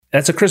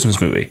That's a Christmas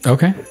movie.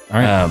 Okay. All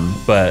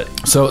right. But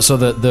So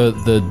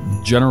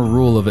the general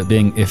rule of it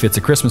being, if it's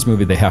a Christmas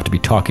movie, they have to be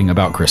talking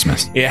about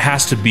Christmas, it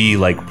has to be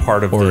like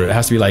part of or it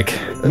has to be like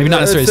maybe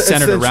not necessarily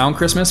centered it's- around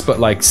Christmas, but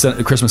like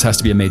Christmas has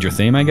to be a major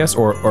theme, I guess,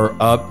 or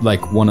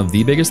like one of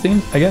the biggest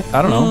themes, I guess.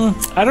 I don't know.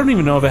 I don't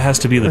even know if it has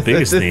to be the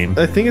biggest theme.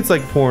 I think it's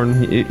like porn.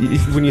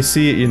 When you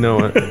see it, you know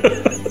it.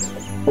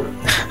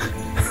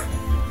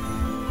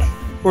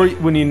 Or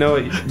when you know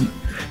it,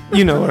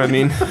 you know what I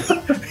mean.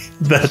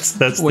 That's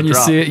When the you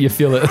drop. see it, you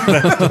feel it.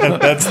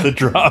 That's the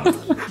drop.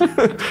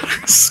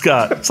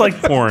 Scott, it's like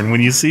porn.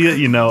 When you see it,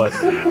 you know it.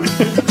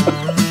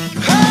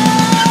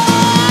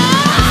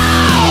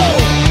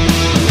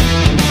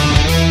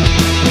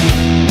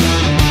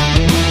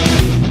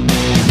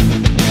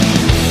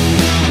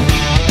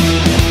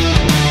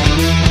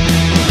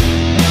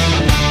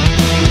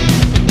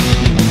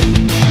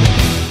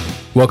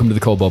 Welcome to the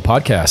Cold Bowl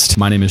Podcast.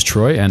 My name is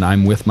Troy, and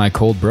I'm with my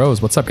cold bros.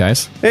 What's up,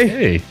 guys?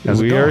 Hey, how's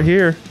it we going? are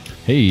here.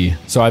 Hey.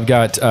 So I've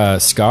got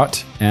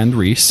Scott and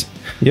Reese.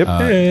 Yep.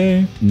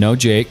 Hey. No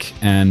Jake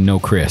and no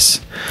Chris.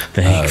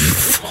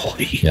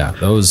 Thankfully. Yeah,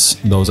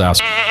 those ass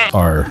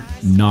are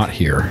not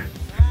here.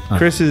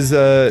 Chris is,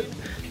 I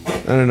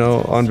don't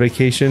know, on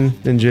vacation,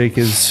 and Jake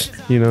is,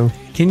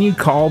 Can you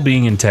call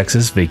being in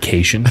Texas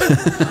vacation?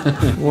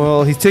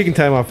 well, he's taking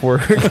time off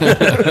work.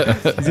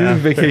 He's using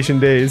vacation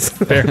days.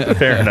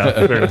 Fair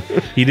enough.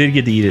 He did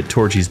get to eat at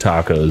Torchy's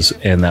Tacos,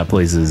 and that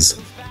place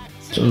is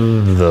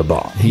the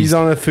bomb. He's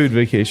on a food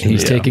vacation.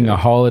 He's taking a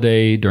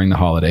holiday during the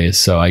holidays,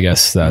 so I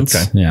guess that's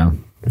Okay. yeah.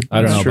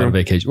 I don't know That's about true. a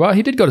vacation. Well,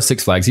 he did go to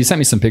Six Flags. He sent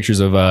me some pictures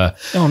of Oh,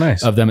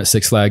 nice. of them at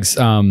Six Flags.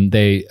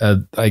 They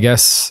I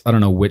guess I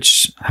don't know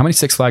how many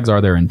Six Flags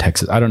are there in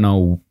Texas. I don't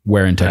know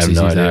where in Texas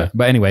no he's idea. at.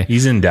 But anyway,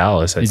 He's in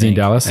Dallas. He's in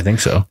Dallas? I think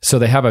so. so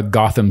they have a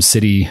Gotham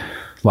City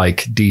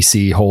like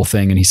DC whole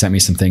thing, and he sent me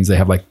some things. They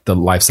have like the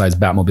life-size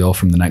Batmobile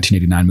from the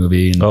 1989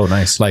 movie, and Oh,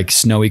 nice. like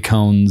snowy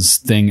cones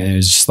thing, and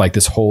it's just like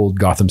this whole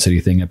Gotham City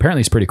thing.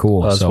 Apparently, it's pretty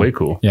cool. Oh, that's so, way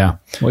cool. Yeah.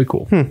 Way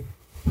cool.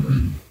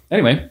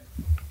 Anyway,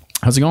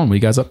 how's it going? What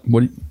you guys up?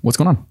 What's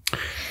going on?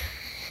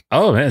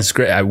 Oh man, it's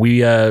great. We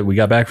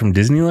got back from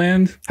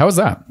Disneyland. How was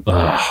that?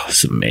 Oh,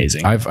 it's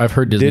amazing. I've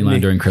heard Disneyland Disney.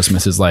 during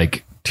Christmas is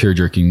like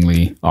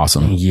tear-jerkingly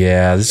awesome.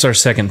 Yeah, this is our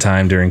second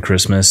time during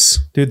Christmas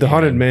Dude, the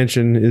Haunted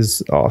Mansion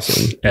is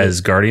awesome.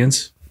 as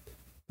Guardians.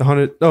 The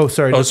Haunted... Oh,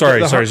 sorry. Oh, sorry.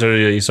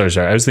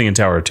 The I was thinking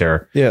Tower of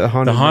Terror. Yeah, the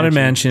Haunted, The Haunted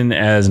Mansion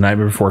as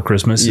Nightmare Before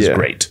Christmas is Yeah,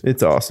 great.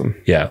 It's awesome.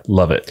 Yeah,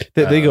 love it.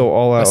 They go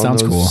all out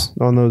sounds on those,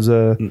 cool. on those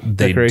They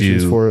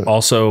decorations do. for it.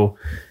 Also,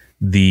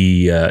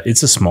 the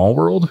It's a Small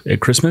World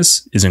at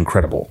Christmas is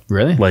incredible.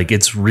 Really? Like,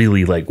 it's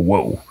really like,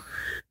 whoa.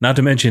 Not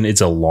to mention,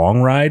 it's a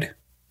long ride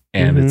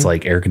and it's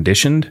like air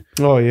conditioned.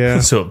 Oh, yeah.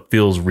 So it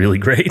feels really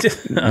great.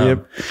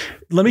 Yep.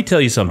 Let me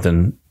tell you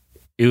something.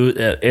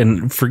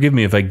 And forgive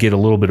me if I get a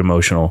little bit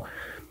emotional.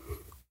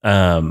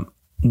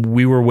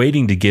 We were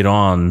waiting to get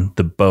on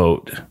the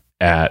boat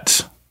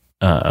at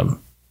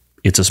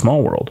It's a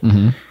Small World.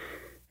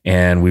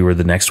 And we were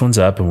the next ones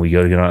up, and we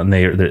go to get on.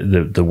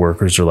 And the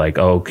workers are like,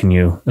 "Oh,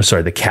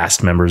 the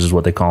cast members is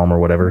what they call them, or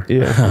whatever."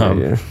 Yeah.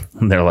 Yeah.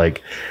 And they're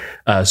like,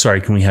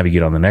 "Sorry, can we have you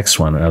get on the next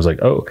one?" And I was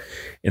like, "Oh,"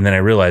 and then I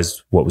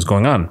realized what was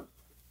going on.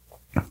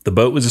 The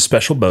boat was a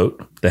special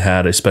boat that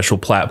had a special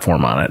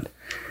platform on it,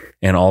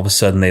 and all of a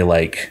sudden they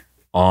like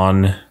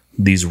on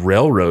these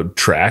railroad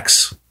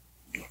tracks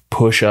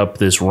push up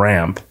this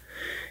ramp,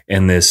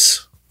 and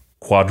this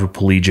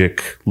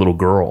quadriplegic little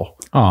girl.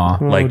 Aw.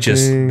 Like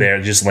just dang.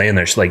 they're just laying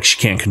there. She's like, she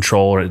can't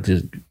control it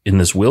in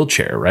this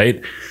wheelchair,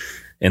 right?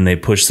 And they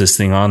push this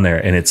thing on there,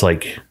 and it's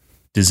like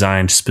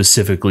designed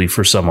specifically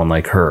for someone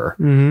like her.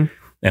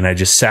 And I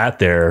just sat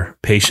there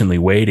patiently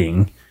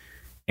waiting,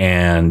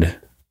 and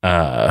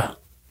I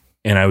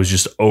was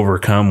just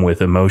overcome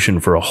with emotion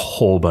for a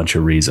whole bunch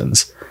of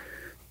reasons.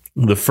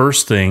 The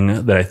first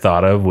thing that I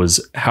thought of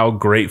was how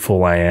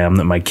grateful I am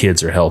that my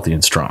kids are healthy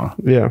and strong,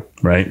 Yeah.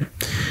 right?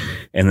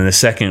 And then the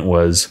second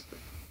was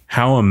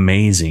how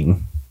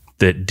amazing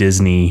that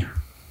Disney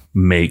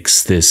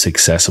makes this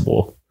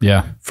accessible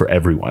Yeah. for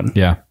everyone.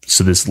 Yeah.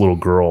 So this little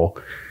girl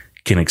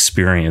can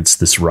experience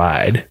this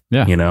ride,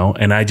 Yeah.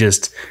 and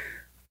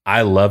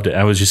I loved it.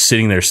 I was just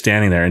sitting there,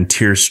 standing there, and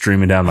tears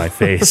streaming down my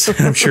face.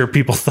 And I'm sure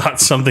people thought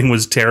something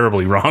was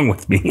terribly wrong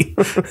with me,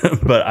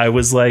 but I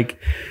was like,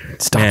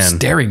 Stop Man.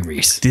 staring,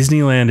 Reese.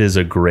 Disneyland is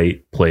a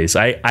great place.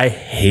 I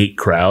hate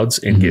crowds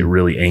and get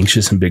really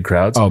anxious in big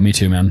crowds. Oh, me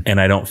too, man. And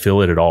I don't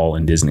feel it at all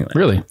in Disneyland.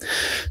 Really?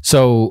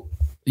 So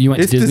you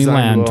went It's to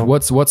designed Disneyland.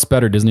 well. What's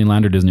better,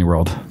 Disneyland or Disney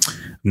World?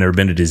 I've never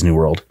been to Disney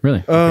World.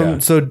 Really? Yeah.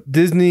 So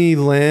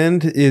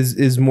Disneyland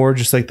is more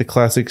just like the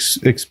classic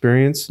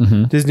experience.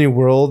 Mm-hmm. Disney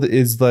World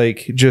is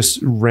like just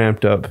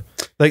ramped up.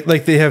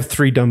 Like they have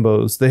 3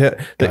 Dumbos. They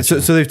have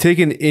so they've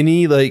taken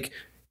any like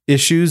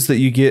issues that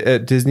you get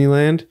at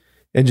Disneyland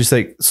and just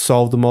like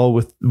solve them all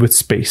with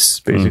space.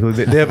 Basically,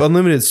 they have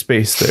unlimited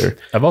space there.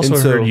 I've also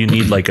And heard so- you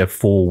need like a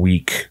full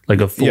week, like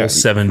a full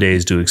 7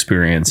 days to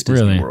experience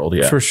Disney Really? World.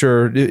 Yeah. for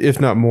sure, if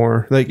not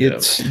more. Like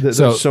there's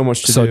so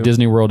much to so do.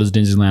 Disney World is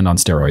Disneyland on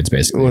steroids,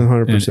 basically.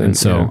 100%, And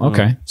so yeah.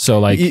 okay, so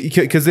like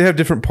because they have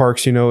different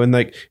parks, you know, and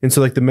so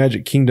like the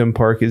Magic Kingdom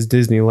park is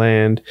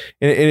Disneyland,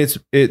 and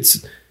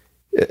it's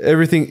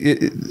everything.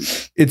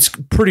 It's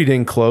pretty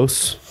dang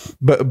close,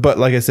 but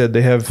like I said,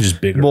 they have Just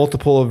bigger.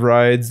 multiple of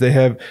rides. They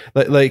have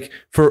like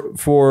for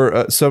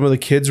some of the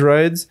kids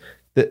rides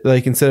that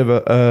like instead of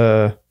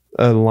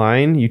a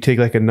line, you take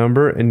like a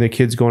number, and the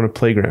kids go on a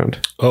playground.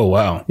 Oh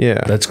wow.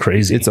 Yeah, That's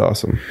crazy. it's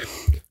awesome.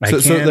 I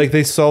So can't- like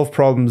they solve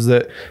problems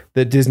that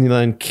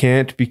Disneyland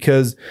can't,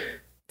 because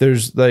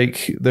there's what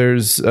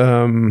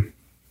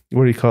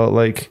do you call it,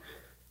 like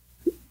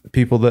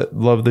people that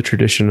love the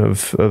tradition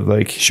of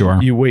like Sure.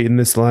 you wait in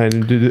this line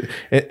and do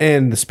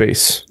and the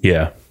space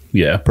Yeah.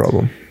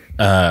 problem.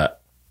 I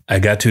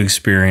got to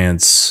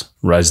experience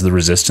Rise of the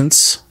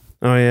Resistance.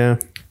 Oh yeah,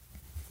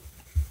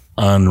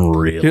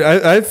 Unreal. dude,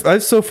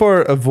 I've so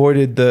far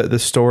avoided the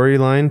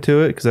storyline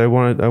to it because I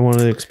wanted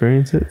to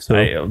experience it.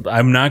 So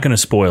I'm not going to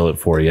spoil it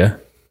for you.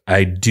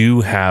 I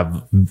do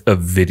have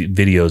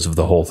videos of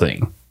the whole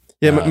thing.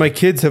 yeah, my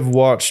kids have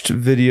watched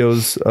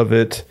videos of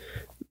it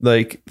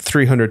like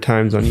 300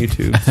 times on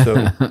YouTube.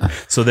 So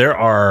So there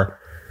are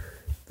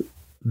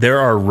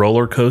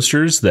roller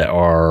coasters that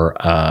are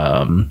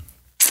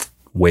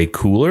way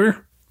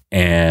cooler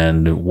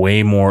and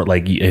way more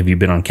like. Have you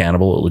been on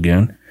Cannibal at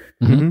Lagoon?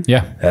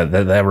 yeah,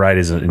 That ride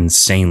is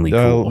insanely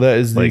Oh, cool. that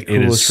is the like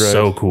it is coolest ride.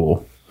 so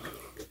cool.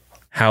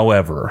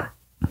 However,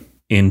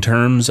 in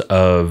terms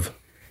of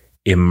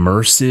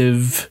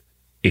immersive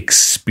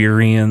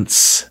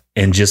experience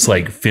and just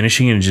like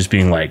finishing it and just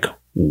being like,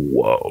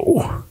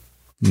 whoa,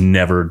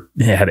 never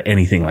had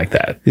anything like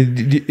that.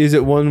 is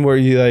it one where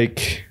you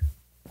like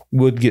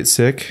would get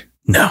sick?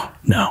 No.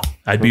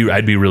 I'd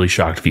be really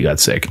shocked if you got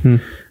sick.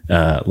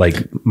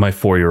 Like my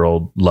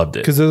 4-year-old loved it.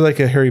 Because there's like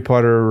a Harry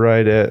Potter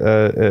ride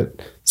at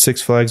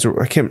Six Flags,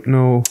 or I can't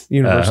know,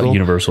 Universal.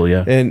 Universal,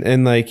 yeah.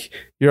 and like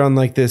you're on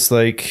like this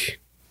like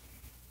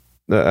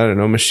I don't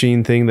know,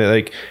 machine thing that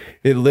like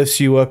it lifts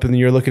you up and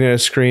you're looking at a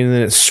screen, and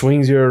then it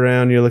swings you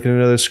around, you're looking at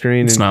another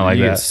screen, It's and not like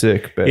you that. get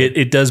sick. But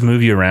It does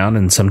move you around,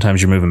 and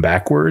sometimes you're moving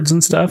backwards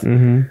and stuff.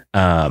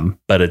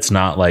 But it's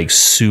not like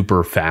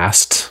super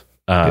fast.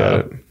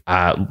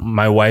 Got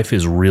My wife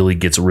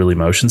gets really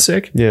motion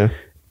sick. yeah,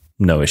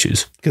 No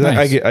issues. because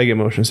Nice. I get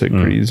motion sick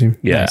pretty easy.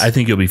 Yeah, Nice. I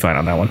think you'll be fine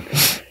on that one.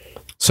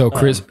 So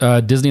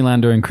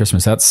Disneyland during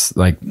Christmas, that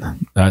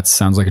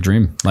sounds like a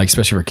dream, like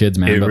especially for kids,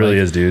 man. It But, really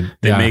like, is, dude.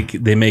 They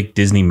Yeah. make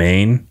Disney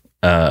Maine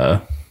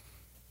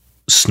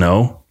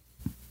snow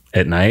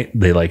at night.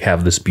 They like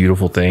have this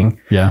beautiful thing.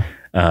 Yeah.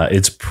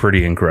 It's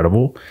pretty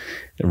incredible.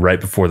 Right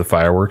before the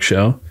fireworks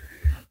show,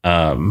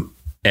 and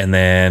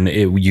then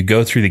you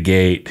go through the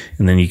gate,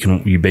 and then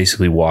you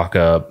basically walk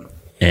up,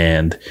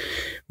 and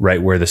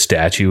right where the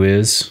statue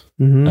is,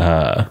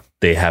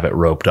 they have it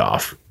roped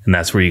off, and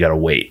that's where you got to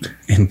wait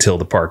until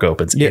the park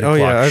opens. 8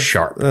 o'clock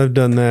sharp. I've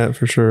done that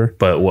for sure.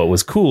 But what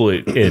was cool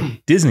at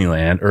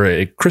Disneyland or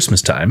at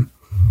Christmas time,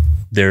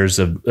 there's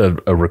a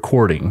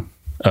recording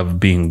of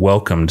being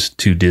welcomed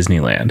to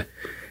Disneyland,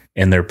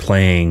 and they're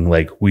playing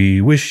like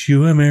 "We Wish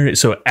You a Merry."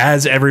 So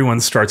as everyone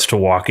starts to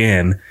walk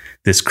in,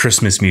 this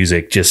Christmas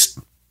music just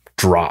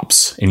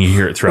drops, and you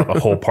hear it throughout the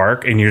whole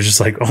park, and you're just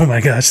like, "Oh my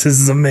gosh, this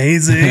is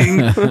amazing!"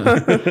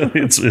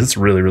 it's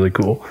really, really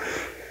cool.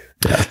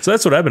 Yeah, so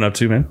that's what I've been up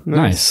to, man.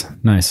 Nice.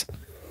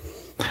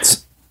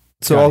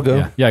 So I'll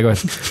go. Yeah, go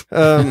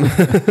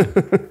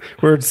ahead.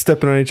 We're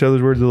stepping on each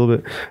other's words a little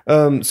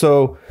bit.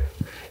 So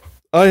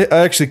I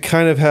actually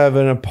kind of have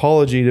an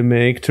apology to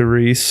make to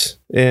Reese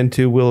and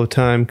to Wheel of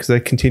Time, because I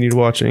continued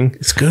watching.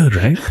 It's good,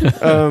 right?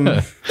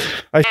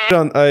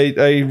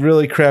 I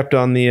really crapped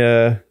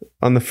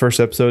on the first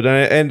episode,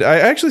 and I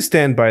actually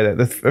stand by that.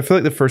 I feel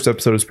like the first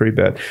episode was pretty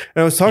bad.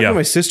 And I was talking to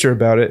my sister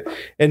about it,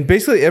 and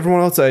basically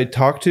everyone else I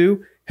talked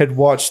to had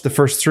watched the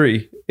first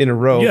 3 in a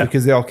row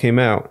because they all came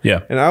out.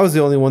 Yeah. And I was the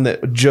only one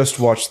that just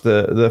watched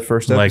the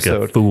first Like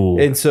episode. a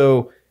fool. And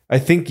so I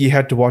think you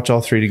had to watch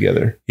all 3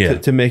 together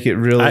to make it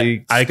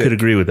really I could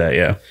agree with that.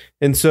 Yeah.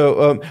 And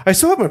so I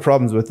still have my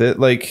problems with it.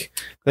 Like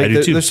I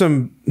do too. there's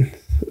some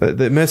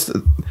they messed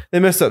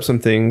up some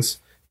things.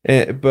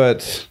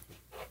 But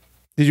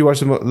did you watch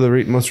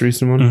the most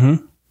recent one?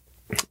 Mm-hmm.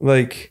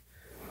 Like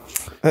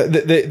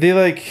they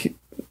like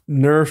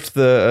nerfed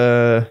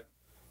the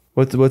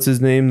what's his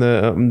name,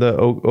 the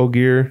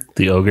Ogier.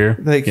 The ogre.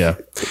 Like yeah.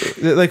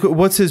 Like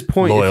what's his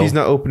point Loyal. if he's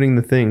not opening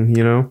the thing?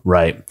 You know.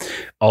 Right.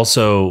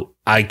 Also,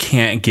 I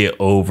can't get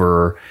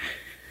over.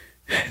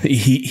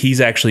 He's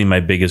actually my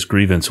biggest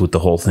grievance with the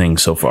whole thing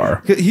so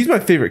far. He's my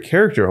favorite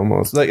character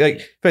almost. Like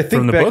if I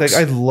think From the back, books?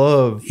 like I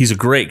love. He's a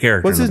great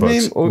character. What's in his the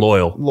name? books.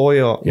 Loyal.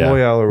 Loyal Yeah.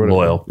 or whatever.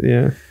 Loyal.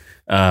 Yeah.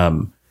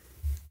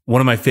 one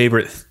of my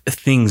favorite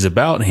things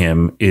about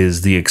him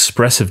is the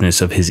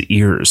expressiveness of his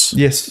ears.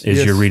 Yes.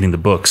 As you're reading the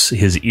books,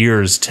 his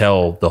ears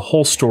tell the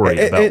whole story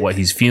about what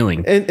he's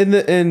feeling.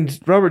 And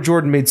Robert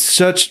Jordan made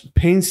such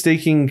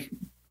painstaking,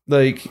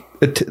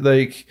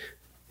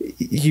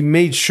 he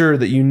made sure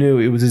that you knew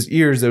it was his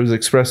ears that was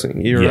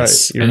expressing. You're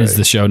right. And is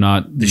the show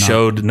not? The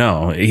show,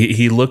 no.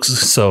 He looks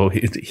so.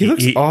 He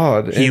looks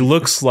odd. He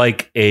looks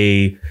like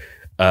an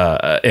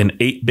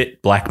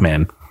 8-bit black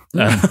man.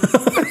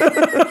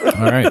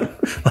 All right.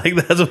 Like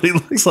that's what he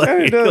looks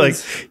like. Like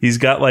he's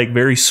got like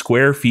very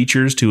square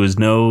features to his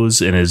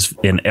nose,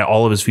 and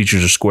all of his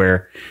features are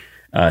square.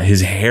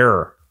 His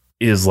hair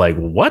is like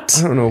what?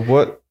 I don't know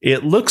what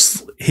it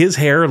looks. His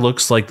hair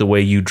looks like the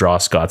way you draw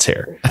Scott's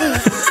hair.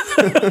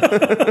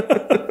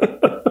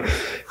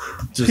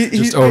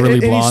 just overly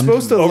blonde. He's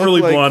supposed to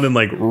overly look blonde and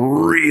like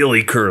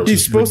really curly.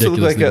 He's supposed to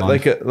look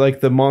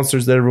like the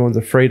monsters that everyone's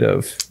afraid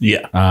of.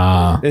 Yeah.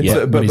 But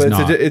he's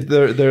not.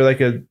 They're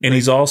like a. And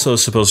he's also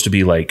supposed to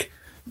be like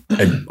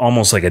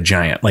almost like a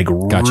giant, like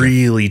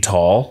really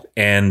tall,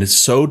 and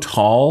so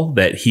tall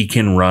that he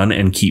can run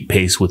and keep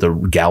pace with a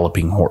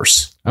galloping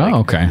horse. Oh,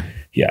 okay.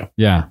 Yeah.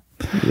 Yeah.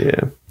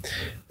 Yeah.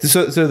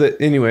 So that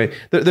anyway,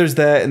 there's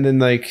that, and then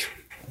like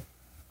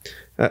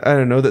I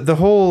don't know, the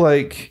whole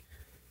like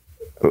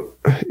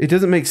it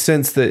doesn't make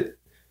sense that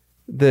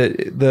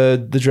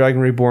the Dragon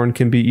Reborn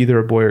can be either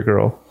a boy or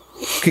girl,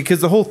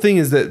 because the whole thing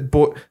is that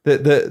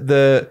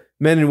the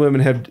men and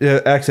women have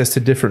access to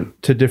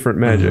different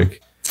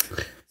magic.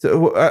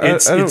 So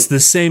it's the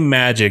same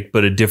magic,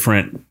 but a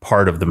different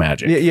part of the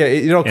magic. Yeah,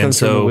 it all comes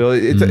from the wheel.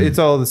 It's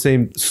all the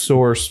same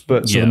source,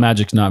 but so the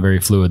magic's not very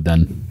fluid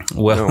then.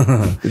 Well,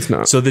 no, it's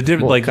not. So the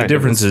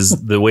difference is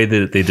the way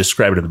that they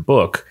describe it in the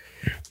book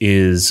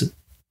is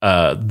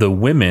the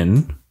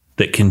women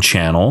that can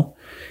channel,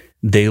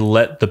 they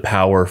let the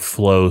power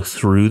flow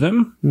through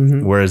them,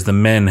 whereas the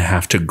men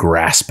have to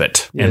grasp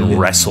it and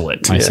wrestle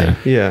it. I see.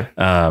 Yeah.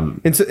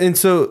 And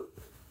so.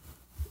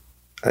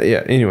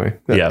 Anyway,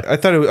 I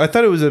thought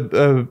it was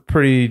a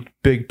pretty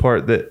big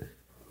part that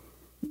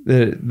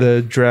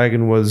the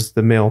dragon was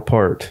the male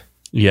part.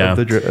 Yeah.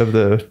 Of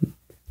the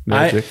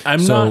magic.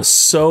 I'm not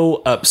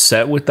so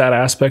upset with that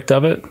aspect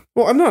of it.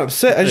 Well, I'm not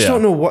upset. I just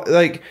don't know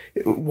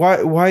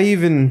why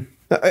even.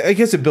 I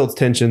guess it builds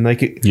tension.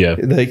 Like it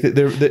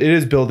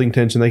is building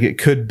tension. Like it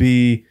could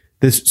be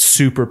this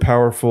super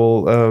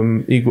powerful.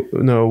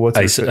 What's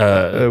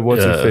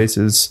her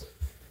faces.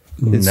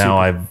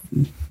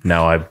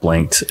 Now I've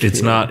blanked.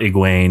 It's not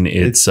Egwene.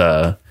 It's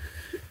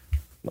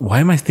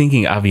why am I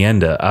thinking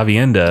Avienda?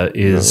 Avienda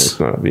is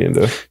no, it's not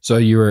Avienda. So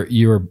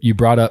you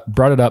brought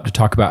it up to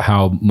talk about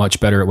how much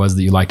better it was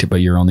that you liked it,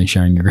 but you're only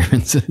sharing your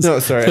grievances. No,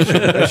 sorry,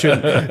 I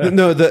shouldn't.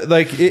 No,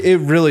 it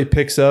really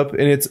picks up,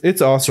 and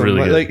it's awesome. It's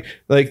really good.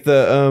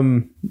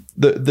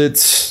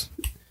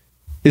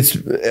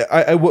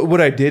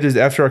 What I did is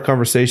after our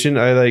conversation,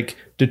 I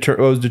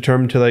was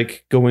determined to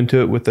go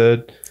into it with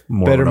a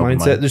better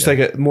mindset, just like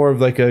a more of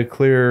like a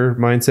clear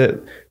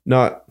mindset,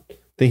 not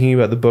thinking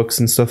about the books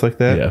and stuff like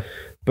that. Yeah.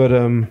 But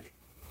and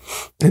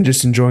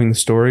just enjoying the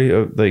story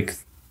of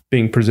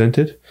being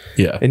presented.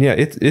 Yeah. And yeah,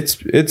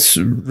 it's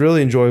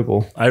really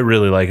enjoyable. I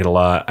really like it a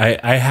lot.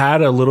 I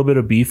had a little bit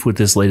of beef with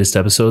this latest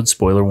episode,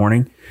 spoiler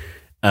warning.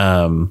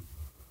 In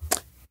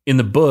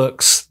the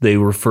books, they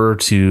refer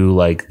to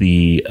like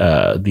the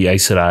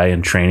Aes Sedai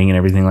and training and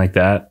everything like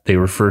that. They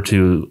refer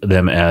to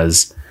them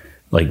as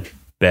like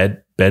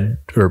bed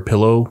or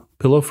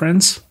pillow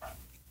friends,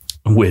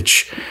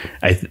 which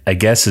I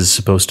guess is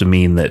supposed to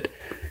mean that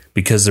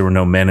because there were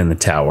no men in the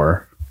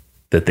tower,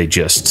 that they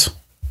just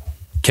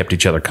kept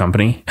each other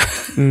company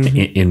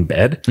in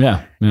bed.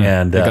 Yeah.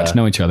 And they got to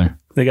know each other.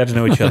 They got to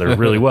know each other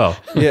really well.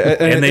 Yeah,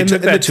 and they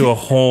took that to a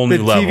whole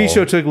new level. The TV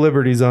show took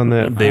liberties on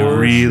that. They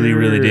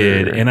really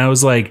did. And I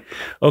was like,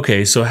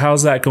 okay, so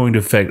how's that going to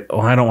affect? Oh,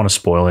 I don't want to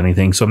spoil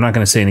anything, so I'm not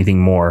going to say anything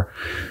more.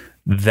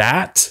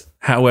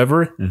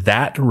 However,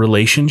 that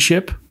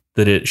relationship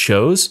that it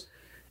shows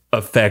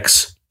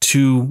affects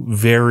two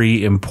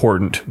very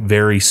important,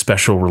 very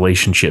special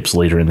relationships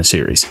later in the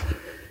series.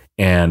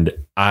 And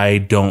I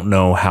don't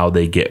know how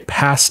they get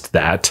past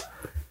that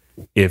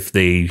if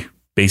they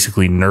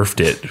basically nerfed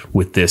it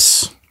with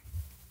this.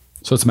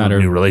 So it's a matter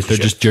of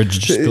relationship. They're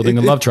just building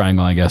a love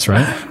triangle, I guess,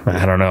 right?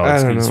 I don't know.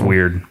 It's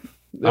weird.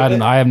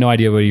 I have no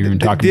idea what you're even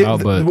talking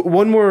about. But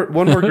one more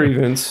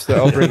grievance that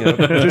I'll bring up,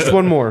 just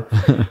one more,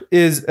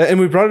 is, and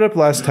we brought it up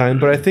last time,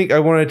 but I think I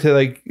wanted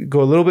to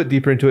go a little bit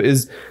deeper into it,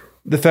 is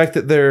the fact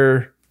that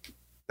they're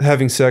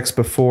having sex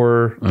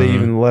before they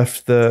even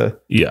left their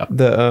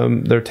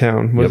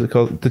town. What is it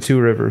called? The Two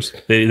Rivers.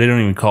 They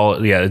don't even call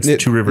it. Yeah, it's the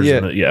Two Rivers.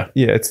 Yeah,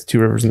 it's the Two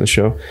Rivers in the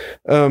show.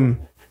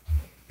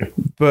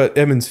 But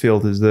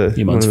Emmonsfield is the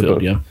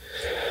Emmonsfield. Yeah.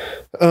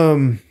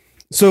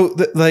 So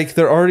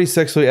they're already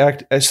sexually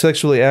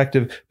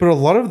active, but a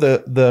lot of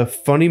the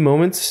funny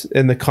moments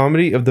and the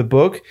comedy of the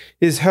book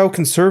is how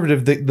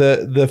conservative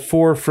the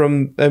four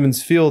from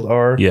Emmonsfield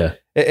are. Yeah.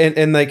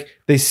 And like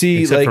they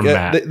see Except for like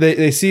Matt.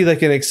 they see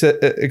like an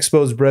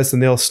exposed breast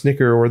and they all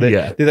snicker, or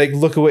they like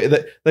look away.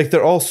 Like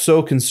they're all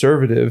so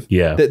conservative.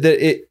 Yeah. That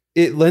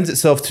it lends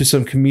itself to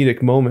some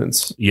comedic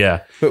moments.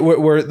 Yeah. But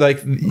where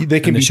like they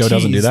can And the be show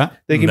doesn't do teased.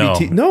 that? They can No. be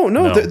teased. No.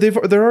 No.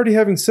 They're already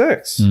having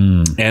sex.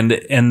 And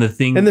the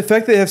thing, And the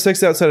fact they have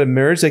sex outside of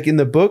marriage, like in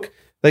the book,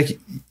 like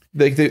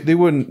they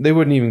wouldn't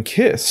even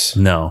kiss.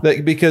 no.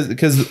 Like because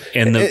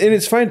And and the-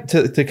 it's fine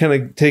to kind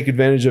of take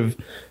advantage of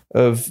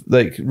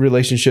like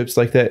relationships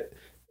like that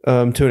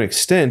to an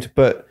extent,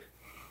 but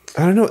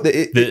I don't know.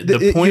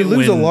 The point you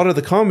lose a when- lot of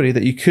the comedy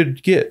that you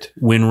could get.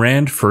 when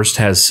Rand first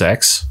has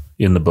sex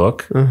in the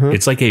book,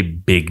 it's like a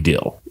big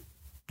deal.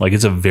 Like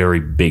it's a very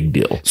big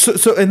deal.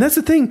 So and that's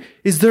the thing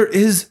is there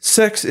is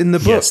sex in the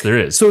book. Yes, there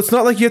is. So it's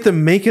not like you have to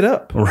make it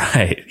up.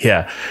 Right.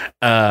 Yeah.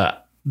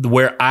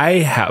 Where I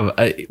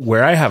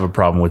have a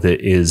problem with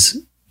it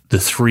is the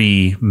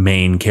three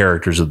main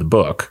characters of the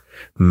book,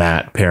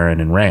 Matt, Perrin,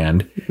 and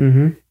Rand,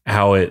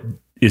 how it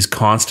is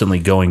constantly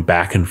going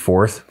back and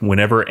forth.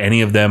 Whenever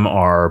any of them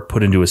are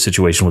put into a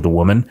situation with a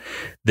woman,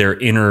 their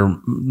inner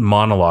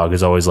monologue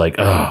is always like,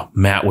 oh,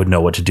 Matt would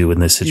know what to do in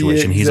this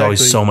situation. Yeah, He's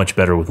always exactly. so much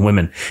better with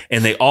women.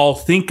 And they all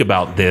think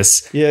about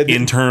this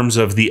in terms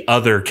of the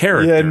other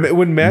character. Yeah, and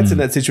when Matt's in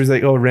that situation,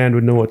 it's like, oh, Rand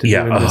would know what to do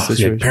in this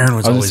situation. Perrin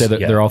was I was always, gonna say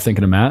that they're all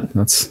thinking of Matt.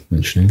 That's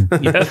interesting.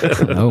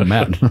 Oh,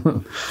 Matt.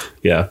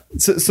 yeah.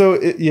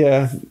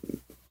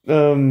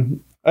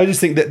 I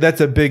just think that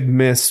that's a big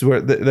miss where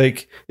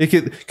like it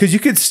could, because you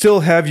could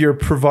still have your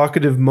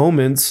provocative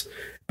moments,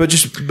 but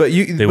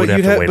you'd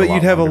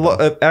have a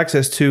lot of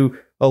access to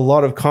a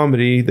lot of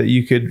comedy that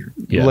you could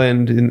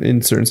lend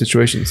in certain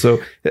situations.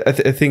 So I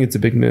think it's a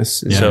big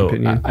miss in my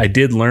opinion. I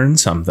did learn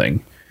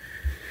something.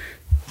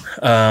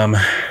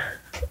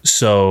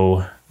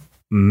 So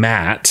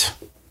Matt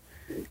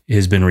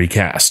has been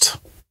recast.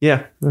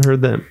 Yeah, I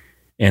heard that.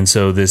 And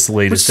so this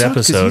latest Which sucks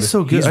 'cause episode, he's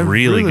so good. he's I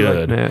really really like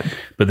good. Matt.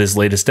 But this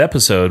latest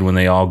episode, when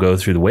they all go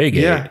through the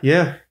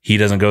Waygate, he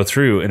doesn't go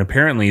through. And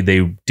apparently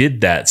they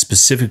did that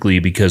specifically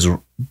because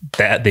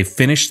that they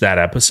finished that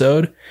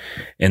episode,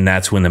 and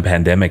that's when the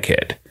pandemic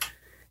hit.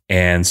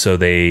 And so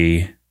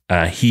they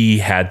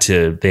had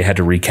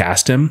to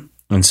recast him.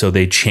 And so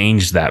they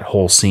changed that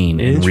whole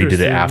scene and redid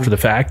it after the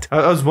fact.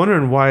 I was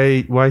wondering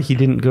why he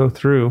didn't go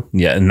through.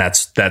 Yeah, and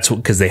that's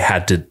because they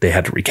had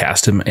to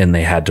recast him, and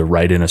they had to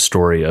write in a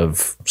story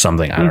of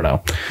something. I don't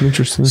know.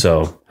 Interesting.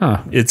 So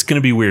it's going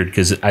to be weird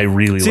because I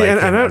really like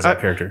him as that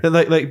character.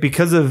 Like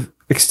because of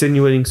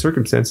extenuating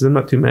circumstances, I'm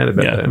not too mad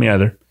about that. Me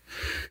either.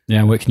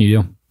 Yeah, what can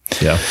you do?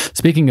 Yeah.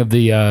 Speaking of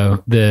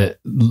the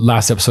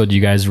last episode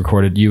you guys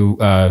recorded, you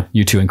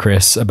two and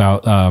Chris,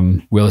 about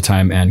Wheel of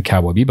Time and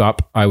Cowboy Bebop,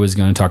 I was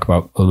going to talk a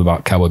little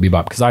about Cowboy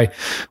Bebop because I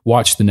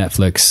watched the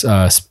Netflix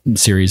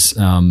series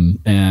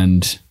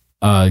and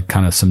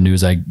kind of some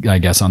news I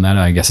guess on that.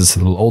 I guess it's a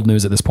little old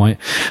news at this point.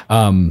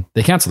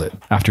 They canceled it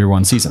after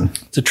one season.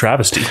 It's a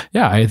travesty.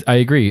 Yeah, I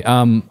agree.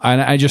 And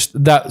I just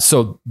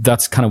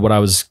that's kind of what I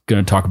was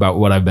going to talk about,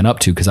 what I've been up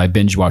to, because I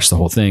binge watched the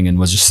whole thing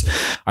and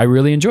I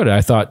really enjoyed it.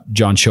 I thought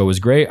John Cho was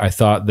great. I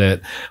thought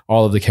that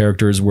all of the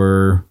characters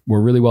were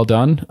really well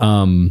done.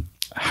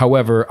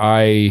 However,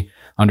 I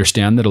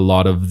understand that a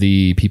lot of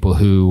the people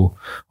who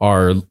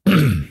are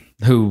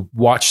who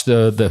watched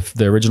the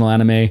original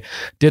anime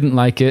didn't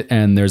like it,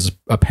 and there's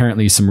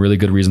apparently some really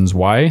good reasons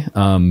why.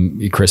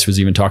 Chris was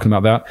even talking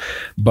about that.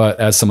 But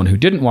as someone who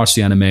didn't watch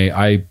the anime,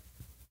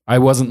 I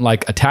wasn't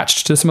like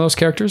attached to some of those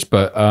characters,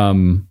 but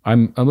I'm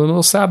a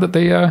little sad that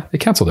they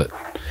canceled it,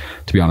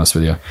 to be honest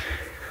with you.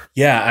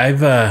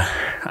 Yeah,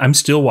 I'm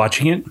still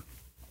watching it.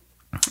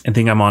 I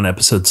think I'm on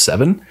episode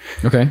 7.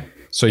 Okay.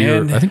 So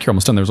I think you're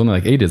almost done. There's only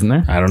like 8, isn't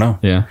there? I don't know.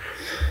 Yeah.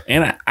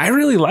 And I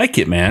really like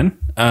it, man.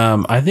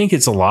 I think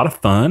it's a lot of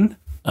fun.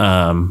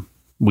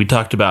 We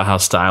talked about how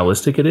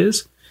stylistic it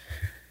is.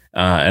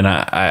 And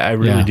I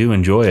really do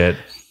enjoy it.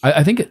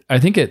 I think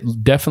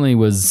it definitely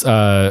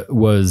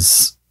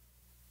was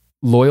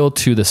loyal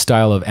to the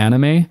style of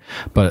anime,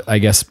 but I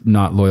guess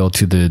not loyal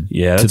to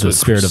the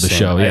spirit of the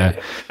show. Yeah.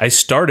 I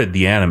started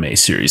the anime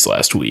series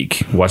last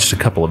week, watched a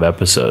couple of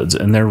episodes,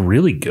 and they're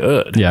really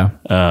good. Yeah.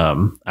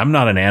 I'm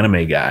not an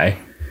anime guy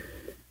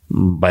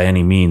by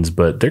any means,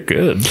 but they're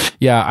good.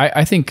 Yeah.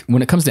 I think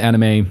when it comes to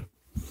anime,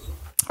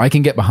 I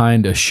can get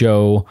behind a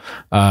show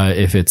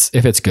if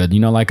it's good. You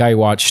know, like I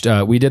watched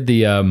we did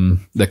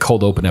the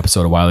Cold Open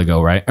episode a while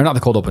ago, right? Or not the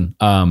Cold Open.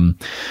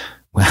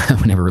 We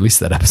never released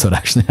that episode,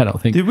 actually. I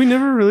don't think. Did we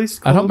never release?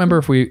 I don't remember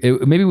if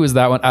maybe it was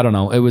that one. I don't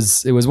know. It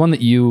was one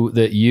that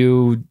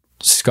you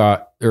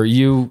Scott, or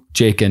you,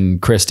 Jake,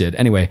 and Chris did.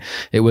 Anyway,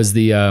 it was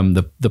the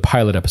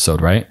pilot episode,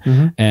 right?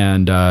 Mm-hmm.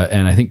 And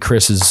I think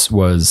Chris's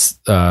was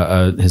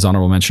his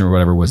honorable mention or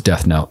whatever was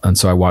Death Note, and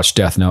so I watched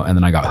Death Note, and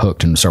then I got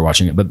hooked and started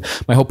watching it.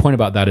 But my whole point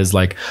about that is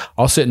like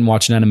I'll sit and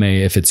watch an anime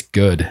if it's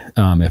good.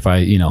 If I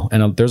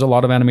and there's a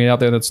lot of anime out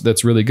there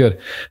that's really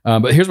good.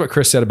 But here's what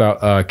Chris said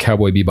about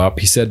Cowboy Bebop.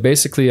 He said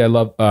basically he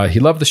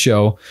loved the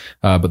show,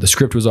 but the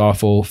script was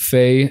awful.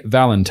 Faye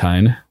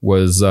Valentine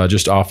was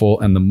just awful,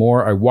 and the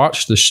more I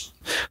watched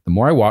The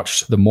more I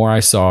watched, the more I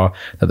saw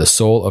that the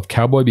soul of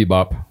Cowboy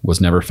Bebop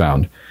was never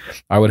found.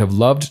 I would have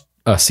loved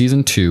a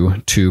season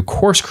 2 to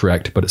course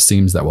correct, but it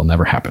seems that will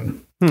never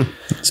happen.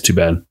 It's too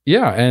bad.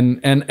 Yeah,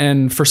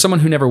 and for someone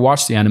who never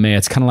watched the anime,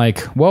 it's kind of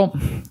like, well,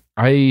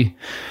 I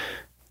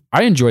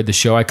enjoyed the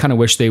show. I kind of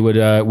wish they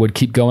would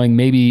keep going.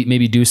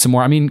 Maybe do some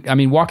more. I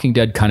mean, Walking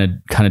Dead kind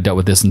of dealt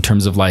with this in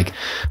terms of like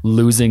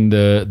losing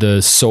the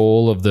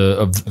soul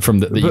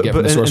that you get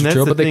from the source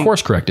material, but they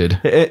course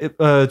corrected.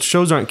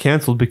 Shows aren't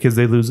canceled because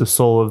they lose the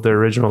soul of their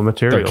original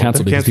material. They're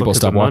canceled because people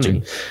stop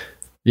watching.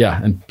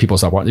 Yeah, and people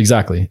stop watching.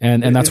 Exactly,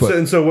 and that's what.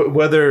 And so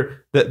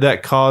whether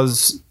that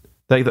cause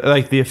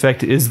like the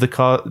effect is the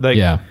cause. Like,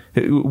 yeah,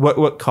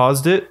 what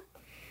caused it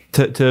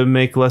to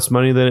make less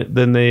money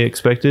than they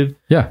expected?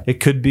 Yeah,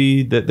 it could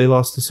be that they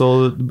lost the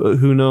soul. But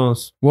who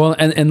knows? Well,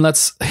 and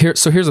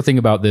here's the thing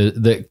about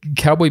the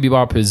Cowboy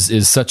Bebop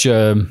is such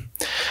a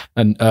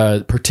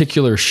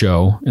particular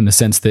show in the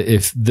sense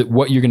that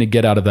what you're going to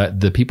get out of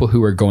that, the people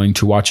who are going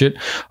to watch it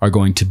are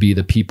going to be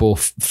the people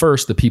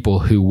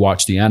who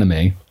watch the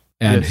anime.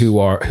 And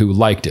who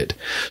liked it.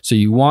 So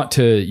you're going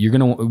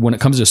to, when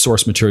it comes to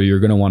source material, you're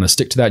going to want to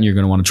stick to that, and you're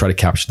going to want to try to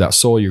capture that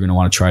soul. You're going to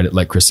want to try to,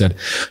 like Chris said,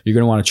 you're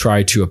going to want to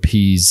try to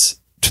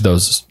appease to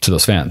those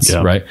fans,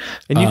 right?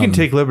 And you can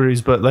take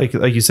liberties, but like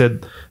you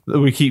said,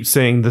 we keep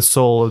saying the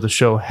soul of the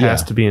show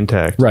has to be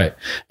intact, right?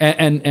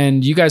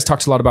 And you guys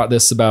talked a lot about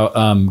this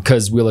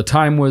because Wheel of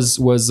Time was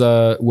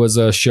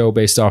a show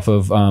based off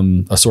of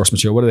a source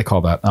material. What do they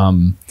call that?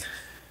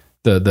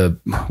 The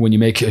when you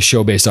make a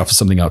show based off of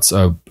something else.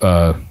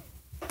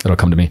 It'll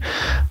come to me.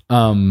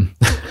 No,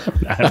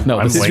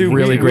 this is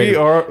really great. We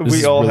all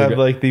really have great.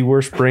 Like the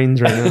worst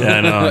brains right now. Yeah,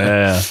 I know.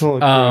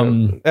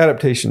 Yeah.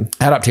 Adaptation.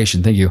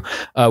 Thank you.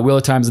 Wheel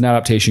of Time is an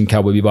adaptation.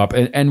 Cowboy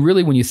Bebop, and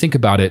really, when you think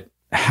about it,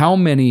 how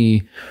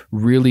many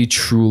really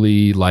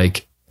truly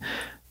like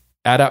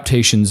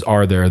adaptations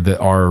are there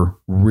that are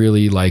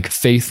really like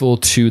faithful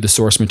to the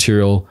source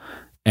material?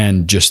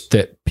 And just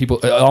that people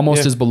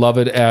almost as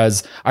beloved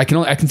as I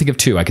can think of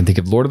two. I can think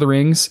of Lord of the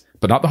Rings,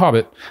 but not The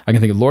Hobbit. I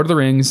can think of Lord of the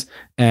Rings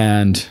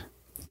and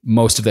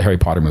most of the Harry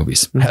Potter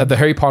movies. Mm-hmm. The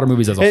Harry Potter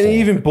movies as a whole. And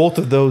even both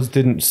of those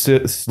didn't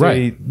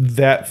stay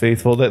that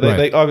faithful.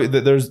 There's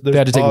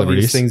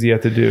obvious things you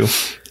have to do.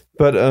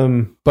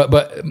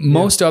 But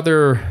most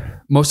other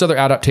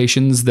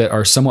adaptations that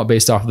are somewhat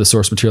based off of the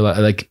source material,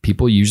 like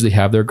people usually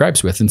have their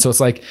gripes with. And so it's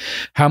like,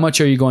 how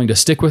much are you going to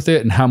stick with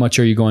it, and how much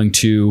are you going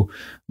to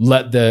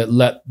let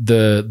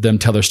them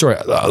tell their story?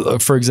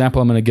 For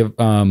example, I'm going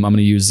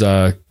to use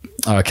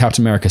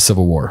Captain America: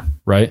 Civil War.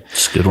 Right,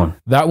 it's a good one.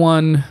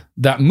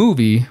 That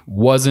movie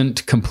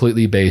wasn't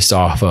completely based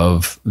off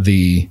of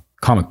the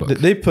comic book.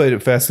 They played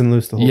it fast and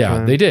loose the whole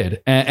time. Yeah, they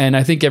did, and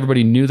I think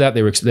everybody knew that.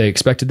 They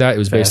expected that. It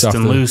was based fast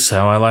off and loose.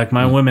 How I like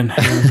my women.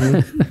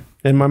 Mm-hmm.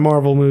 In my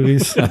Marvel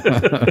movies.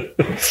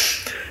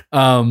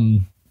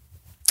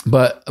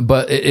 But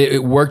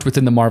it worked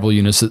within the Marvel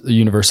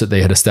universe that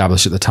they had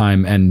established at the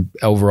time, and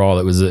overall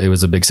it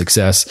was a big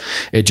success.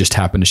 It just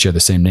happened to share the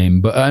same name,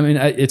 but I mean,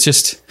 it's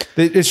just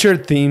it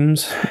shared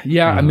themes.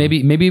 Yeah,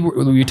 maybe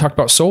we talked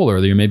about soul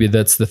earlier. Maybe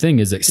that's the thing,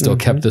 is it still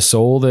kept the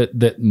soul that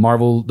the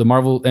Marvel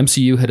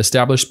MCU had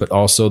established, but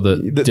also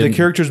the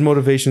characters'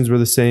 motivations were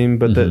the same,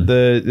 but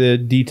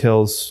the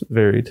details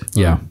varied.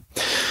 Yeah.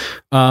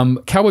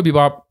 Cowboy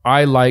Bebop,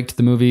 I liked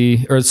the movie,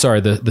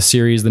 the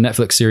series, the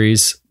Netflix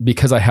series,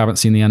 because I haven't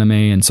seen the anime,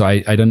 and so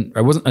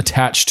I wasn't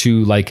attached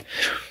to like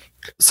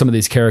some of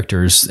these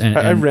characters. And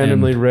I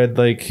randomly read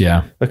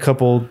a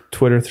couple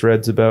Twitter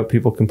threads about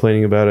people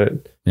complaining about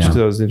it, just because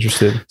I was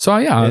interested. So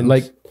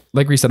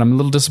like we said, I'm a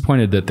little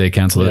disappointed that they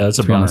canceled it. Yeah, that's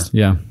a bummer.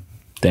 Yeah,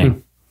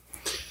 dang.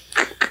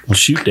 Well,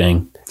 shoot,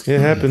 dang. It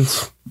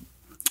happens.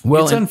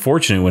 Well, it's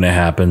unfortunate when it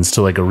happens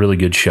to like a really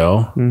good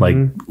show. Mm-hmm. Like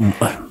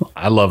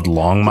I loved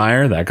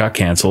Longmire, that got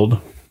canceled,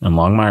 and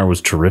Longmire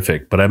was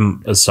terrific. But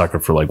I'm a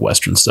sucker for like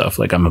Western stuff.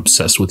 Like I'm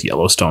obsessed with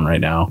Yellowstone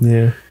right now.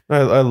 Yeah,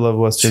 I love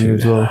Western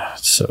news as well.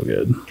 It's so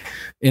good.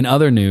 In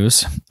other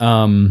news,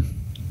 I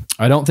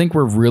don't think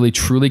we're really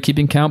truly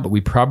keeping count, but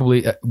we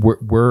probably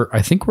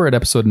I think we're at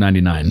episode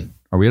 99.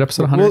 Are we at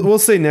episode 100? We'll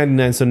say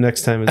 99, so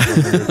next time is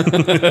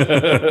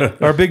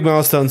 100. Our big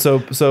milestone, so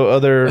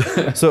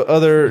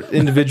other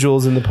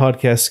individuals in the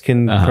podcast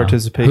can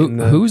participate.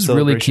 Who's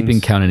really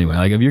keeping count anyway?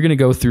 Like, if you're going to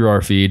go through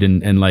our feed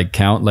and like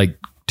count, like,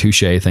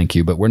 touche, thank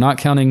you, but we're not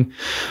counting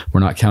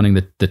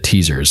the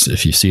teasers.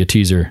 If you see a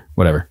teaser,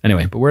 whatever.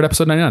 Anyway, but we're at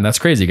episode 99. That's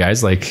crazy,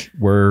 guys. Like,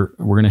 we're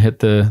going to hit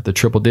the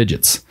triple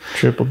digits.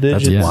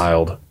 That's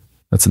wild.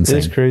 That's insane.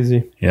 It's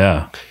crazy.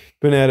 Yeah.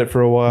 Been at it for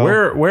a while.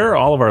 Where are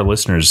all of our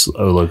listeners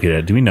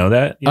located? Do we know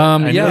that?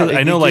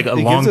 I know like a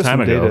long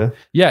time ago. Data.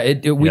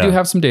 Yeah, we do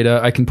have some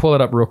data. I can pull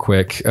it up real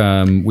quick.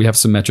 We have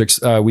some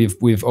metrics.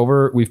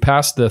 We've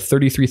passed the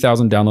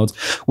 33,000 downloads,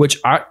 which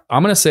I'm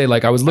gonna say,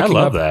 like, I was looking up.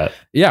 I love that.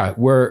 Yeah,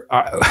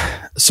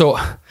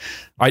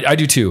 I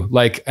do too.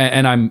 Like,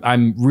 and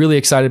I'm really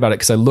excited about it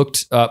because I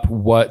looked up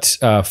what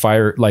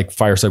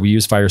Fireside. We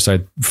use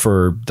Fireside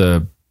for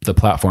the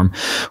platform,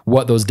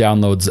 what those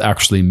downloads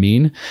actually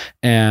mean.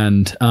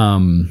 And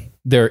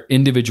they're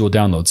individual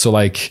downloads. So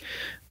like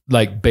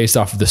based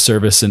off of the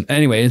service, and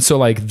anyway, and so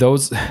like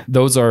those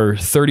are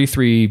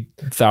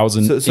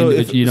 33,000. So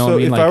if, you know what I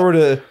mean? If like, I were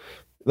to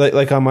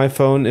like on my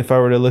phone, if I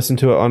were to listen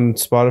to it on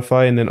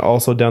Spotify and then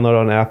also download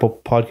on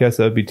Apple Podcasts,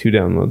 that would be 2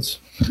 downloads.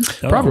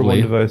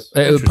 Probably. For one device.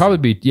 It would probably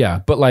be, yeah,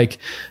 but like,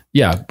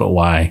 yeah, But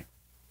why?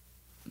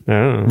 I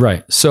don't know.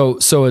 right. So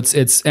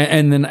it's,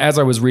 and then as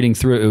I was reading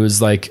through it, it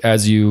was like,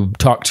 as you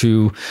talk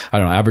to, I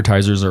don't know,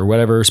 advertisers or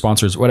whatever,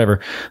 sponsors, whatever,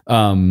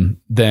 then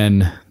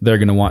they're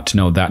going to want to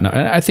know that. And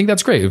I think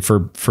that's great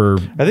for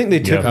I think they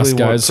typically us want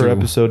guys per who-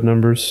 episode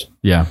numbers.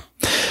 yeah.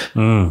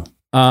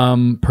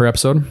 Per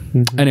episode.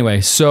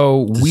 Anyway,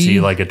 so To see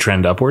like a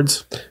trend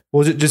upwards?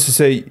 Well, just to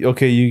say,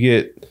 okay, you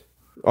get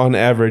on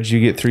average, you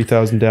get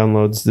 3,000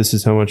 downloads. This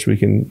is how much we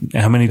can.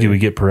 How many do we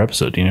get per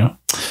episode? Do you know?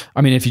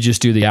 I mean, if you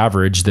just do the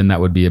average, then that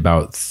would be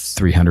about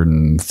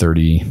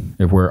 330.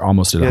 If we're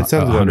almost at Yeah, it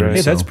sounds about 100. right.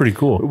 Hey, so- that's pretty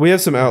cool. We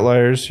have some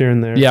outliers here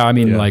and there. Yeah, I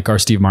mean, like our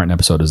Steve Martin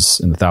episode is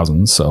in the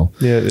thousands. So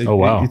Yeah. Oh,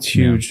 wow. It's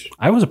huge.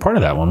 I was a part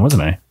of that one,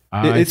 wasn't I?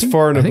 It's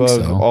far and I think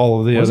above so. all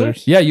of the Was it?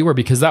 others. Yeah, you were,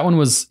 because that one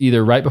was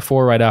either right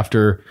before, right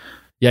after.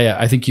 Yeah,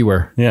 I think you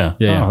were. Yeah.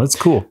 Yeah. Oh, that's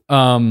cool.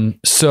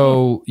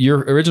 So your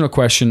original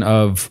question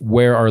of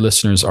where our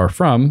listeners are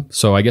from.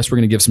 So I guess we're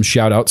going to give some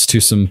shout outs to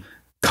some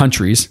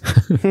countries.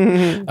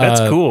 That's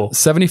cool.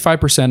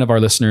 75% of our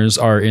listeners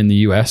are in the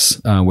US,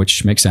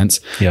 which makes sense.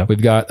 Yeah.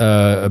 We've got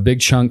a big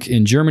chunk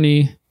in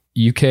Germany,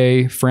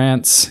 UK,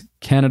 France,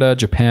 Canada,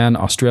 Japan,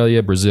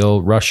 Australia,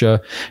 Brazil,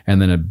 Russia,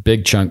 and then a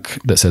big chunk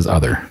that says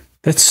other.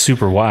 That's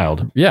super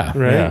wild. Yeah.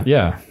 Right.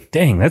 Yeah.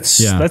 Dang, that's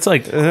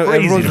like crazy.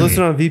 Everyone's to me.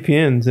 listening on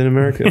VPNs in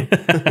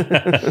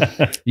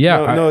America.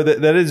 Yeah. no,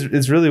 that is,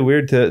 it's really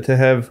weird to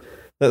have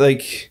that.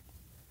 Like,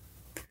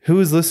 who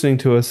is listening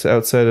to us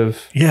outside of?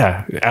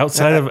 Yeah,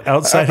 outside I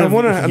of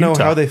want to know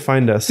Utah. how they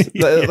find us.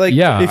 Like,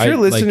 Yeah, if you're I-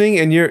 listening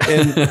and you're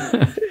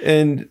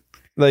and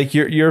like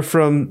you're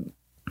from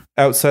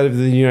outside of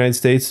the United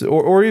States,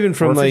 or even or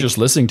from if you're like just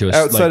listening to us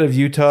outside like, of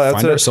Utah,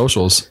 find our outside.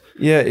 socials.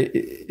 Yeah,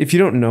 if you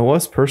don't know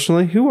us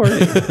personally, who are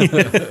you?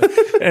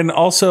 And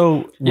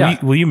also, Yeah.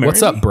 will you marry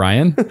What's up, me?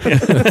 Brian?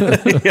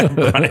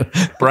 Yeah,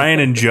 Brian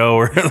and Joe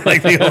are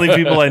like the only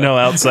people I know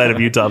outside of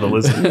Utah that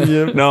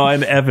listen. No,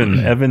 and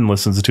Evan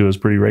listens to us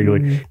pretty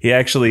regularly. He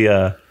actually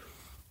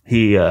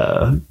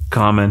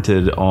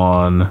commented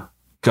on,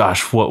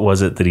 gosh, what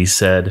was it that he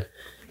said?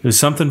 It was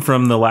something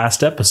from the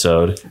last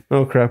episode.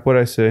 Oh crap!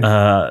 What'd I say?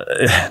 No,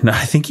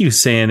 I think he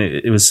was saying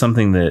it was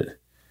something that.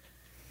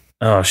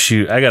 Oh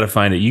shoot! I gotta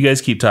find it. You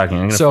guys keep talking.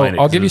 I'm gonna So find it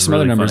I'll 'cause give it you was some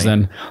other really numbers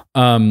funny.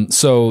 then.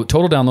 So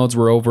total downloads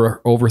were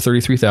over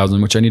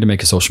 33,000, which I need to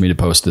make a social media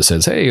post that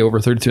says, "Hey, over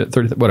 30,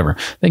 whatever."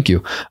 Thank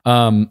you.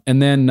 And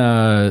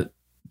then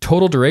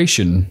total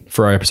duration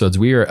for our episodes,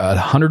 we are at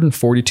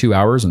 142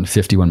 hours and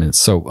 51 minutes.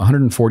 So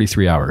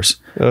 143 hours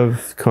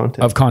Of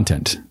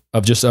content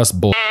of just us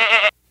bull.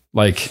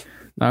 Like,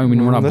 I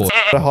mean, we're not bull.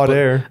 That's a hot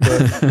air.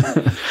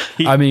 But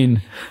I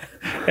mean,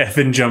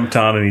 Evan jumped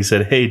on and he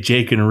said, "Hey,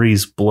 Jake and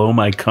Reese, blow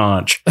my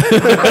conch." And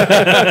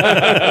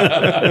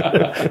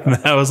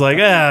I was like,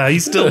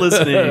 he's still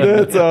listening.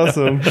 that's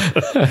awesome.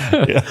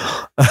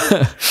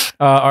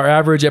 our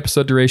average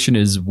episode duration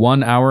is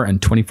 1 hour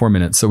and 24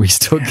 minutes. So we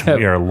still get,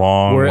 We are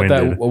long we're at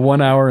that winded.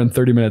 1 hour and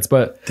 30 minutes.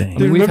 But Dang. I mean,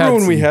 Dude, we've remember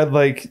when we some- had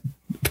like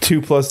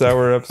 2+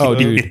 hour episodes? Oh,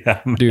 dude,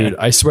 Yeah, man. dude,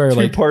 I swear,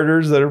 like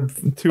Two-parters that are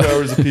 2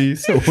 hours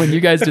apiece. when you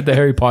guys did the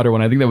Harry Potter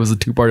one, I think that was a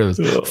 2-part. It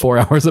was 4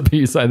 hours a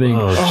piece. I think.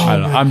 I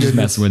don't know. I'm just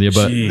messing with you,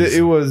 but Jeez.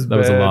 It was that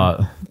was a bad.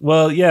 lot.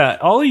 Well, yeah,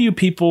 all of you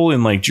people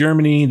in like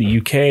Germany, the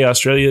UK,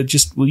 Australia,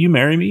 just will you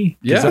marry me? 'Cause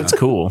Yeah. that's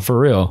cool. For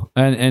real,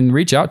 and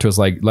reach out to us,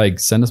 like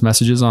send us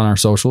messages on our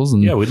socials,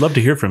 and Yeah, we'd love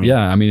to hear from you.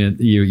 yeah. I mean,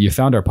 you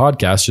found our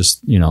podcast,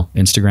 just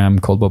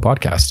Instagram Cold Bow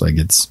Podcast. Like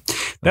it's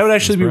That would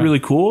actually be really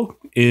cool.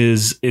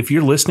 Is if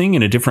you're listening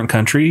in a different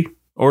country,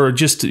 or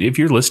just if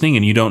you're listening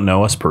and you don't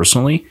know us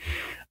personally,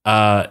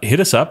 hit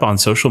us up on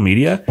social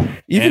media.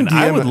 Even And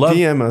I would love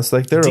DM us.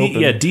 Like they're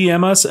open. Yeah,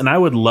 DM us, and I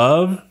would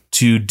love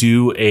to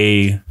do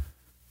a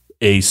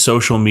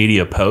social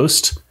media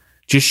post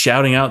just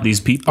shouting out these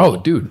people. oh,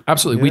 dude,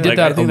 absolutely. We Yeah. did Like,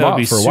 I that a think that would lot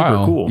be for a super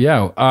while. cool.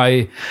 Yeah,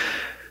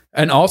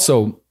 and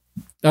also.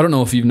 I don't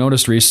know if you've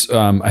noticed, Reese.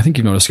 I think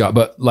you've noticed, Scott.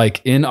 But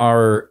like in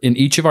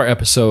each of our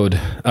episode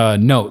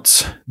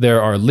notes,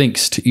 there are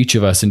links to each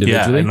of us yeah,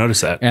 individually. I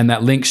noticed that. And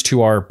that links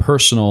to our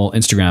personal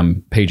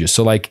Instagram pages.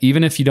 So like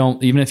even if you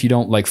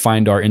don't like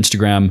find our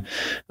Instagram,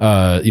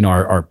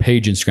 our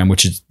page Instagram,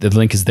 which is the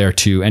link is there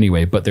too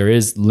anyway, but there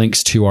is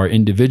links to our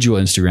individual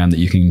Instagram that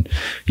you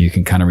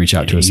can kind of reach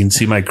out to You us. can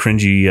see my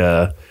cringy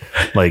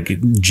like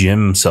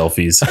gym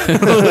selfies.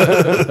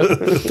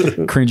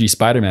 Cringy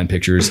Spider-Man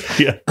pictures.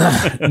 Yeah.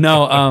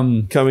 No,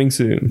 Coming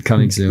soon.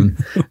 coming soon.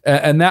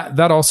 And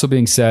that also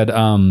being said,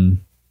 I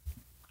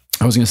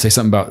was going to say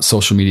something about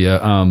social media,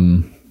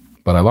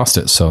 but I lost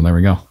it. So there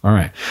we go. All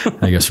right.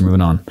 I guess we're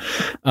moving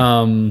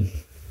on.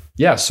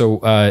 Yeah. So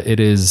it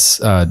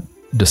is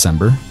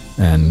December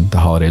and the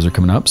holidays are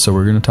coming up. So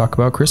we're going to talk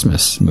about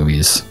Christmas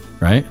movies.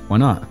 right? Why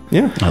not?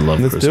 Yeah, I love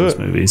let's do Christmas it.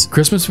 movies.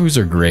 Christmas movies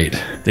are great.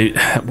 They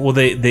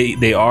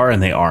are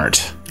and they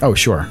aren't. Oh,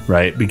 sure.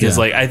 Right, because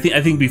Yeah. like I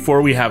think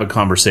before we have a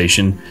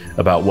conversation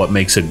about what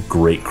makes a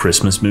great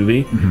Christmas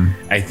movie,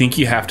 I think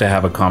you have to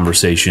have a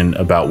conversation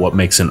about what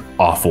makes an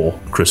awful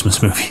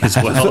Christmas movie as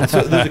well.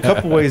 So there's a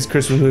couple ways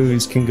Christmas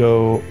movies can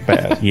go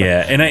bad.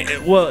 Yeah, and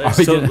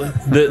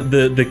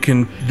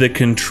the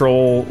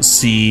Control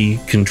C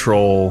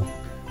Control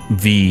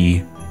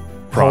V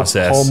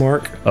process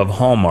of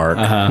Hallmark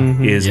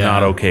is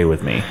not okay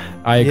with me.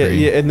 I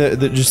agree. Yeah, and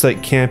the just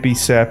like campy,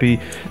 sappy,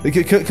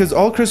 because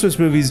all Christmas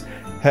movies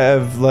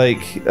have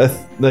like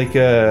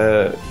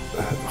a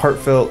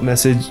heartfult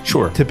message.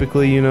 Sure.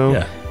 Typically,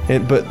 Yeah.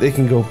 but they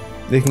can go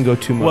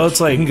too much. Well, it's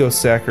like they can go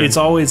saccharine. It's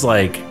always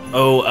like,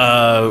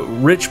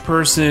 rich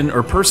person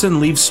or person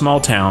leaves small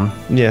town,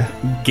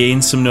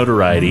 gains some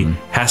notoriety,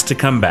 has to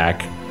come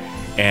back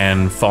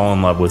and fall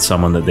in love with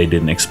someone that they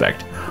didn't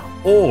expect,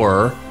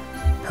 or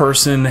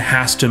person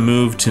has to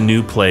move to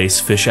new place,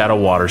 fish out of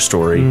water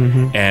story,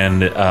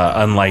 and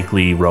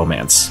unlikely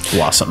romance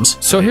blossoms.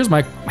 So here's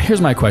my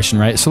question,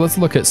 right? So let's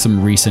look at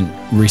some recent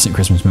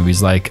Christmas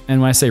movies. Like, and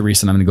when I say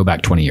recent, I'm going to go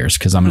back 20 years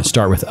because I'm going to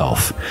start with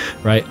Elf,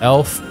 right?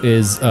 Elf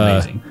is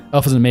amazing.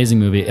 Elf is an amazing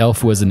movie.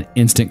 Elf was an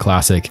instant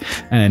classic,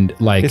 and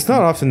like it's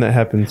not often that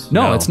happens.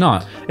 No, it's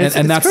not. It's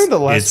and that's that's kind of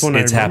the last one.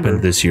 It's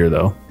happened this year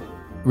though.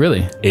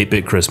 Really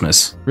 8-Bit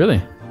Christmas. Really.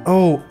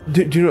 Oh,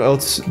 do you know what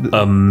else?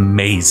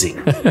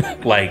 Amazing,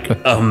 like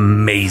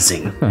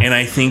amazing. And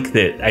I think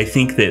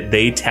that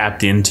they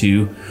tapped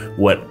into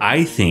what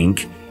I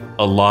think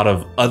a lot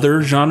of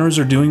other genres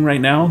are doing right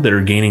now that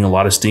are gaining a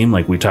lot of steam.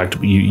 Like we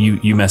talked, you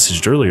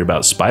messaged earlier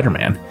about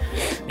Spider-Man,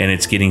 and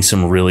it's getting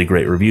some really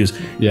great reviews.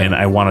 Yeah. And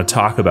I want to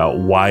talk about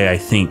why I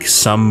think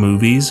some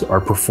movies are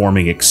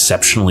performing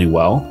exceptionally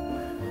well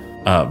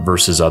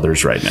versus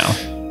others right now.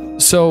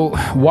 So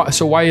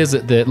why is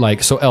it that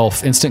like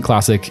Elf, instant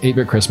classic,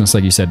 8-Bit Christmas,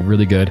 like you said,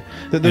 really good.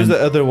 There's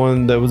the other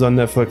one that was on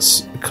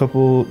Netflix a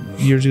couple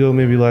years ago,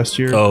 maybe last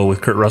year. Oh,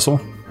 with Kurt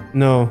Russell?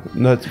 No,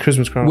 not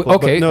Christmas Chronicles.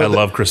 Okay. No, I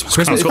love Christmas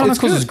Christmas Chronicles.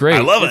 Chronicles is great. I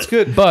love It's it.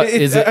 good. But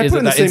is it I put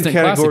in the that same instant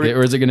category. classic,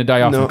 or is it going to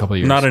die off in a couple of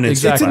years? Not an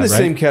instant It's in the right?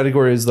 same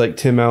category as like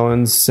Tim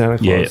Allen's Santa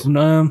Claus. Yeah,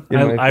 no, In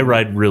my I opinion.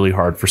 ride really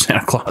hard for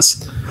Santa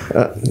Claus.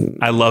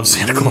 I love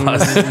Santa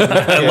Claus.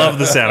 I love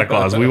the Santa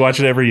Claus. We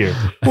watch it every year.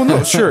 Well,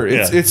 no, sure,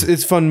 Yeah.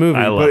 it's fun movie,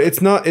 I love but it.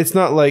 it's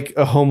not like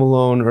a Home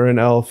Alone or an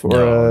Elf or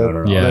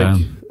No.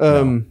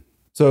 Yeah.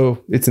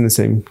 So it's in the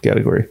same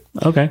category.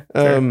 Okay.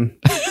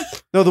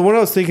 No, the one I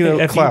was thinking of,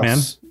 Hey, F you, man.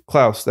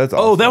 Klaus. That's Oh,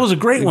 awesome. that was a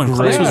great one.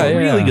 Klaus was Yeah,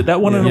 really yeah. good. That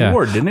won an Yeah.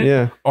 award, didn't it?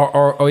 Yeah.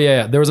 Or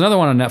there was another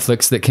one on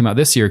Netflix that came out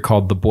this year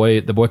called The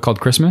Boy Called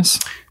Christmas.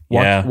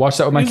 Watch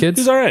that with my kids.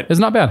 It's all right. It's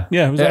not bad.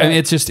 Yeah, it was all I mean, right.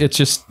 it's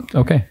just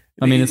okay.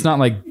 I mean, it's not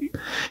like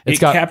It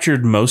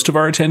captured most of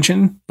our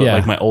attention, but Yeah.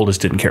 like my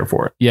oldest didn't care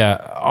for it. yeah.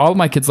 All of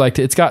my kids liked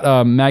it. It's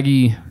got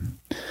Maggie.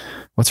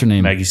 What's her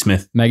name? Maggie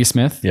Smith. Maggie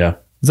Smith. Yeah.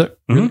 Is that?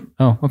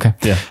 Oh, okay.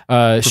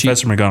 Yeah. She.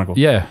 Professor McGonagall.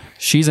 Yeah,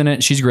 she's in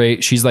it. She's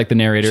great. She's like the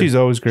narrator. She's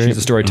always great. She's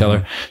a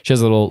storyteller. She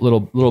has a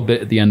little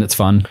bit at the end that's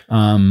fun.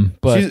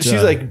 But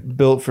she's like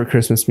built for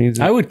Christmas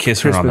music. I would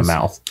kiss her on the Christmas.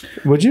 mouth.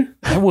 Would you?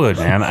 I would,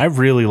 man. I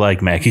really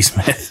like Maggie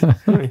Smith.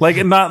 Like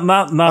not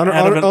On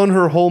out of her, on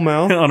her whole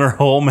mouth? on her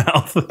whole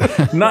mouth.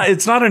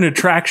 It's not an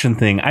attraction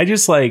thing. I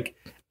just like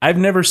I've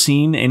never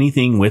seen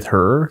anything with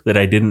her that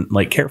I didn't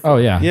like care for. oh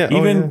yeah, Yeah.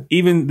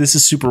 Even this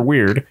is super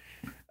weird.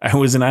 I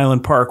was in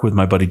Island Park with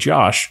my buddy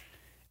Josh,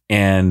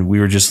 and we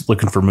were just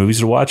looking for movies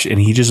to watch, and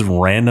he just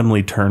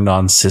randomly turned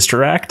on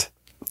Sister Act.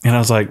 And I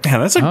was like,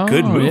 man, that's a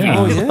good movie. yeah.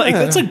 Oh, yeah. Like,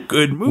 that's a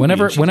good movie.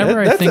 Whenever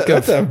I think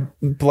that's a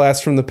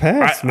blast from the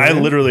past. I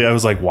man. literally, I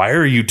was like, why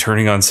are you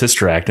turning on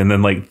Sister Act? And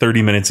then like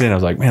 30 minutes in, I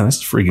was like, man, this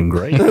is freaking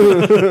great.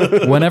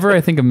 whenever I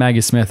think of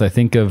Maggie Smith, I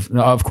think of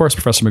course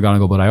Professor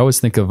McGonagall, but I always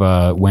think of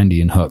Wendy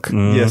and Hook.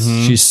 Yes.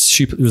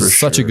 She was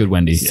such a good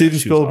Wendy. Steven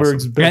she was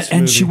Spielberg's awesome. best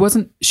And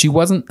movie. she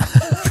wasn't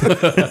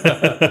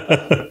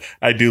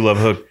I do love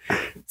Hook.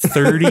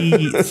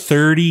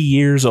 30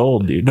 years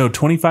old, dude. No,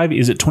 25.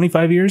 Is it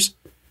 25 years?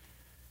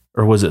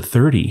 Or was it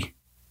 30?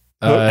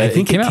 I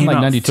think it came out in like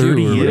out 92 30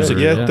 or years whatever.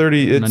 ago. Yeah,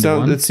 30. It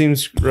 91?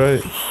 seems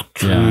right.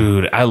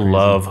 Dude, I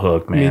love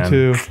Hook, man. Me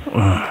too.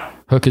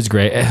 Hook is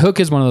great. Hook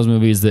is one of those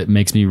movies that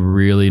makes me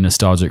really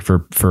nostalgic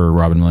for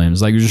Robin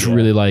Williams. Like, just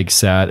really like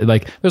sad.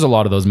 Like, there's a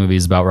lot of those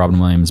movies about Robin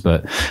Williams,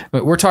 but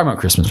we're talking about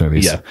Christmas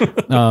movies. Yeah.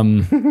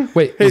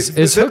 Wait, Hey,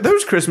 is Hook? there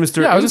was Christmas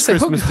during. Yeah, I was just saying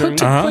Hook during.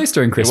 took place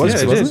during Christmas,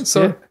 was, it wasn't did, it?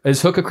 So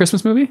is Hook a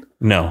Christmas movie?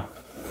 No.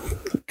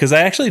 Because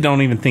I actually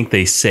don't even think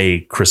they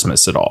say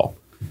Christmas at all.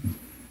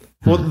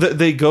 Well,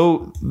 they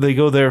go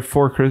there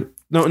for Christmas.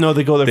 No,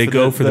 they go there. They for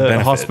go the, for the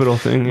benefit. hospital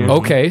thing. Yeah.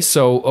 Okay,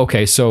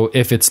 so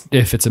if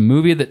it's a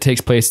movie that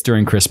takes place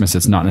during Christmas,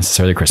 it's not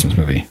necessarily a Christmas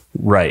movie.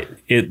 Right.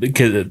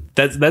 Because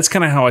that's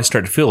kind of how I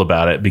start to feel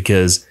about it,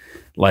 because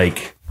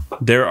like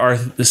there are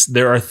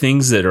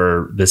things that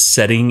are, the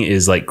setting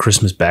is like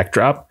Christmas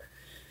backdrop.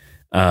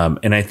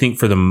 And I think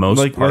for the most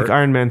part, like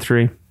Iron Man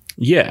 3.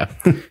 yeah,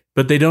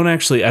 but they don't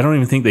actually, I don't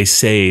even think they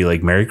say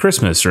like Merry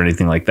Christmas or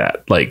anything like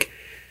that. Like,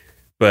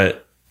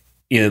 but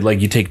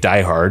like you take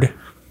Die Hard,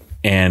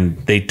 and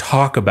they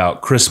talk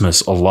about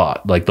Christmas a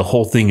lot. Like the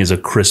whole thing is a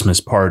Christmas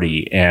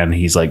party, and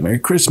he's like, "Merry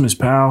Christmas,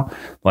 pal!"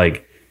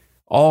 Like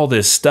all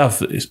this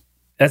stuff.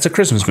 That's a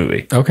Christmas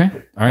movie. Okay.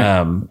 All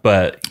right.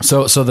 But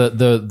so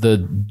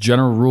the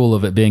general rule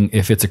of it being,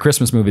 if it's a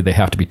Christmas movie, they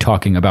have to be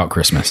talking about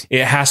Christmas.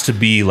 it has to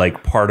be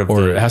like part of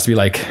Or it has to be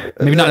like,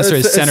 maybe not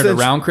necessarily centered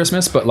around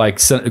Christmas, but like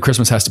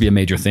Christmas has to be a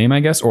major theme, I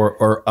guess,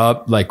 or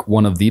like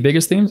one of the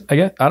biggest themes, I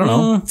guess. I don't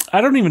know. I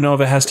don't even know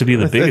if it has to be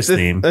the biggest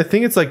theme. I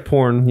think it's like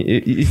porn.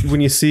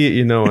 When you see it,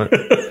 you know it.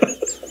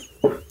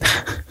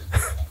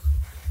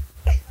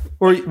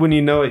 Or when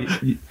you know it,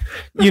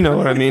 you know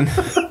what I mean.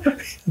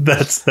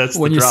 That's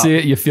When the you drop. see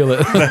it, you feel it.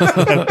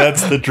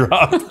 That's the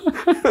drop.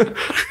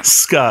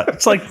 Scott,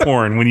 it's like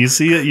porn. When you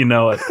see it, you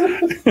know it.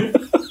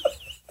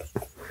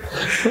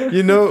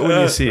 You know it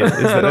when you see it.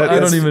 I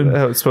don't even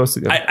how it's supposed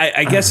to go.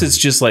 I guess it's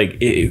just like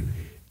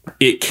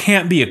it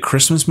can't be a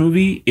Christmas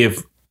movie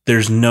if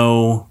there's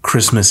no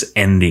Christmas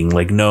ending,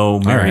 like no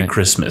Merry right.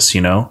 Christmas, you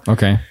know?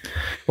 Okay.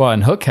 Well,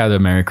 and Hook had a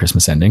Merry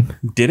Christmas ending.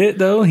 Did it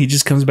though? He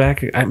just comes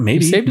back.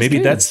 Maybe He saved his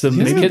kids. that's the His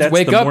maybe kids that's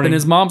wake the up morning. and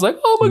his mom's like,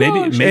 "Oh my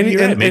gosh!" Maybe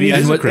you're right. Maybe it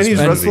is a and Christmas he's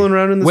movie. wrestling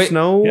around in the Wait,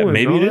 snow. Yeah, and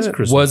maybe all it is that.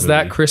 Christmas. Was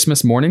that movie.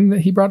 Christmas morning that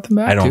he brought them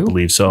back? I don't too?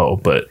 believe so,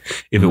 but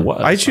if it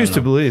was, I choose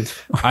to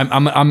believe.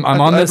 I'm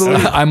on this.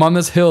 believe- I'm on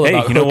this hill. Hey,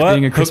 about you know Hook what?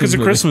 being a Hook is a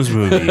Christmas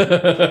movie.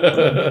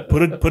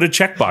 Put a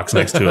checkbox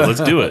next to it.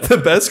 Let's do it. The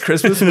best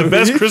Christmas movie. The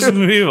best Christmas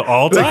movie of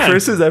all that time.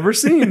 Chris has ever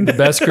seen.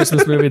 Best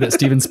Christmas movie that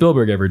Steven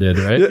Spielberg ever did,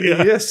 right?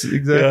 Yes,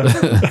 exactly.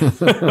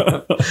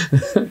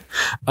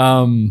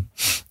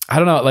 I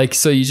don't know. Like,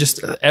 so you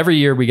just every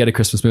year we get a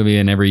Christmas movie,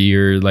 and every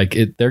year like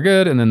they're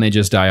good, and then they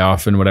just die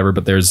off and whatever.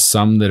 But there's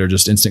some that are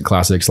just instant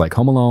classics, like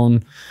Home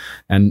Alone,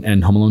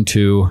 and Home Alone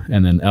 2,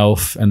 and then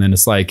Elf, and then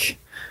it's like,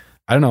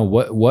 I don't know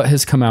what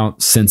has come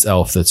out since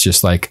Elf that's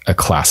just like a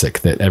classic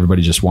that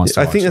everybody just wants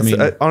to watch. I think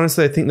that's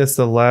honestly, I think that's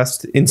the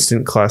last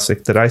instant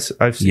classic that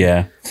I've seen.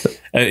 Yeah.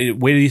 Wait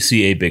till you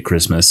see 8-Bit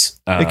Christmas.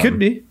 It could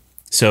be.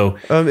 So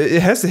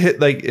it has to hit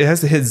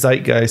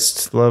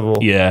zeitgeist level.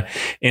 yeah,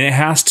 and it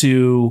has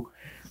to.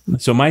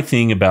 So my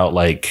thing about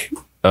like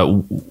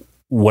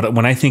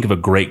when I think of a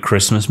great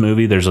Christmas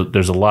movie, there's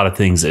a lot of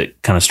things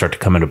that kind of start to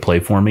come into play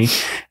for me.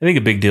 I think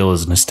a big deal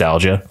is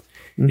nostalgia.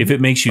 If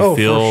it makes you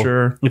feel, for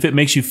sure. If it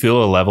makes you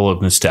feel a level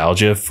of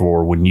nostalgia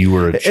for when you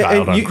were a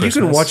child on you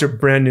Christmas, can watch a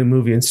brand new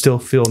movie and still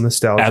feel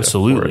nostalgia.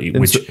 absolutely. for it.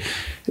 Which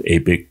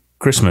 8-Bit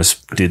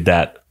Christmas did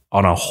that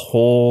on a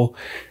whole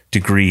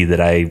degree that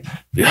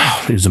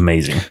it was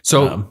amazing.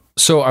 So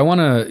I want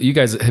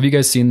to. Have you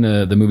guys seen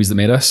the movies that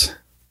made us?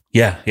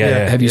 Yeah.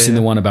 Have you seen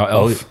the one about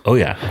Elf? Oh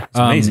yeah, it's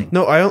amazing.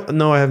 No, I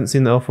haven't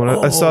seen the Elf one.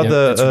 I saw yeah,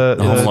 the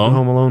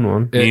Home Alone?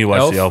 one. You need to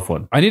watch the Elf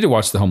one. I need to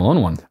watch the Home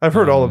Alone one. I've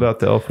heard all about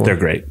the Elf one. They're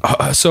great.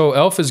 So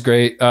Elf is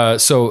great.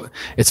 So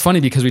it's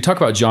funny because we talk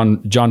about John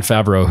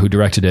Favreau, who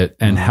directed it,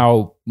 and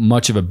how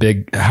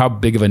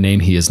big of a name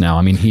he is now.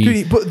 I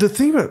mean, But the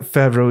thing about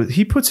Favreau,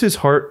 he puts his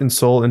heart and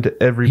soul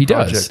into every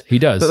project. He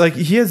does. But like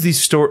he has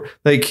these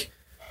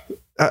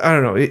I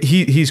don't know.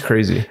 He's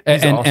crazy.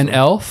 He's and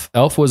awesome.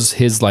 Elf was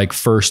his like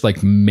first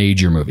like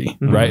major movie,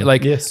 right?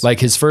 Like Yes. like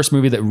his first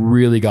movie that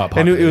really got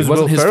popular. And it was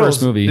wasn't Will his Ferrell's,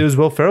 first movie. It was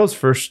Will Ferrell's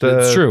first.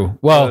 It's true.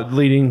 Well,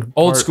 leading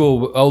old part.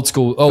 school.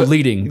 Oh,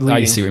 leading.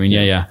 I see what you mean.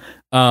 Yeah.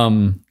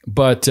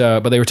 But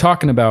they were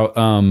talking about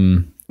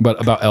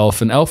about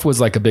Elf, and Elf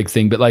was like a big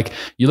thing. But like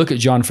you look at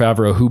Jon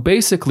Favreau, who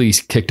basically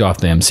kicked off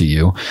the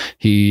MCU.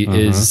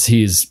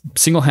 He's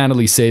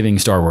single-handedly saving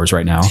Star Wars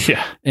right now.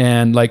 Yeah.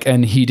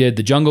 And he did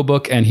the Jungle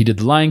Book, and he did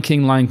the Lion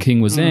King. Lion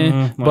King was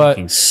Lion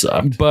King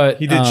sucked. but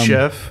He did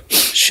Chef.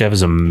 Chef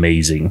is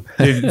amazing.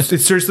 Dude,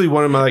 it's seriously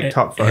one of my like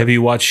top 5. Have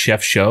you watched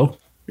Chef Show?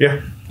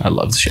 Yeah. I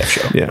love the Chef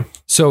Show. Yeah.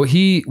 So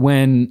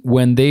when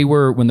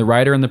the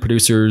writer and the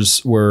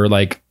producers were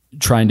like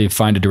trying to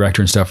find a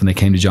director and stuff, and they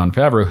came to Jon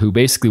Favreau, who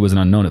basically was an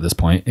unknown at this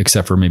point,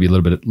 except for maybe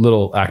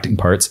little acting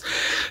parts.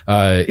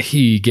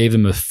 He gave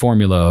them a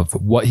formula of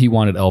what he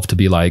wanted Elf to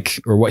be like,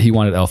 or what he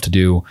wanted Elf to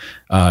do,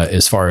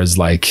 as far as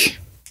like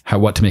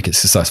what to make it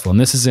successful. And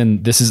this is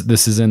in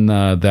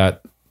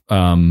that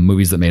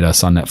Movies That Made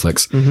Us on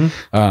Netflix.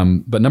 Mm-hmm.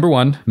 But number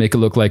 1, make it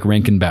look like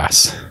Rankin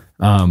Bass,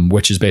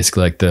 which is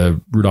basically like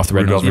the Rudolph the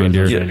Red-Nosed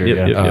Reindeer.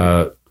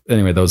 Yep.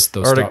 Anyway, those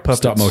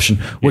stop motion,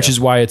 which is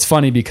why it's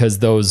funny, because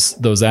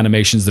those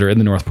animations that are in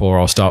the North Pole are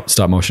all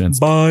stop motion. It's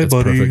Bye,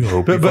 buddy.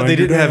 perfect. But they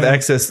didn't have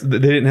access. They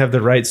didn't have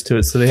the rights to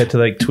it, so they had to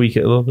like tweak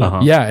it a little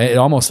bit. Yeah, it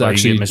almost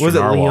actually Mr. Was it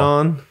Narwhal.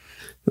 Leon?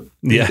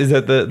 Yeah. Is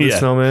that the Yeah.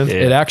 snowman? Yeah.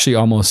 it actually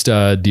almost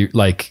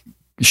like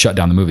shut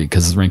down the movie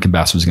because Rankin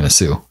Bass was going to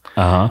sue.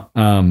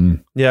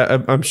 Yeah,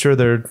 I'm sure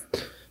they're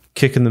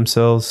kicking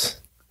themselves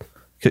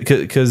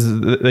because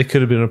they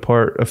could have been a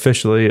part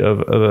officially of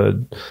a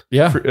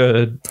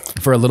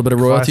For a little bit of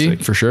royalty,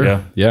 Classic. for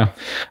sure. Yeah.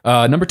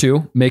 Number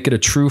 2, make it a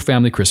true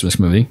family Christmas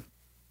movie.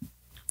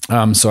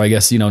 So I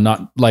guess,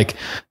 not like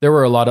there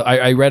were a lot of,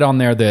 I read on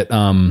there that,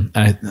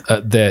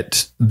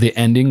 that the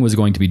ending was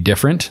going to be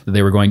different.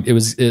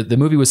 The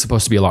movie was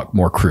supposed to be a lot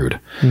more crude,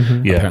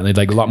 apparently,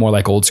 like a lot more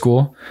like old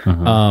school.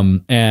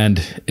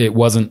 And it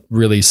wasn't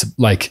really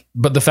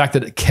but the fact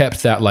that it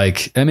kept that,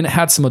 it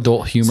had some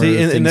adult humor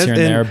things here and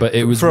there, but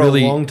it was for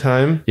really a long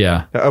time.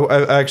 Yeah.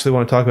 I actually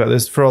want to talk about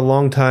this. For a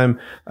long time,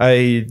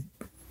 I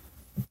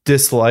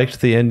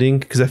disliked the ending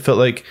because I felt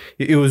like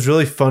it was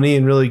really funny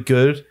and really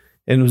good.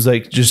 And it was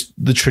like just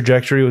the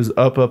trajectory was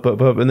up,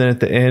 and then at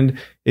the end,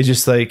 it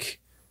just like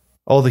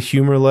all the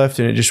humor left,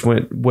 and it just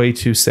went way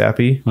too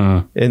sappy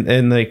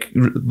and like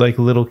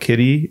little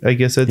kiddie, I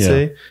guess I'd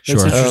say.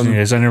 That's interesting,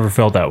 because I never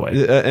felt that way,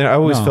 and I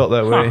always felt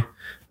that way.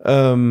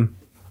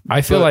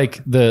 I feel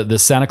like the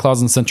Santa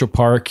Claus in Central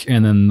Park,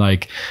 and then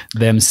like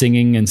them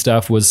singing and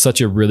stuff was such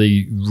a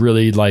really,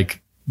 really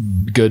like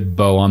good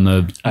bow on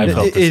the. I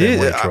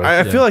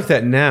feel like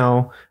that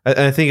now.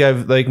 I think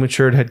I've like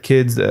matured, had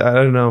kids. I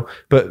don't know,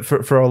 but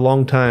for a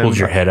long time, pulled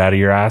your head out of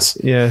your ass.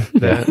 Yeah,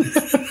 that.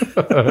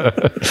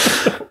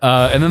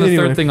 And then the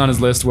third thing on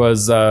his list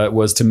was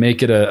to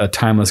make it a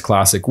timeless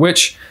classic,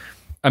 which,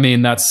 I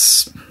mean, it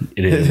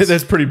is.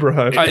 That's pretty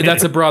broad.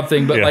 That's a broad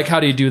thing, but like,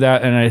 how do you do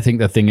that? And I think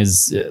the thing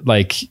is,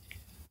 like,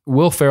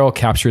 Will Ferrell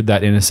captured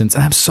that innocence,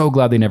 and I'm so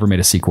glad they never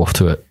made a sequel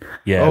to it.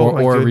 Yeah,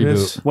 or a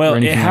reboot. Well,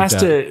 it has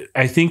to.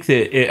 I think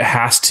that it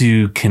has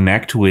to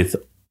connect with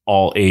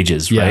all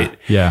ages, right?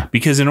 Yeah.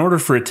 Because in order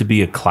for it to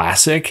be a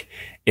classic,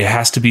 it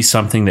has to be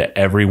something that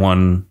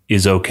everyone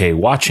is okay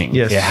watching.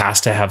 Yes. It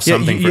has to have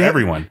something for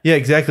everyone. Yeah,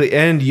 exactly.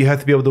 And you have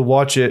to be able to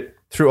watch it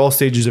through all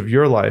stages of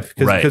your life.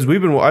 Because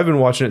I've been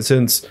watching it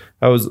since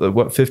I was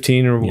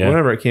 15 or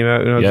whenever it came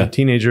out, and I was a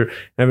teenager, and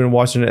I've been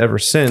watching it ever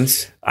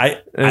since.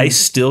 I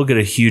still get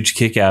a huge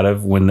kick out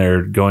of when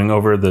they're going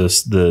over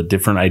the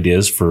different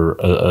ideas for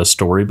a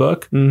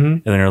storybook,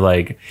 and they're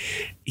like,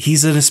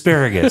 he's an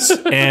asparagus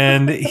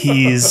and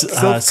he's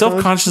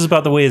self-conscious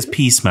about the way his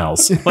pee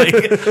smells. Like,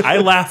 I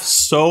laugh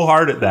so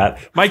hard at that.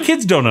 My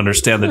kids don't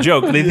understand the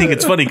joke. They think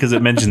it's funny because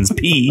it mentions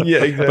pee. Yeah,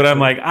 exactly. But I'm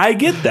like, I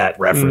get that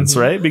reference,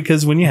 right?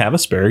 Because when you have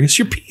asparagus,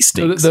 your pee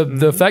stinks.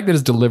 The fact that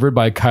it's delivered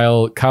by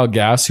Kyle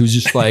Gass, who's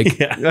just like,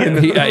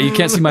 you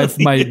can't see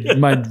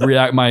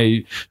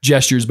my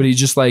gestures, but he's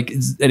just like,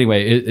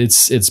 anyway,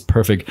 it's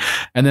perfect.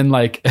 And then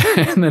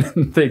and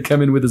then they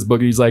come in with this book,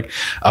 and he's like,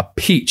 a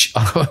peach.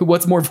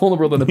 What's more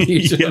vulnerable than a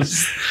peach?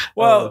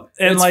 Well,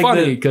 and it's like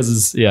funny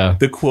because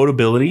the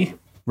quotability,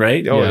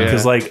 right? Oh, yeah.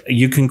 Because like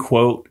you can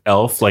quote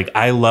Elf. Like,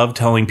 I love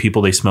telling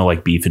people they smell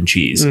like beef and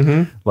cheese.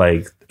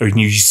 Like, or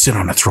you sit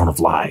on a throne of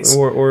lies,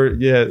 or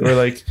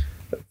like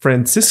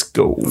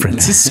Francisco.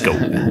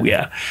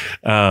 Yeah.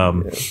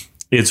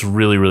 It's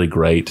really, really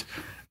great.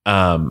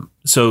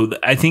 So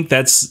I think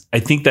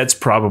that's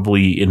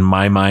probably, in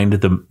my mind,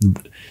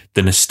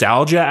 the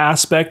nostalgia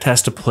aspect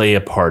has to play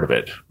a part of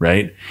it,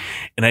 right?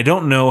 And I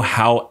don't know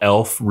how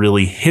Elf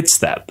really hits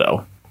that,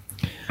 though.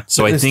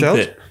 So I think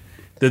that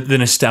the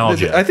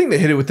nostalgia. I think they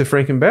hit it with the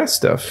Frankenbass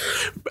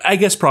stuff. I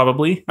guess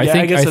probably.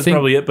 I guess that's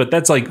probably it. But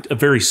that's like a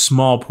very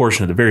small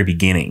portion at the very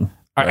beginning.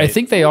 Right? I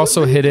think they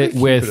also hit it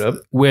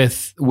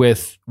with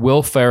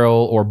Will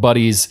Ferrell or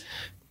Buddy's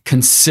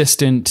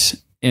consistent,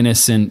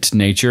 innocent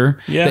nature.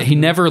 Yeah. That he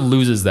never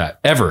loses that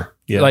ever.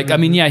 Yeah. Like, I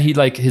mean, he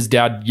like, his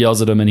dad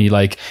yells at him, and he's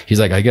like,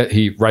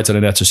 he writes on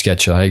an Etch a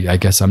Sketch, I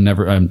guess I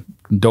don't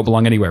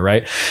belong anywhere,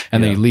 right?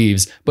 And then he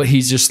leaves. But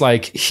he's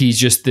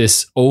just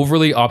this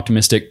overly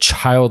optimistic,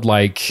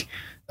 childlike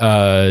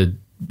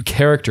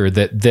character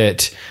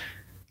that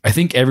I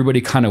think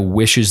everybody kind of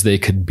wishes they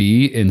could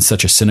be in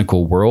such a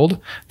cynical world,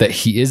 that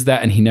he is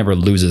that, and he never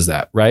loses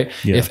that, right?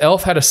 Yeah. If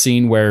Elf had a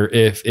scene where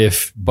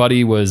if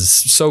Buddy was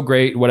so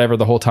great, whatever,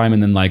 the whole time,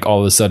 and then like all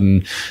of a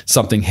sudden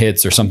something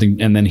hits or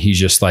something, and then he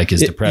just like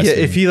is depressed. Yeah,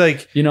 if he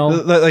like,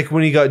 like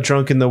when he got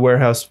drunk in the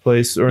warehouse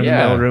place or in the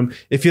mail room,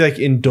 if he like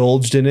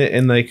indulged in it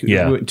and like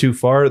went too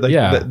far, like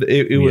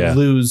it would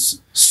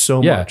lose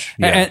so much.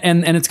 Yeah.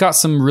 And it's got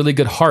some really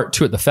good heart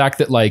to it. The fact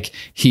that like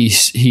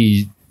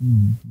he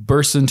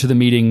bursts into the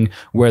meeting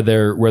where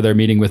they're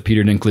meeting with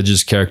Peter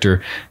Dinklage's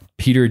character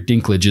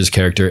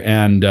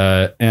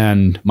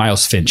and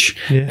Miles Finch,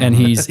 and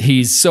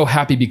he's so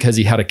happy because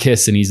he had a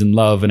kiss and he's in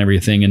love and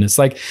everything, and it's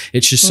like,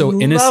 it's just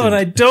so innocent, and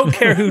I don't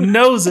care who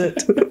knows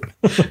it.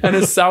 And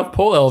his South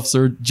Pole elves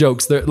are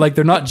jokes.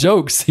 They're not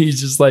jokes.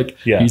 He's just like,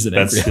 he's an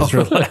angry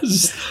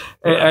elf.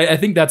 I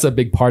think that's a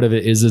big part of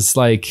it. Is it's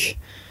like,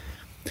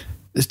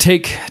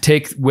 take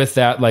with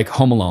that, like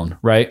Home Alone,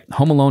 right?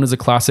 Home Alone is a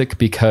classic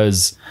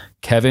because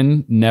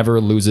Kevin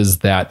never loses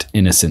that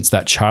innocence,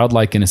 that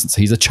childlike innocence.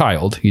 He's a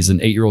child. He's an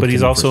 8-year-old. But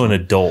he's also an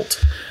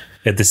adult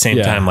at the same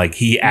time. Like,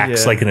 he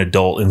acts like an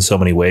adult in so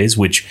many ways,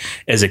 which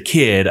as a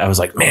kid, I was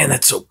like, man,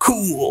 that's so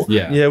cool.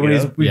 Yeah. When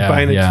he's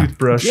buying a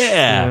toothbrush.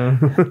 Yeah.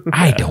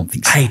 I don't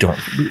think so.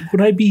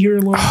 Would I be here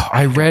alone? Oh,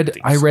 I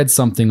read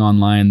something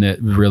online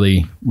that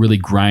really, really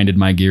grinded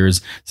my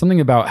gears. Something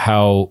about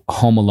how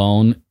Home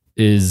Alone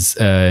is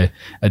a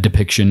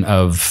depiction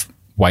of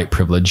white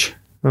privilege.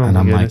 Oh and my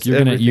I'm goodness.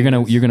 like,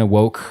 you're gonna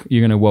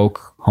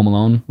woke Home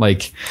Alone.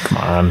 Like, Come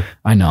on.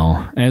 I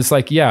know. And it's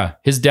like, yeah,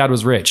 his dad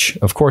was rich.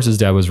 Of course his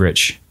dad was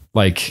rich.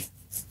 Like,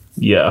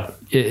 Yeah.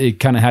 it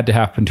kind of had to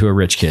happen to a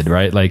rich kid,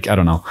 right? Like, I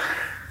don't know.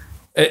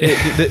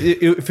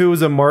 If it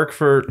was a mark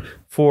for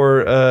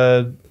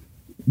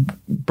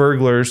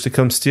burglars to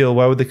come steal,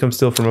 why would they come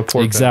steal from a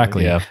poor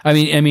Exactly. Yeah.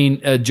 I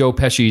mean, Joe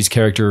Pesci's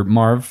character,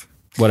 Marv,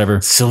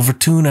 whatever. Silver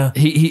tuna.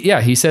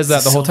 He says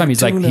that the whole time. He's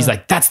Silver like,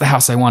 tuna. that's the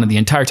house I wanted the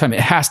entire time. It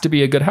has to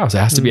be a good house. It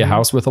has to be a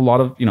house with a lot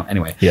of,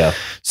 anyway. Yeah.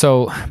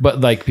 So, but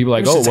like people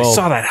are like, Since oh, well, I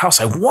saw that house,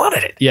 I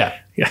wanted it. yeah.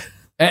 Yeah.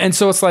 And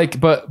so it's like,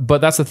 but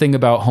that's the thing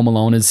about Home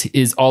Alone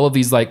is all of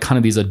these like kind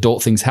of these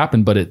adult things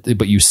happen,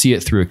 but you see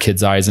it through a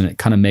kid's eyes, and it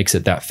kind of makes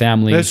it that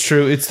family. That's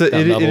true. It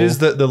is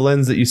the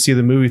lens that you see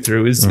the movie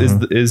through is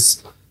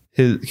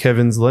his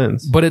Kevin's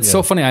lens. But it's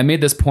so funny. I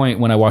made this point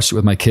when I watched it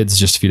with my kids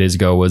just a few days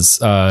ago, was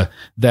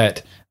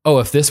that,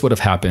 if this would have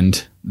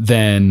happened,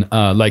 then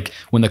like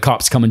when the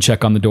cops come and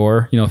check on the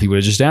door, if he would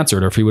have just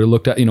answered, or if he would have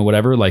looked at,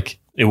 whatever, like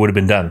It would have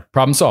been done.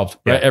 problem solved,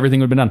 right? Yeah.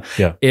 Everything would have been done.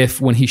 Yeah. If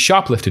when he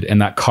shoplifted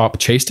and that cop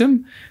chased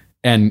him,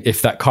 and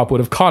if that cop would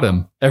have caught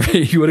him,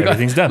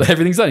 Everything's done.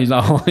 Everything's done. He's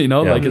not,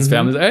 like his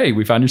family's, hey,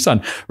 we found your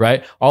son,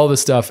 right? All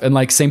this stuff. And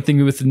like same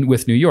thing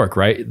with New York,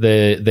 right?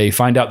 They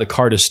find out the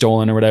card is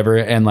stolen or whatever,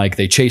 and like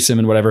they chase him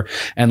and whatever.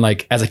 And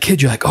like as a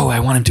kid, you're like, oh, I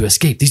want him to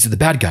escape. These are the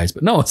bad guys.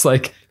 But no, it's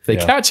like if they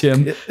catch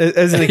him.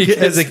 As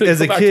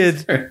a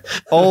kid,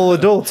 all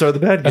adults are the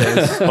bad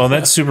guys. Well,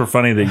 that's super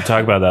funny that you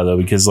talk about that though,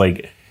 because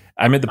like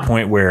I'm at the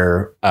point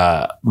where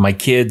my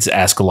kids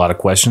ask a lot of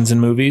questions in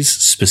movies,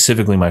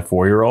 specifically my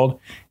 4-year-old. And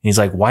he's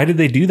like, why did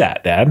they do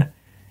that, Dad?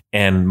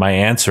 And my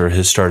answer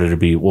has started to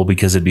be, well,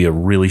 because it'd be a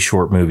really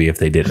short movie if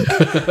they didn't.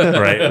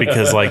 Right?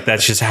 Because like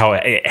that's just how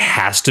it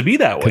has to be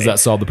that way. Because that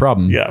solved the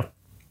problem. Yeah.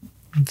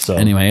 So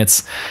Anyway,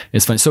 it's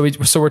funny. So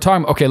we're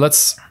talking, okay,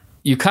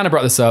 you kind of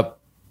brought this up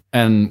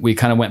and we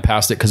kind of went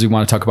past it because we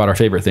want to talk about our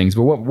favorite things.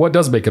 But what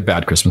does make a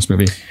bad Christmas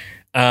movie?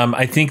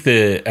 I think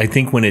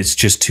when it's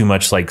just too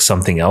much like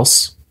something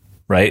else,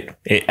 right?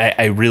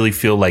 I really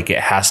feel like it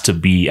has to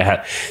be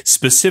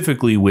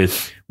specifically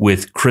with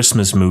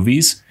Christmas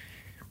movies.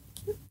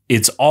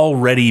 It's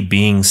already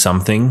being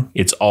something.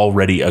 It's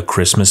already a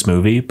Christmas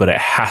movie, but it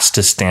has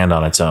to stand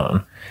on its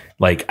own.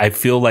 Like I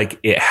feel like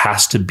it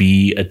has to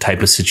be a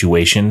type of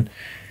situation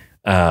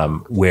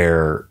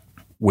where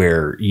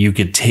you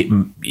could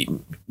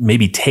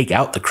maybe take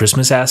out the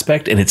Christmas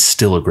aspect and it's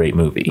still a great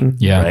movie.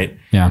 Yeah. Right.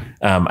 Yeah.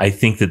 I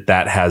think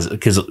that has,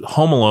 because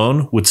Home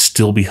Alone would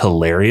still be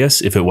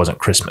hilarious if it wasn't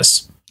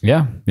Christmas.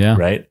 Yeah. Yeah.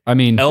 Right. I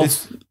mean,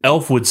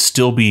 Elf would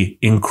still be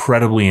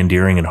incredibly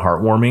endearing and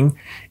heartwarming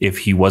if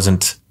he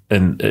wasn't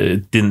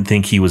didn't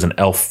think he was an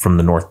elf from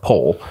the North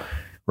Pole.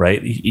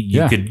 Right.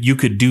 You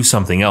could do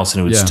something else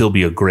and it would still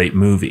be a great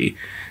movie.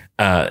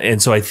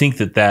 And so I think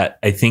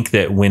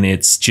that when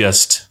it's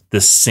just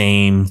the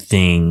same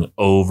thing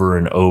over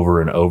and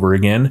over and over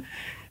again,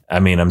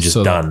 I mean, I'm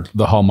just done.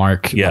 The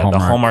Hallmark. Yeah. The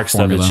Hallmark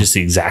stuff is just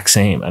the exact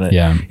same. And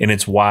and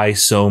it's why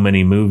so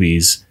many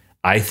movies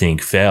I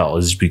think fail,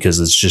 is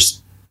because it's just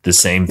the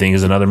same thing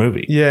as another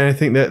movie. Yeah, I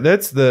think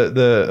that's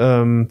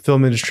the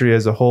film industry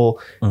as a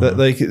whole. That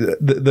like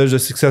there's a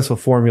successful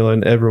formula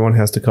and everyone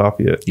has to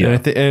copy it. Yeah,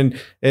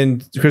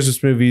 and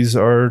Christmas movies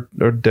are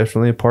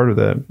definitely a part of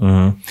that.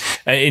 Mm-hmm.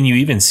 And you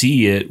even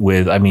see it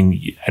with. I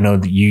mean, I know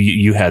that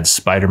you had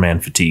Spider-Man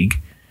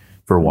fatigue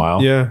for a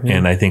while. Yeah.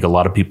 And I think a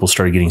lot of people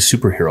started getting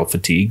superhero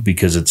fatigue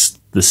because it's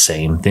the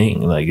same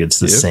thing. Like it's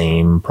the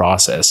same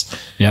process.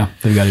 Yeah,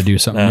 they've got to do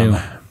something new.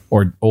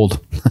 Or old.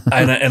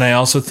 and I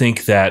also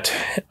think that,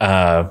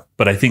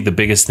 but I think the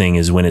biggest thing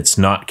is when it's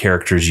not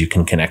characters you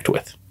can connect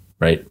with,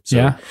 right?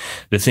 So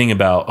the thing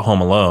about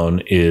Home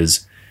Alone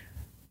is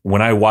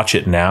when I watch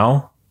it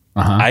now,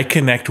 I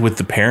connect with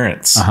the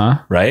parents,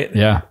 right?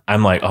 Yeah.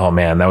 I'm like, oh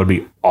man, that would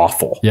be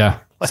awful. Yeah.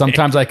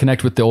 Sometimes I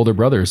connect with the older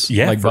brothers.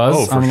 Yeah, like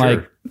Buzz. for I'm sure.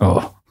 like,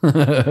 oh.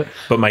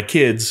 But my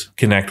kids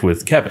connect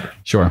with Kevin.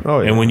 Sure. Oh,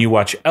 yeah. And when you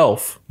watch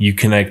Elf, you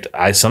connect.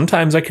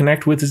 Sometimes I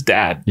connect with his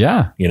dad.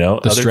 Yeah. The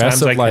other stress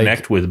times of I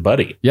connect with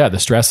Buddy. Yeah. The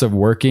stress of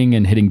working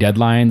and hitting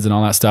deadlines and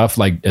all that stuff,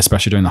 like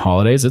especially during the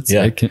holidays,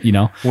 it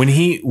can, When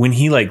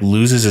he like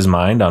loses his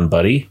mind on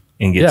Buddy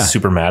and gets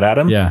super mad at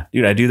him. Yeah.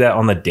 Dude, I do that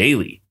on the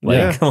daily.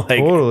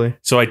 Totally.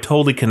 So I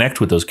totally connect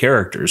with those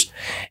characters.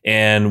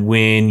 And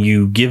when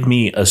you give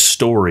me a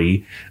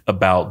story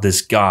about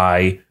this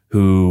guy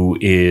who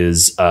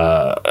is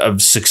a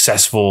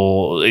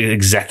successful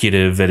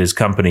executive at his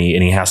company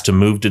and he has to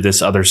move to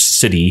this other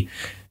city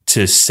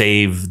to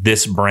save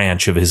this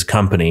branch of his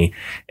company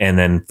and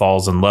then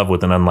falls in love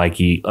with an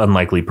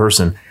unlikely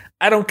person,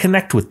 I don't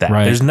connect with that.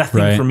 Right, There's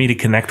nothing for me to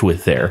connect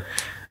with there.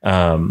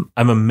 I'm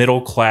a middle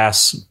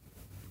class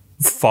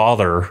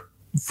father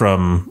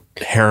from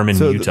Harriman,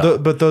 Utah.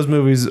 But those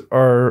movies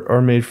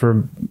are made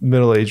for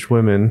middle-aged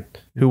women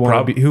who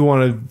want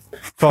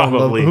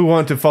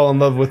to fall in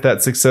love with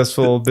that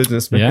successful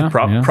businessman. Yeah.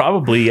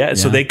 Probably, yeah.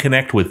 So they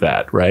connect with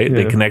that, right? Yeah.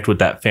 They connect with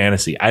that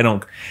fantasy. I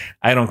don't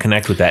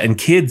connect with that, and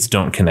kids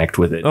don't connect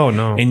with it. Oh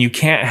no! And you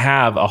can't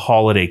have a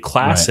holiday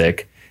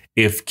classic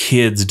if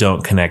kids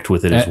don't connect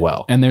with it as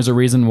well. And there's a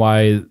reason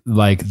why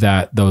like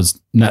that there's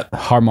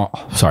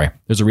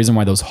a reason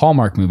why those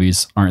Hallmark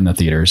movies aren't in the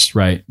theaters,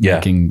 right? Yeah.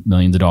 Making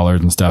millions of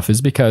dollars and stuff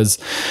is because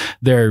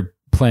they're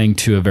playing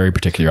to a very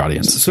particular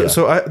audience.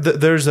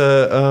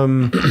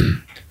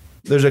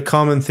 There's a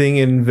common thing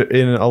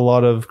in a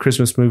lot of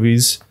Christmas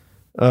movies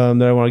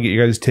that I want to get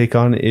you guys' take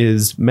on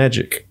is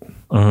magic.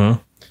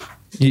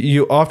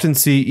 You often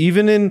see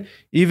even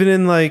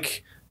in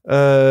like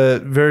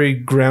very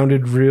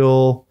grounded,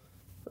 real,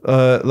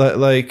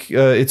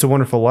 It's a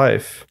Wonderful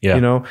Life. Yeah.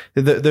 You know,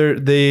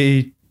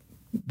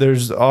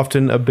 there's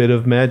often a bit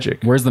of magic.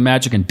 Where's the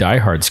magic in Die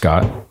Hard,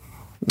 Scott?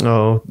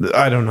 Oh,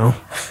 I don't know.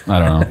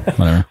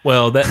 Whatever.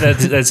 Well,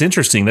 that's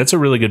interesting. That's a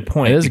really good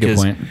point. It is a good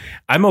point.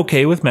 I'm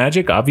okay with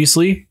magic,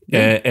 obviously,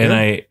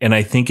 and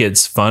I think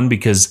it's fun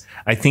because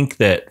I think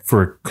that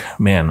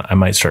I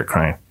might start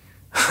crying.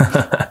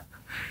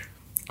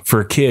 For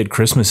a kid,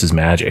 Christmas is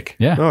magic.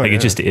 Yeah, it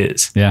just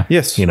is. Yeah.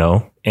 Yes. You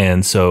know,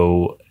 and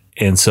so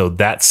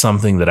that's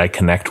something that I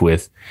connect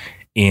with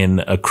in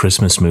a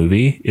Christmas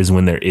movie is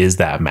when there is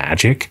that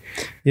magic.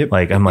 Yep.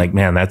 Like I'm like,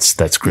 man, that's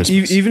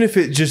Christmas. Even if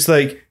it just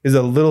like is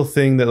a little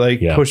thing that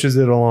like pushes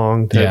it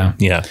along.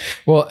 Yeah.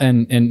 Well,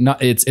 and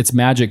not it's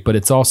magic, but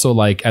it's also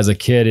like as a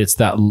kid, it's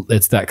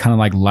that kind of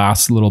like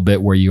last little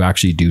bit where you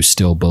actually do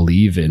still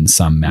believe in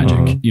some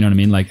magic. You know what I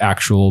mean? Like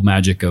actual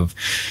magic of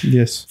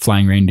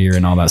flying reindeer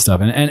and all that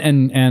stuff.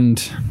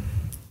 And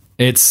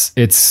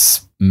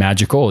it's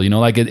magical, you know,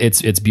 like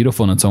it's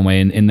beautiful in its own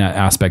way in that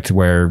aspect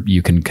where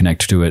you can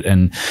connect to it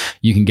and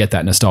you can get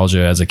that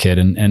nostalgia as a kid.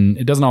 And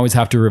it doesn't always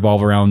have to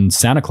revolve around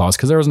Santa Claus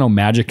because there was no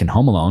magic in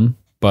Home Alone,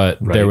 but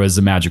there was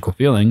a magical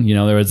feeling, you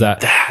know, there was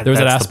that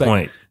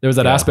aspect. There was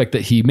that aspect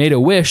that he made a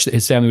wish that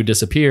his family would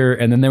disappear.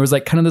 And then there was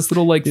like kind of this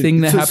little like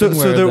thing that happened.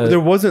 So there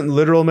wasn't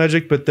literal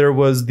magic, but there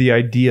was the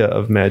idea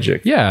of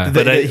magic. Yeah.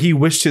 That he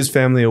wished his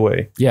family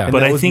away. Yeah.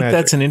 But I think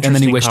that's an interesting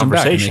and then he wished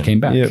conversation. Him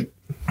back and they came back. Yep.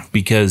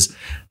 Because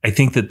I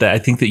think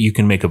that you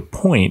can make a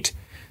point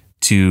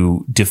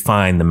to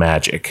define the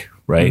magic,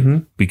 right?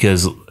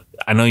 Because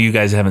I know you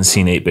guys haven't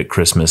seen 8-Bit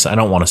Christmas. I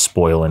don't want to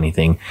spoil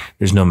anything.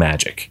 There's no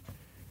magic,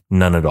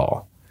 none at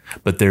all.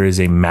 But there is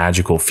a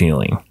magical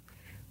feeling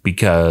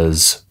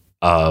because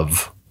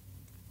of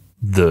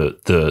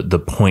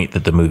the point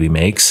that the movie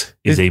makes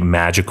is a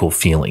magical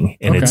feeling,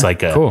 and it's like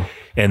cool.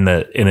 and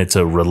it's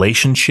a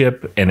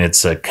relationship and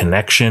it's a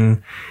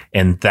connection,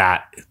 and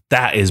that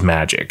is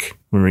magic,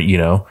 you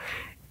know,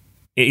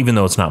 even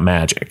though it's not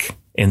magic.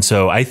 And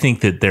so I think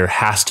that there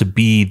has to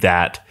be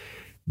that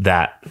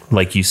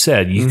like you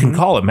said, you can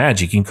call it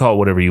magic, you can call it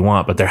whatever you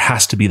want, but there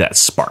has to be that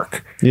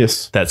spark.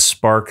 Yes. That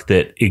spark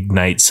that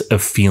ignites a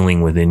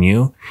feeling within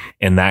you.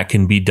 And that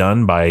can be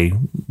done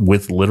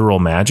with literal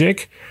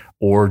magic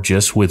or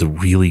just with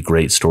really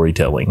great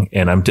storytelling.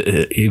 And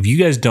if you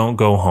guys don't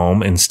go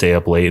home and stay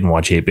up late and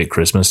watch 8-Bit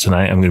Christmas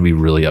tonight, I'm going to be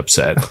really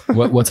upset.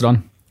 What's it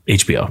on?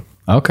 HBO.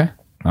 Okay.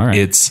 All right.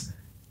 It's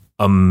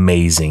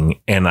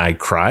amazing. And I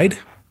cried.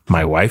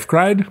 My wife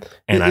cried.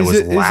 And I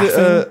was laughing. Is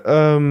it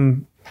a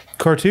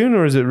cartoon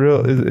or is it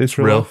real? It's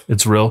real.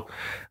 It's real.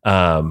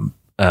 Gosh,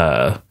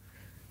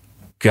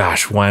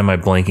 why am I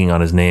blanking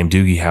on his name?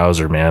 Doogie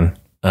Howser, man.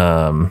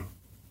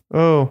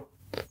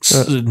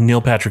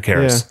 Neil Patrick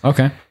Harris. Yeah.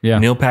 Okay. Yeah.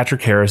 Neil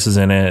Patrick Harris is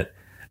in it.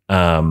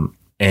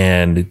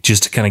 And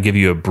just to kind of give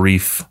you a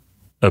brief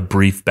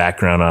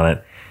background on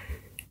it,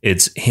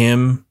 it's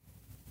him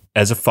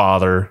as a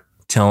father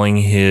telling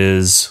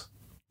his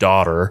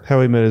daughter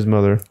how he met his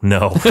mother.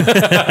 No.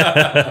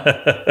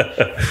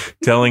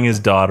 Telling his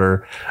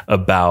daughter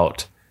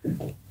about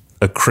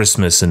a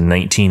Christmas in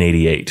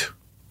 1988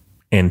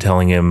 and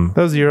telling him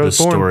that was the year I was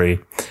story.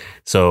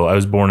 So I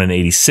was born in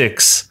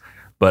 86,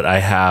 but I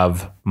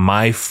have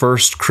my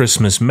first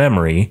Christmas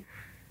memory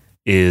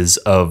is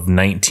of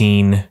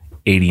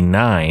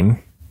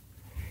 1989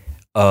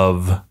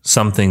 of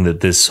something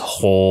that this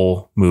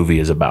whole movie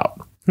is about.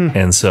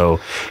 And so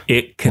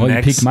it connects. Well,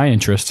 you piqued my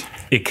interest.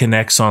 It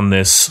connects on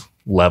this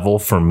level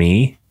for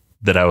me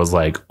that I was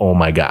like, oh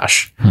my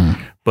gosh.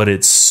 But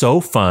it's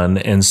so fun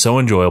and so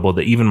enjoyable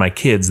that even my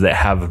kids that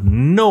have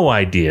no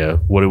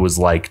idea what it was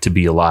like to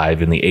be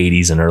alive in the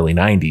 80s and early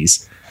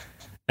 90s,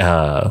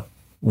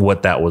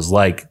 what that was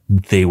like,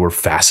 they were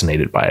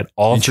fascinated by it.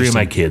 All three of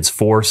my kids,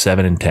 4,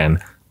 7, and 10,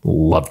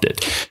 loved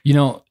it. You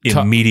know,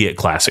 immediate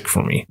classic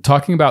for me.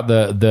 Talking about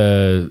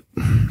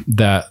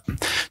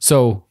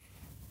so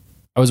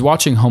I was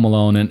watching Home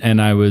Alone and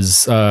I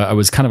was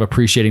kind of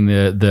appreciating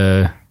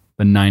the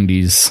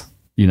 90s,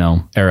 you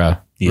know,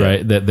 era,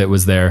 right? That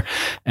was there.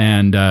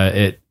 And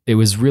it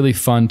was really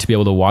fun to be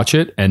able to watch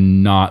it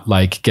and not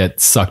like get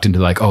sucked into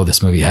like, oh,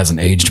 this movie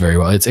hasn't aged very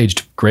well. It's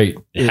aged great.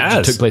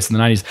 It took place in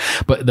the 90s.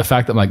 But the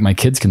fact that like my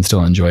kids can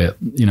still enjoy it,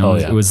 you know,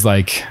 it was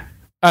like,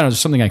 I don't know,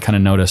 just something I kind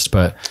of noticed,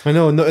 but I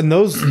know. And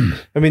those,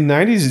 I mean,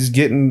 90s is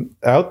getting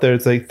out there.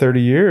 It's like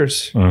 30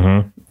 years.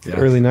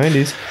 Early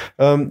 90s.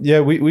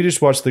 We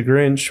just watched The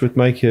Grinch with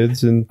my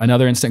kids, and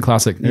another instant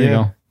classic. There you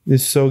go.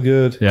 It's so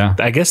good. Yeah.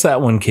 I guess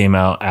that one came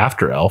out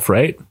after Elf,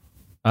 right?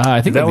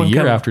 I think Did that the one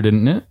year come- after,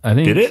 didn't it? I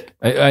think. Did it?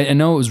 I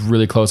know it was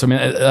really close. I mean,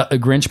 a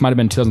Grinch might have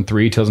been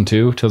 2003,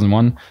 2002,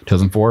 2001,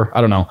 2004.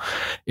 I don't know,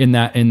 in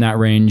that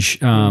range.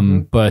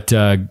 But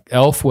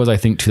Elf was, I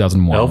think,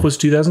 2001. Elf was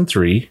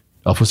 2003.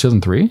 Elf was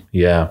 2003.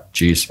 Yeah,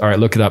 Jeez. All right,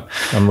 look it up.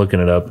 I'm looking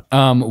it up.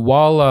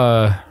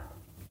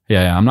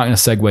 Yeah, I'm not going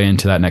to segue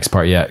into that next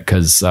part yet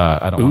because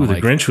I don't. Ooh, wanna,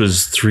 the Grinch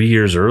was 3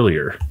 years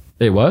earlier.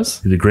 It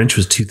was. The Grinch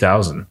was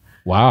 2000.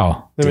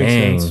 Wow. That makes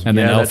Dang. sense. And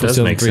then Yeah, Elf that was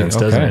does make 2003.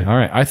 sense, doesn't it? All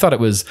right. I thought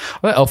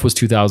Elf was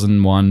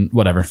 2001.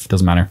 Whatever.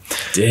 Doesn't matter.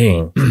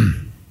 Dang.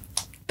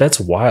 That's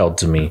wild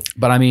to me.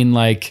 But I mean,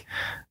 like,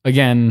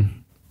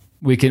 again,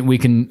 we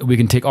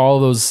can take all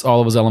of those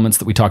elements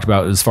that we talked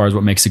about as far as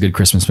what makes a good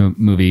Christmas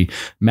movie: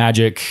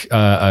 magic,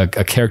 a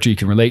character you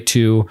can relate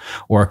to,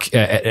 or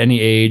at any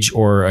age,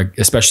 or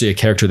especially a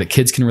character that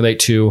kids can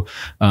relate to.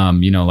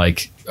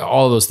 Like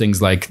all of those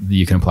things, like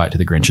you can apply it to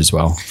the Grinch as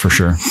well, for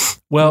sure.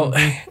 Well,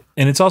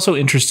 and it's also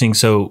interesting.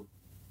 So,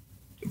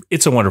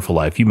 It's a Wonderful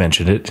Life. You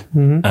mentioned it.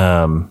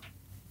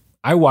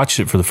 I watched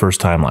it for the first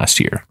time last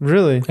year.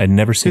 Really? I'd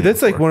never seen Dude, it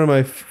that's like before. one of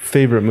my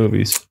favorite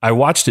movies. I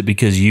watched it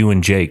because you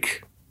and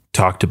Jake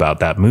talked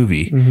about that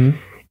movie.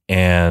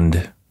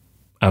 And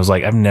I was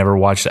like, I've never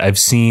watched it. I've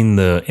seen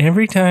the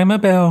Every Time a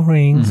Bell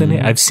Rings. And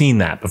I've seen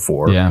that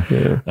before.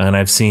 Yeah. And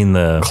I've seen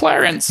the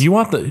Clarence. You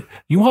want the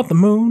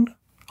moon?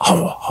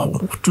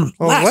 Lasso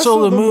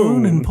lasso the the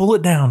moon moon. and pull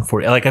it down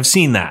for you. Like I've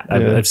seen that.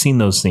 I've seen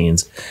those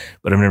scenes,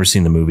 but I've never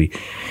seen the movie.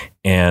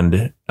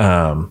 And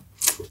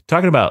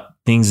talking about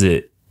things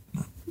that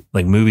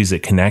like movies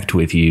that connect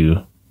with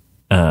you.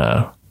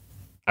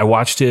 I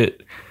watched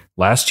it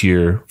last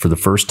year for the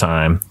first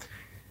time.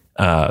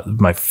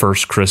 My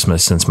first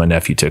Christmas since my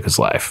nephew took his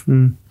life,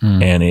 and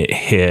it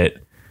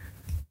hit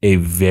a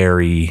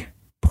very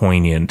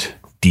poignant,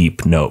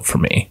 deep note for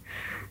me.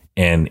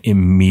 And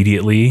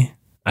immediately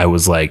I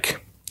was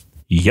like,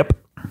 yep,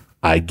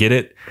 I get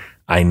it.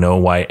 I know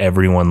why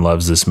everyone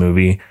loves this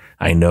movie.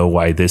 I know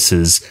why this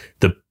is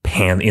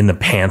in the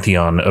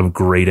pantheon of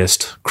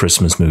greatest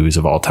Christmas movies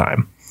of all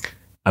time.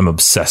 I'm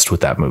obsessed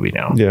with that movie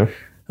now. Yeah.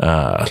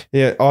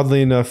 Yeah.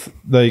 Oddly enough,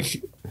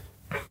 like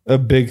a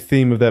big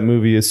theme of that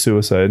movie is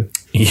suicide.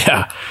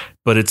 Yeah.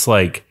 But it's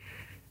like,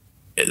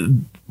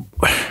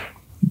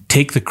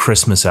 take the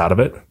Christmas out of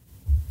it.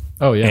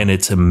 Oh yeah. And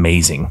it's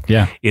amazing.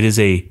 Yeah. It is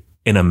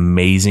an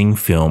amazing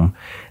film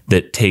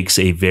that takes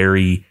a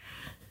very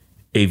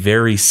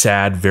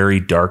sad, very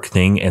dark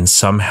thing and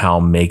somehow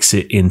makes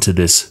it into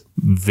this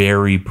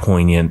very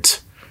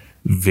poignant,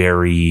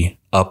 very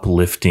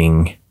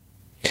uplifting.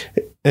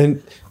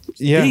 And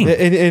yeah, thing.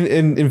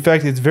 and in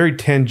fact, it's very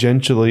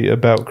tangentially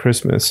about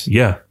Christmas,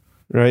 Yeah.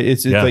 right?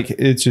 It's Yeah. like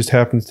it just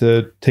happens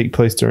to take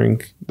place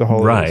during the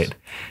holidays. Right.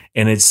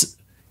 And it's,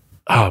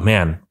 oh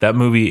man, that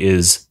movie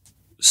is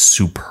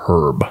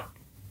superb.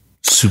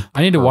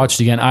 I need to watch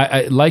it again.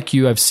 I like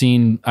you. I've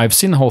seen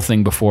the whole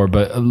thing before,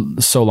 but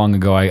so long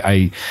ago,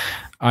 I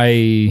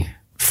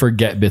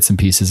forget bits and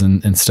pieces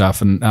and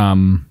stuff. And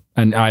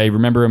I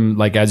remember him,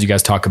 like, as you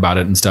guys talk about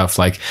it and stuff,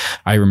 like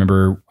I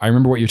remember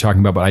what you're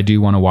talking about, but I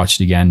do want to watch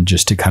it again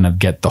just to kind of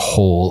get the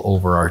whole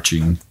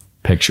overarching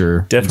picture.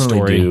 and Definitely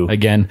story do.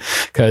 again.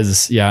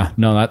 Cause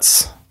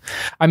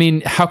I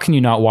mean, how can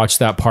you not watch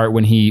that part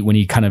when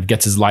he kind of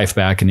gets his life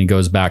back and he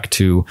goes back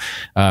to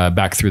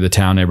back through the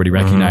town? Everybody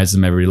recognizes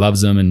him, everybody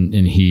loves him, and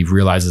he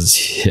realizes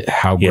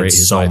how He had great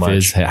his so life much.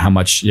 is, how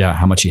much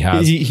he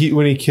has. He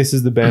when he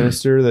kisses the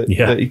banister that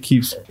he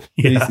keeps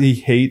Yeah. he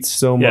hates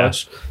so Yeah.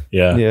 much.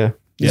 Yeah. Yeah.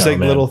 Just Yeah, like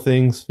man. little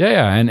things.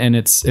 yeah, and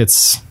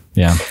it's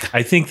yeah.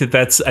 I think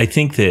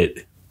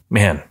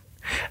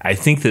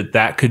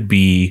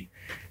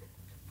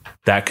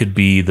that could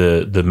be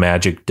the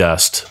magic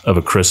dust of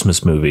a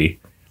Christmas movie.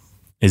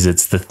 Is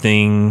it's the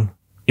thing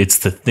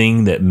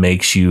that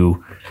makes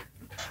you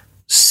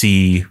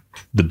see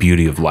the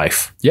beauty of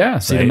life. Yeah,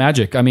 see the Right.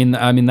 magic. I mean,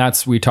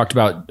 that's, we talked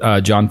about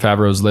Jon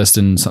Favreau's list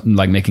and something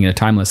like making it a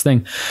timeless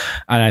thing,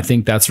 and I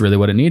think that's really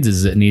what it needs.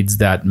 Is it needs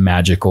that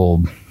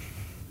magical,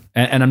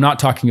 and I'm not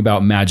talking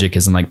about magic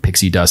as in like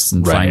pixie dust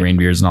and flying Right.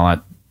 reindeers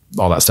and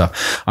all that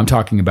stuff. I'm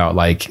talking about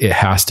like it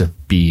has to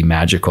be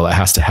magical. It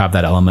has to have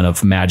that element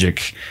of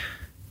magic,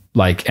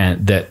 like,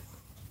 and that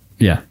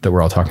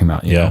we're all talking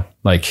about. You know?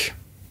 Like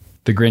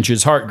the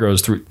Grinch's heart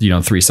grows through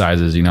 3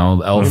 sizes.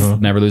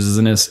 Elf never loses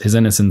his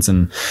innocence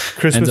and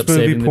Christmas ends up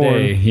movie saving porn. the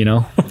day.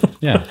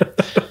 Yeah.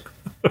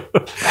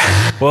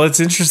 Well, it's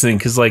interesting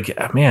because,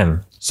 like,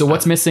 man. So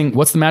what's missing?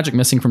 What's the magic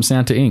missing from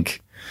Santa Inc.?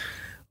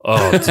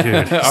 Oh, dude.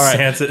 All right,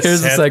 here's the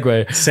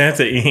segue.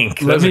 Santa Inc.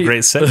 That's a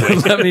great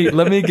segue.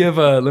 let me give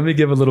a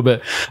little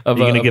bit of. Are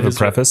you going to of give a history.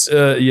 preface?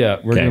 Yeah,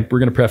 we're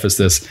gonna preface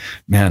this.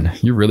 Man,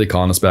 you're really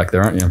calling us back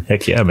there, aren't you?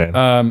 Heck yeah, man.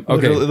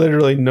 Okay.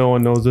 Literally no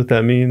one knows what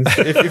that means.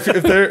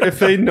 if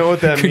they know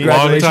what that means.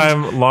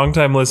 Congratulations. long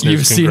time listeners.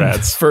 You've seen the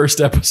Congrats.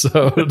 first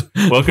episode.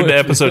 Welcome to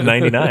episode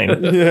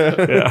 99.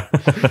 Yeah.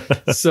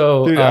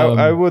 So, Dude,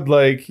 I would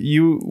like,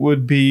 you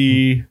would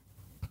be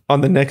on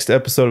the next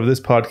episode of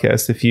this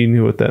podcast if you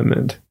knew what that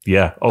meant.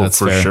 Yeah. Oh, that's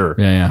for fair. sure.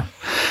 Yeah.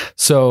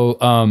 So,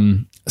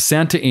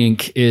 Santa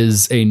Inc.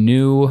 is a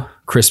new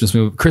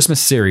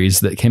Christmas series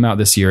that came out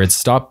this year. It's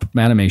stop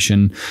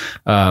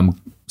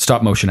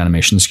motion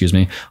animation, excuse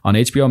me, on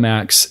HBO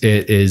Max.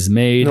 It is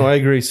made. No, I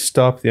agree.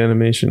 Stop the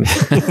animation.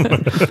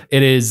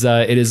 It is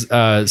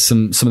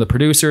some of the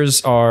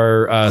producers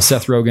are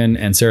Seth Rogen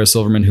and Sarah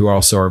Silverman, who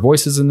also are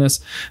voices in this.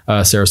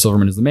 Sarah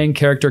Silverman is the main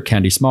character,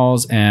 Candy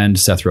Smalls, and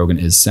Seth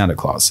Rogen is Santa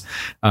Claus.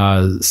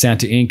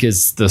 Santa Inc.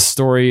 is the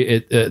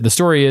story. The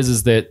story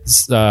is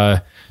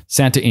that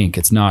Santa Inc.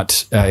 It's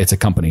not. It's a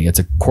company. It's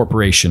a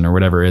corporation or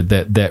whatever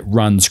that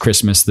runs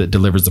Christmas, that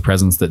delivers the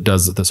presents, that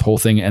does this whole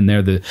thing, and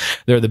they're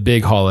the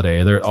big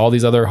holiday. All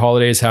these other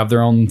holidays have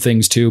their own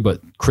things too,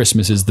 but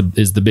Christmas is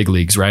the big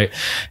leagues, right?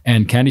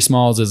 And Candy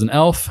Smalls is an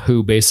elf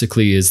who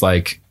basically is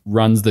like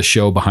runs the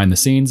show behind the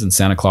scenes, and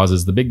Santa Claus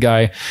is the big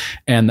guy.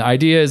 And the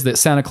idea is that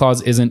Santa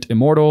Claus isn't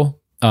immortal.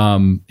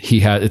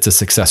 It's a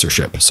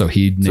successorship. So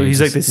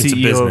he's like the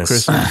CEO of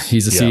Christmas.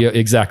 He's a CEO.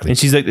 Exactly. And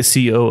she's like the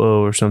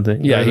COO or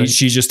something. Yeah. Right?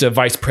 She's just a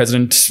vice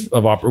president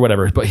of opera,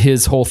 whatever. But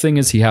his whole thing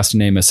is he has to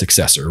name a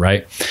successor.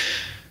 Right.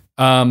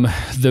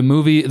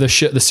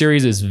 The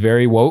series is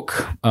very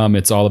woke.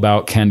 It's all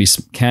about Candy.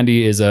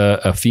 Candy is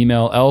a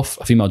female elf,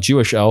 a female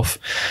Jewish elf.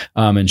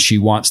 And she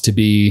wants to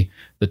be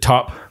the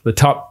top.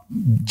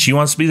 She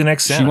wants to be the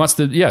next Santa.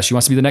 She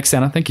wants to be the next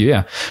Santa. Thank you.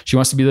 Yeah. She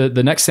wants to be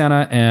the next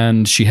Santa,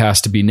 and she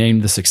has to be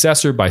named the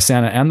successor by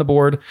Santa and the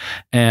board.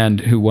 And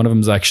who one of them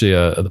is actually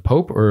the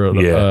Pope or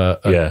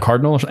a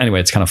cardinal. Anyway,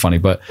 it's kind of funny,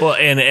 but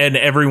and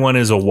everyone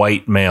is a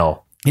white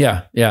male.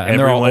 Yeah. Yeah. And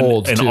they're all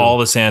old and too. all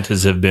the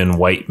Santas have been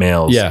white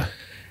males. Yeah.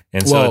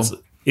 And so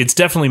it's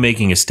definitely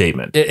making a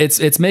statement.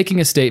 It's making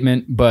a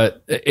statement,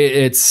 but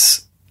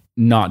it's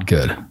not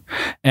good.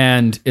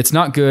 And it's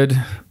not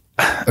good.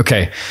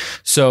 Okay,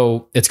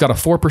 so it's got a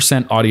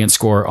 4% audience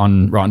score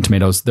on Rotten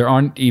Tomatoes. There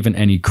aren't even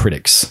any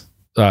critics.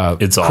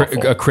 It's awful.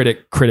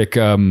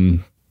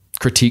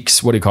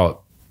 Critiques. What do you call it?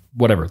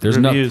 Whatever. There's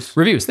reviews.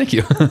 No reviews. Thank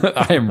you.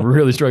 I am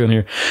really struggling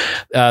here.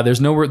 There's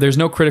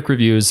no critic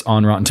reviews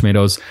on Rotten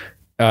Tomatoes.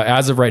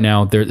 As of right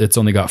now, it's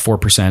only got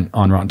 4%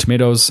 on Rotten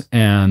Tomatoes,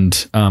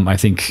 and I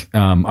think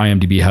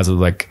IMDb has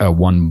like a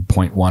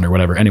 1.1 or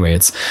whatever. Anyway,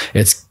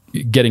 it's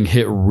getting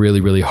hit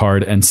really, really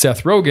hard. And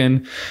Seth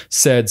Rogen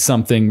said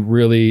something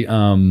really.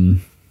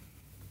 Seth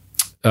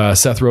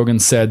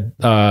Rogen said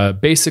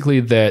basically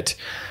that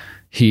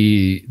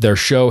their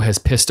show has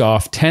pissed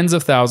off tens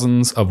of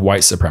thousands of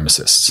white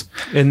supremacists,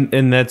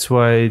 and that's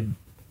why.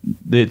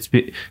 He's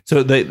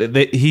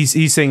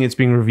saying it's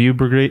being review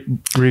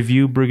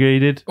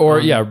brigaded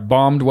or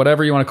bombed,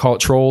 whatever you want to call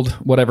it, trolled,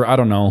 whatever. I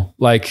don't know.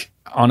 Like,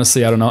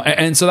 honestly, I don't know.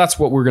 And so that's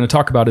what we're going to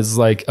talk about is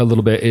like a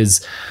little bit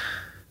is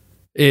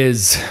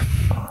it's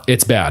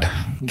bad.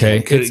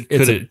 Okay.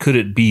 Could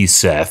it be,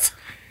 Seth,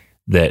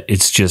 that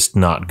it's just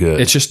not good?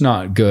 It's just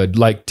not good.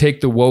 Like,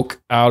 take the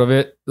woke out of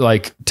it.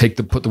 Like,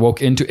 put the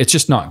woke into it's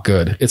just not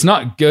good. It's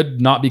not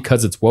good, not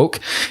because it's woke.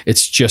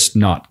 It's just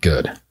not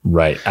good.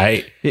 Right.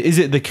 Is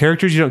it the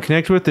characters you don't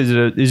connect with? Is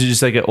it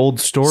just like an old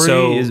story?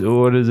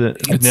 What is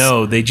it?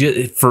 No,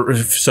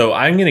 so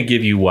I'm going to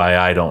give you why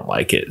I don't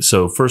like it.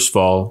 So first of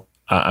all,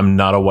 I'm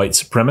not a white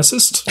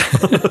supremacist.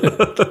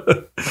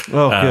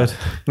 Oh, good.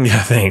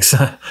 Yeah, thanks.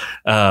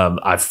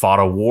 I've fought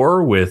a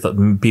war with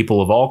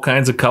people of all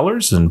kinds of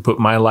colors and put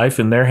my life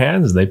in their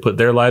hands, and they put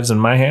their lives in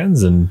my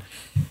hands, and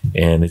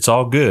it's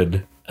all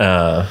good.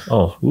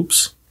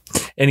 Oops.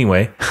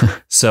 Anyway,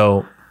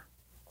 so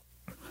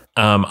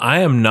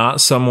I am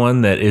not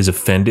someone that is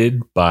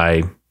offended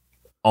by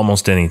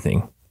almost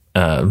anything.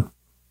 You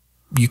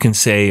can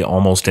say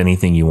almost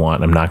anything you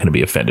want. I'm not going to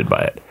be offended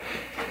by it.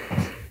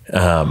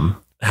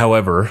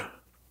 However,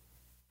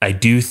 I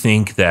do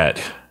think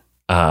that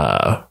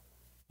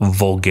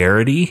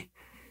vulgarity,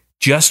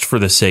 just for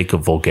the sake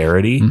of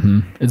vulgarity,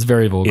 it's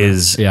very vulgar.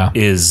 It's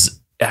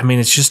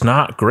just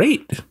not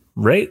great,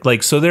 right?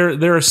 Like, so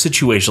there are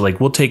situations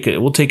like we'll take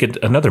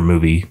another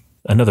movie,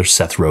 another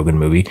Seth Rogen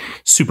movie,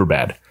 super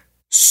bad,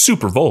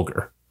 super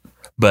vulgar,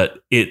 but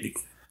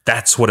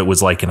that's what it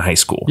was like in high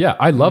school. Yeah,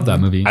 I love that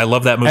movie. I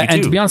love that movie too.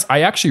 And to be honest,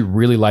 I actually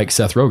really like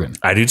Seth Rogen.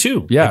 I do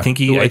too. Yeah, I think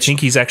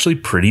he's actually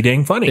pretty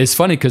dang funny. It's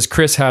funny because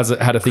Chris had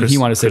a thing he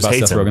wanted to say about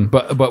Seth Rogen,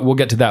 but we'll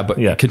get to that. But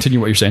continue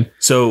what you're saying.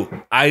 So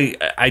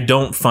I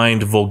don't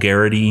find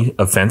vulgarity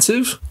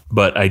offensive,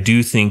 but I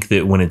do think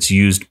that when it's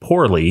used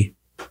poorly,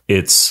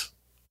 it's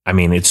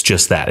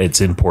just that. It's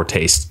in poor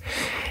taste.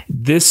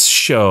 This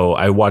show,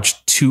 I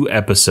watched 2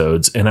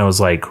 episodes and I was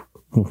like,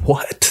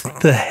 what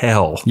the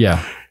hell?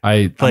 Yeah.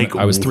 I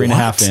was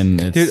 3.5 in.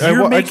 Dude,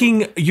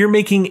 you're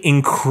making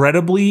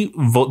incredibly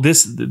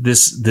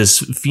this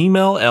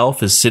female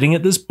elf is sitting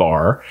at this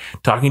bar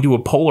talking to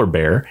a polar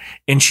bear,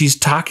 and she's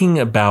talking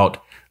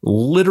about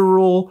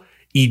literal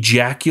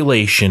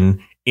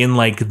ejaculation in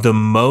like the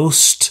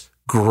most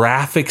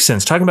graphic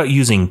sense, talking about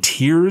using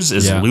tears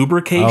as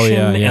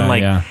lubrication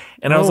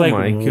and I was like,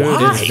 why?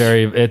 It's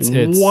very, it's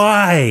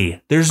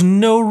why? There's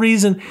no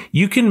reason.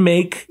 You can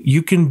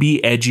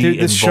be edgy and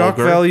vulgar. The shock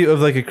value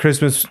of like a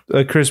Christmas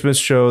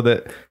show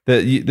that's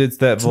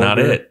that vulgar. Not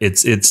it.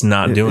 It's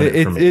not doing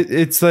it for me.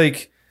 It's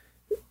like,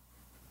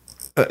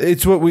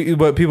 It's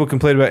what people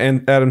complain about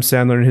Adam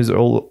Sandler in his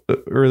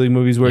early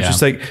movies, where it's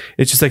just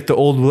like the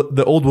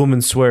old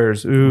woman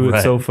swears. Ooh,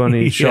 it's so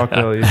funny. Shock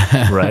value.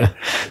 Right.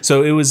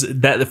 So it was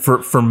that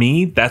for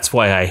me, that's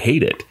why I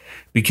hate it,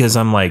 because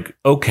I'm like,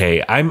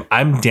 okay,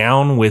 I'm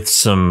down with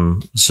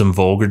some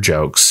vulgar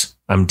jokes.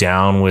 I'm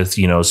down with,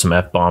 some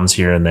F-bombs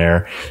here and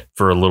there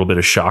for a little bit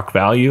of shock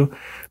value.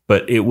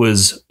 But it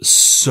was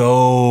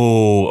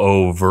so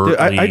overtly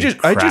I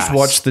just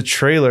watched the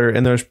trailer,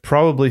 and there's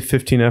probably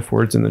 15 F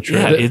words in the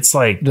trailer. Yeah, it's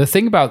like the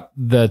thing about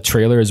the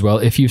trailer as well.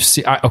 If you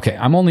see,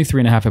 I'm only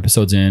 3.5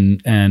 episodes in,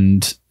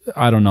 and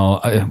I don't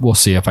know. We'll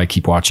see if I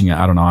keep watching it.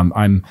 I don't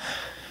know.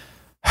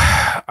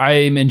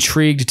 I'm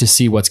intrigued to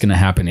see what's going to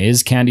happen.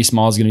 Is Candy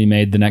Smalls going to be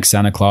made the next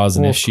Santa Claus?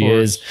 And if she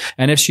is,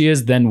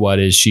 then what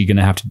is she going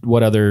to have to?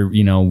 What other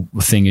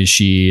thing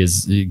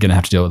is going to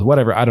have to deal with?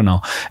 Whatever. I don't know.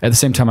 At the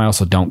same time, I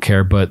also don't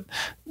care. But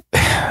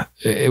I'm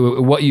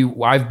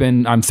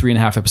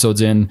 3.5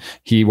 episodes in.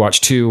 He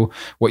watched 2.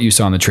 What you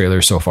saw in the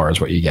trailer so far is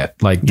what you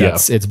get. Like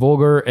it's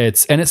vulgar.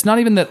 It's not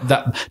even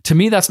that to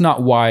me. That's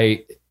not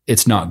why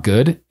it's not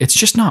good. It's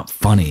just not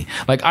funny.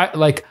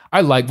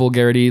 I like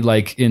vulgarity.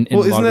 Like in a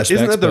lot of respects,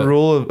 isn't that the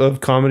rule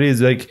of comedy?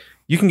 Is like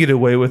you can get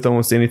away with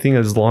almost anything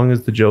as long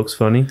as the joke's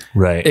funny.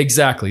 Right.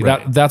 Exactly.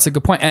 Right. That's a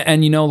good point.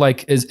 And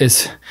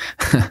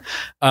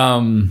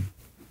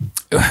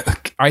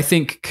I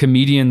think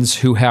comedians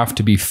who have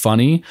to be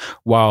funny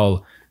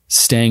while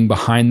staying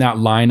behind that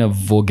line of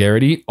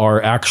vulgarity are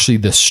actually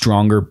the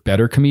stronger,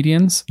 better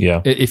comedians.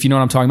 Yeah. If you know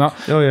what I'm talking about.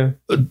 Oh yeah.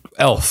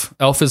 Elf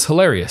is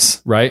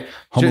hilarious, right?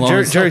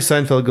 Jerry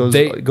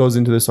Seinfeld goes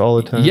into this all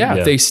the time.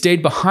 Yeah, they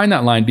stayed behind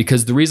that line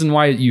because the reason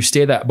why you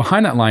stay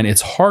behind that line,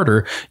 it's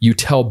harder. You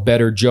tell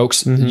better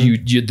jokes.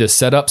 Mm-hmm. You the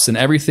setups and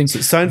everything. So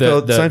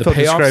Seinfeld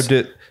described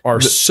it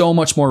are so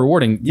much more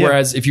rewarding. Yeah.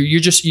 Whereas if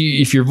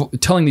you're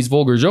telling these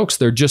vulgar jokes,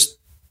 they're just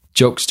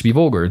jokes to be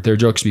vulgar. They're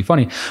jokes to be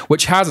funny,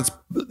 which has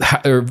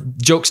or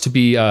jokes to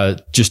be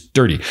just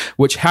dirty,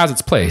 which has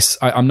its place.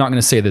 I'm not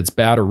going to say that it's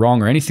bad or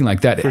wrong or anything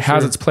like that. It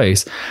has its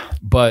place.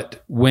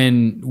 But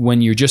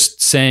when you're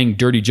just saying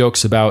dirty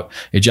jokes about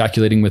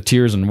ejaculating with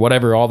tears and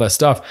whatever, all that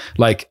stuff,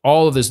 like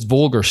all of this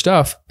vulgar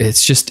stuff,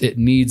 it's just, it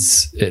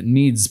needs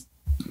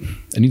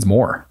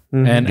more.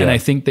 Mm-hmm. And I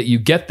think that you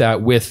get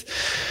that with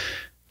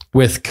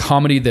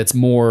comedy that's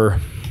more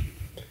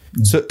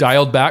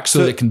dialed back so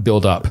that it can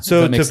build up.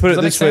 So to put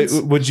it this way,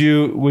 would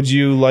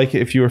you like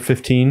it if you were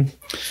 15?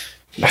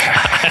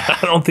 I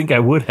don't think I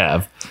would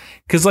have,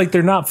 because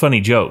they're not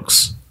funny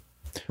jokes.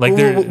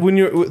 When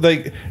you're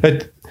like,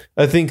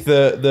 I think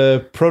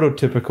the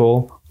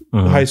prototypical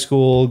high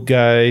school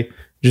guy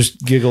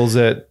just giggles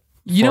at.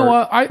 You know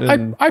what?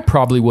 I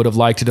probably would have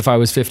liked it if I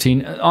was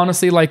 15.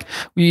 Honestly,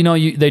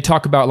 they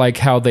talk about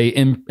how they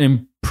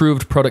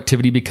improved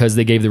productivity because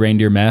they gave the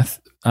reindeer meth.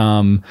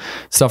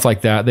 Stuff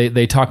like that.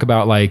 They talk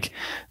about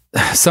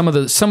some of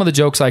the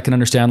jokes I can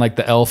understand, like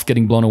the elf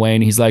getting blown away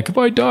and he's like, if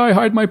I die,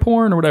 hide my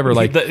porn or whatever.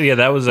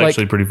 That was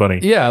actually pretty funny.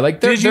 Yeah,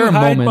 there are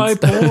moments. My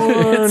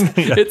porn?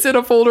 it's in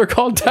a folder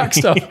called tech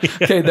stuff.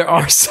 Okay, there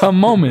are some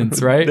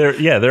moments, right?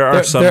 There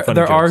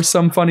are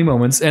some funny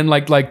moments, and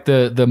like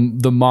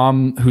the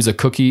mom who's a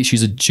cookie,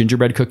 she's a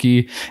gingerbread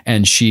cookie,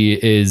 and she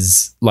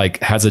is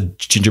has a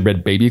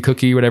gingerbread baby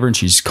cookie, whatever, and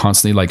she's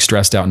constantly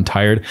stressed out and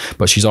tired,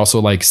 but she's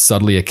also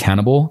subtly a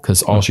cannibal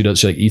because all she does,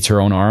 she eats her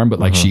own arm,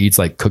 but she eats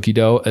cookie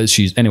dough.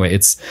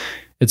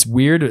 It's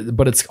weird,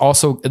 but it's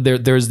also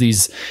there's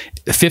these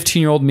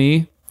 15-year-old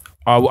me.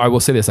 I will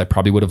say this: I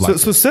probably would have liked.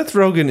 So Seth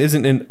Rogen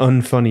isn't an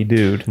unfunny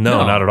dude.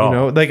 No, not at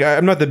all.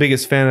 I'm not the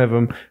biggest fan of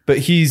him, but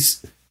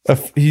he's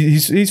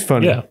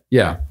funny.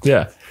 Yeah.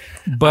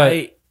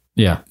 But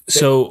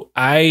So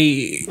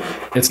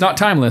it's not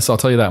timeless. I'll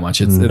tell you that much.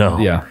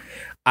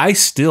 I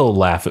still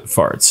laugh at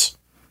farts.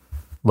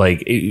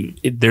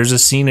 There's a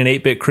scene in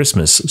 8-Bit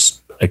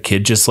Christmas. A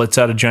kid just lets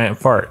out a giant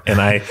fart, and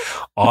I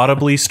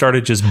audibly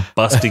started just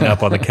busting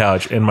up on the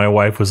couch, and my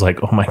wife was like,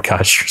 oh my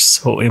gosh, you're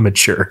so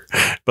immature.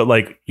 But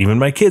even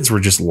my kids were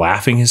just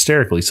laughing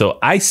hysterically. So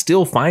I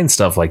still find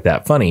stuff like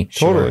that funny.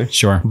 Totally.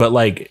 Sure. But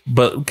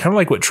kind of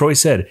like what Troy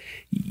said,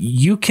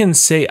 you can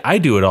say, I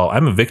do it all.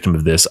 I'm a victim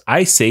of this.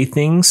 I say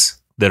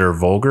things that are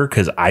vulgar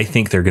because I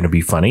think they're going to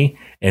be funny,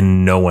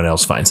 and no one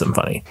else finds them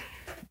funny.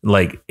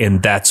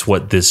 And that's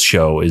what this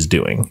show is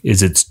doing,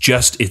 is it's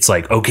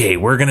okay,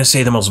 we're going to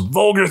say the most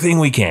vulgar thing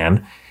we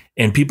can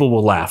and people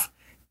will laugh.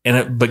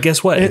 But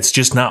guess what? It's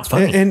just not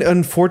funny. And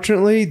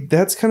unfortunately,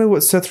 that's kind of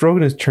what Seth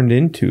Rogen has turned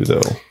into,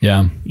 though.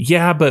 Yeah.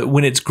 Yeah. But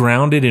when it's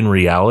grounded in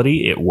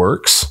reality, it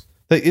works.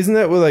 Isn't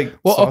that what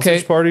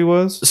Sausage Party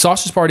was?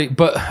 Sausage Party.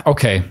 But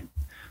okay.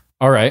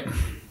 All right.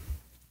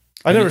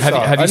 I never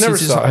saw it.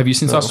 Have you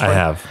seen Sausage Party? I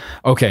have.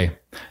 Okay.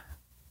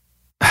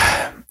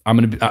 I'm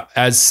going to,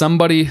 as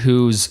somebody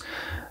whose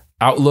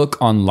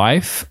outlook on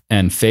life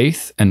and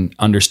faith and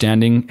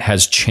understanding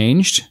has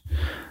changed,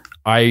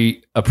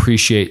 I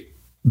appreciate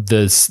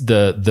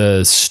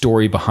the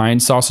story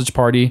behind Sausage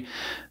Party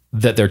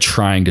that they're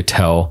trying to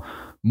tell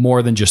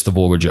more than just the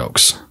vulgar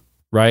jokes.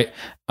 Right.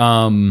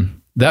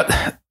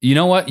 That, you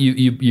know what,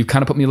 you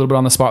kind of put me a little bit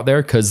on the spot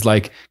there, because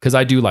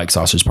I do like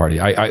Sausage Party.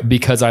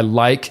 Because I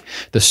like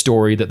the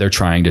story that they're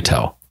trying to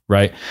tell,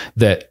 right?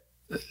 That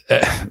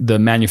the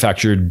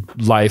manufactured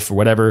life or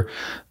whatever,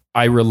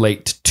 I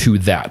relate to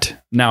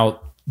that. Now,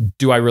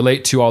 do I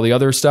relate to all the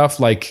other stuff?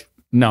 Like,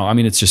 no, I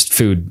mean, it's just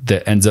food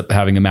that ends up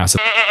having a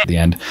massive at the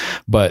end,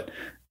 but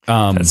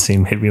that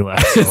scene made me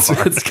laugh so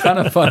hard. It's kind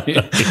of funny,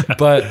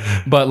 but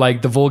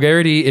like the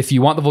vulgarity, if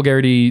you want the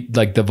vulgarity,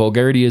 like the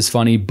vulgarity is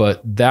funny,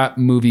 but that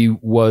movie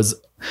was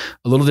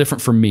a little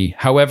different for me.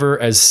 However,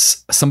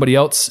 as somebody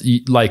else,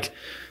 like,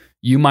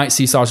 you might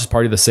see Sausage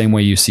Party the same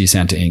way you see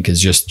Santa Inc.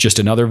 is just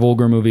another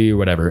vulgar movie or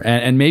whatever.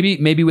 And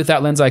maybe with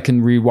that lens, I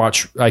can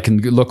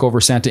look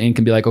over Santa Inc.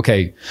 and be like,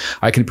 okay,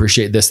 I can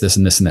appreciate this,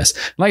 and this, and this.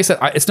 And like I said,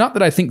 it's not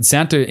that I think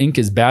Santa Inc.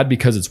 is bad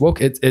because it's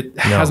woke. It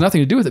has nothing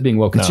to do with it being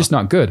woke. It's just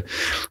not good.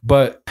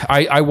 But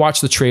I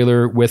watched the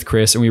trailer with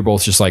Chris and we were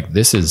both just like,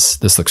 this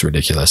looks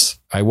ridiculous.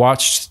 I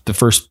watched the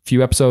first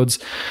few episodes.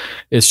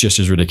 It's just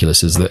as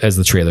ridiculous as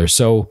the trailer.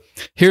 So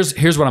here's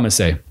what I'm going to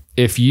say.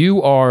 If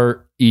you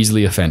are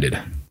easily offended,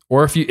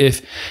 or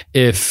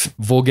if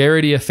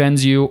vulgarity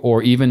offends you,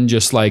 or even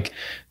just like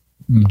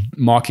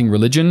mocking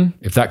religion,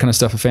 if that kind of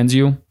stuff offends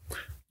you,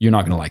 you're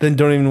not going to like it. Then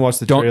don't even watch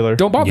the trailer.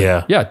 Don't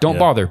bother. Yeah, don't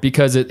bother,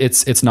 because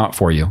it's not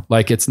for you.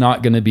 Like, it's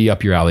not going to be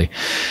up your alley.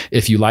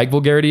 If you like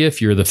vulgarity,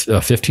 if you're the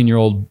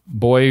 15-year-old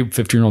boy,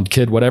 15-year-old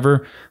kid,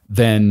 whatever,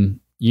 then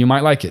you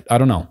might like it. I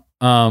don't know.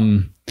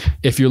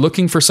 If you're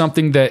looking for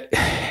something that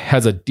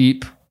has a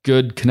deep,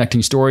 good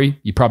connecting story,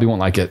 you probably won't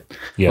like it.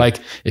 Yeah. Like,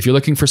 if you're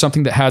looking for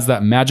something that has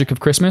that magic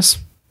of Christmas,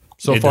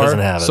 it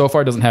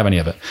doesn't have any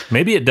of it.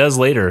 Maybe it does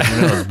later,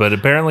 who knows? But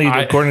apparently,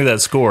 according to that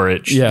score,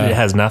 it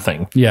has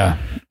nothing. Yeah.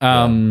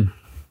 And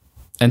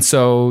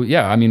so,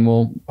 I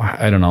mean,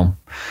 I don't know.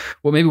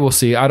 Well, maybe we'll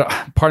see.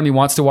 Part of me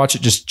wants to watch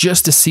it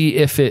just to see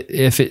if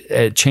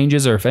it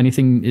changes, or if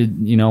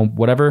anything,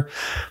 whatever.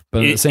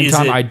 But at the same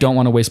time, I don't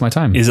want to waste my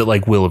time. Is it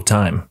like Wheel of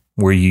Time,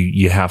 where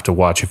you have to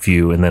watch a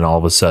few and then all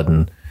of a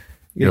sudden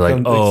you're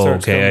like, oh,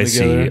 okay, I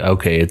see.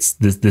 Okay, it's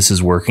this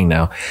is working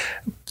now.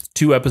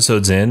 2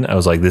 episodes in, I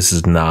was like, this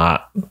is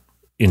not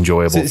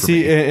enjoyable for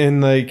me.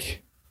 And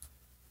like,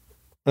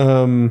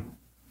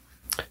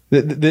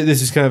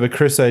 this is kind of a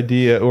Chris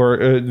idea, or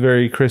a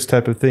very Chris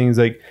type of thing. Is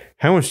like,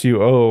 how much do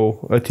you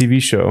owe a TV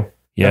show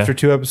after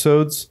 2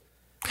 episodes?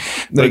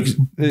 Like, is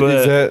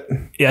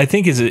that? Yeah, I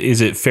think is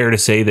it fair to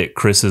say that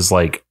Chris is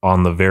like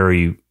on the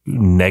very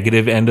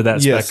negative end of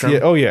that spectrum? Yeah.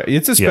 Oh yeah,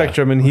 it's a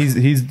spectrum, and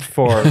he's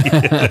far.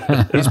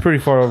 He's pretty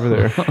far over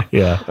there.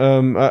 Yeah.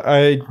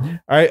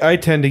 I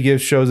tend to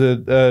give shows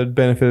a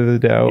benefit of the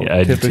doubt.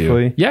 Yeah,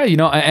 typically. Yeah,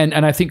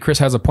 and I think Chris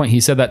has a point. He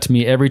said that to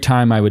me every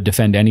time I would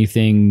defend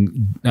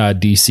anything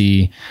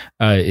DC.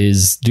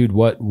 Dude,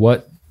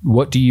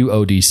 what do you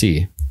owe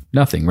DC?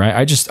 Nothing, right?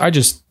 I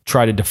just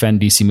try to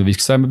defend DC movies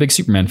because I'm a big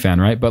Superman fan,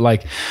 right?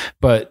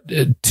 But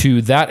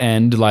to that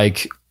end,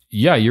 like,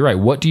 yeah, you're right.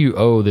 What do you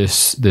owe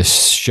this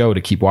show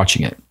to keep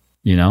watching it?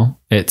 You owe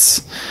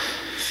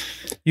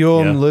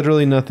them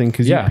literally nothing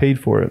because you paid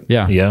for it.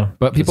 Yeah.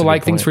 But people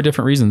like things for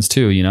different reasons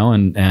too,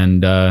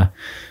 and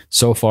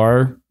so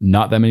far,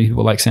 not that many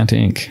people like Santa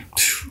Inc.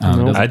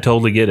 I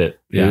totally get it.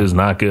 Yeah. It is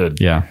not good.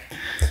 Yeah.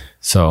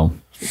 So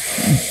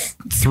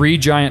 3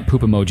 giant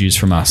poop emojis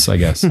from us, I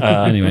guess.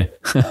 Anyway,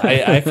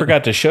 I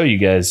forgot to show you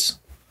guys.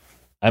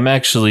 I'm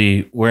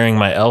actually wearing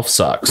my elf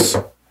socks.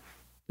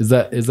 Is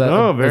that nice.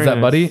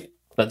 Buddy?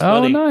 That's Buddy.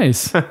 Oh,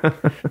 nice.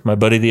 My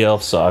buddy, the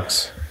elf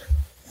socks.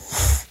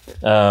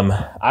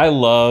 I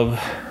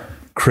love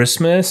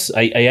Christmas.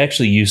 I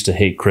actually used to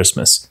hate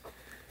Christmas.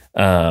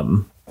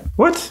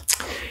 What?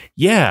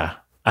 Yeah.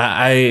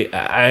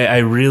 I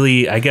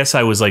really, I guess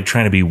I was like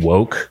trying to be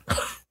woke.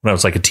 When I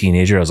was like a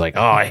teenager, I was like,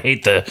 "Oh, I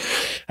hate the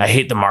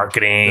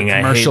marketing,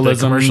 I hate the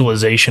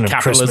commercialization of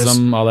capitalism,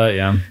 Christmas, all that."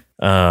 Yeah.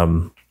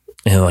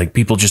 And like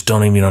people just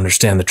don't even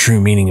understand the true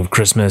meaning of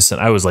Christmas.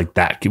 And I was like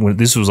that.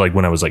 This was like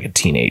when I was like a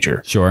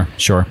teenager. Sure.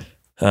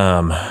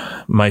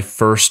 My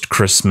first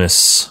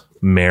Christmas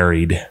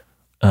married,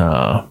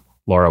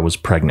 Laura was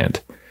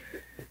pregnant,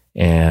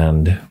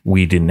 and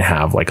we didn't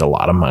have like a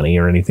lot of money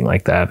or anything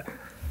like that.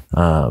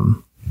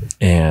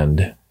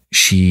 And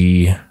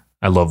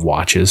I love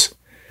watches.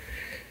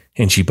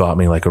 And she bought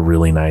me like a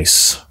really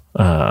nice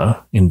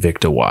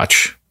Invicta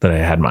watch that I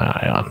had my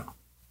eye on.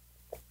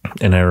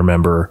 And I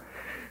remember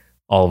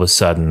all of a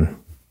sudden,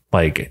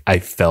 like, I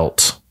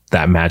felt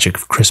that magic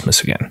of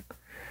Christmas again.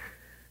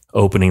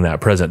 Opening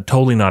that present,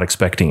 totally not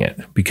expecting it,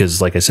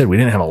 because like I said, we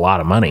didn't have a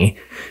lot of money.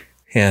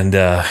 And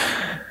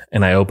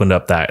I opened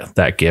up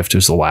that gift. It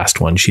was the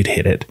last one. She'd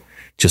hit it,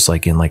 just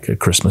like in like A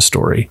Christmas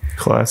Story.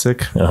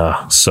 Classic.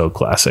 So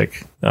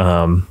classic.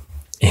 And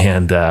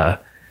I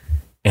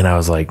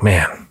was like,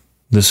 man,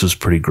 this was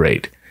pretty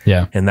great.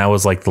 Yeah. And that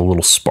was like the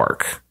little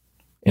spark.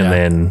 And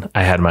then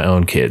I had my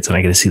own kids, and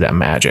I get to see that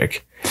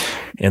magic.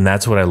 And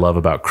that's what I love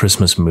about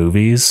Christmas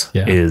movies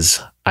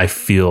is I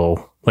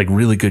feel like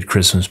really good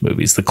Christmas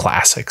movies, the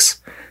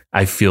classics.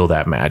 I feel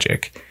that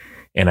magic,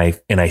 and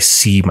I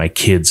see my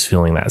kids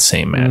feeling that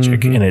same magic.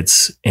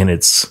 Mm-hmm. And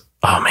it's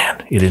Oh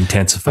man, it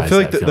intensifies. I feel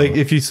like that like feeling.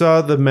 if you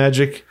saw the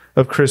magic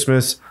of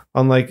Christmas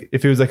on like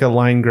if it was like a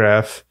line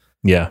graph,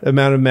 yeah,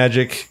 amount of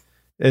magic,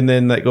 and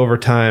then like over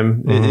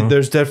time,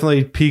 there's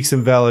definitely peaks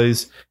and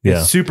valleys. Yeah.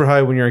 It's super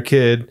high when you're a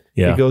kid.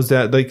 Yeah. It goes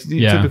down like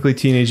typically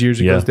teenage years.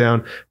 It goes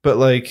down, but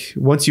like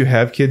once you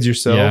have kids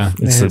yourself, man,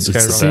 it's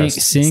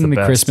skyrockets. seeing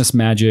the Christmas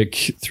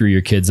magic through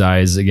your kids'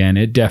 eyes again,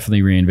 it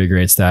definitely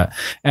reinvigorates that.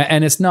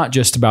 And it's not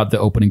just about the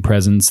opening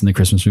presents and the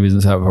Christmas movies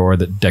and stuff, or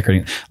the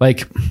decorating.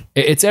 Like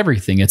it's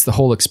everything. It's the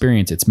whole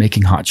experience. It's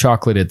making hot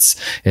chocolate. It's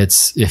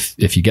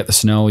if you get the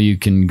snow, you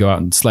can go out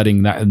and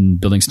sledding that and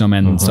building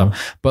snowmen and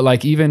stuff. But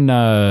like even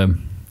a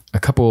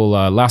couple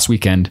last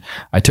weekend,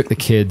 I took the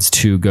kids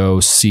to go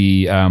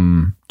see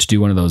to do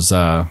one of those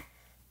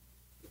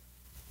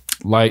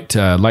light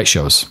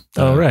shows.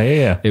 Oh right,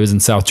 yeah. It was in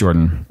South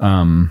Jordan.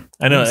 I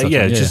know.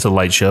 Yeah, it's just a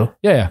light show.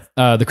 Yeah.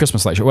 The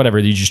Christmas light show, whatever.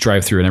 You just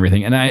drive through and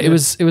everything. And it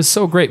was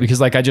so great because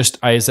like I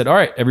said, all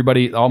right,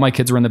 everybody, all my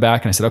kids were in the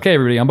back, and I said, okay,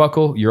 everybody,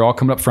 unbuckle. You're all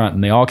coming up front,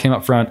 and they all came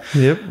up front.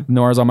 Yep.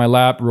 Nora's on my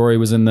lap. Rory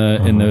was in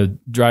the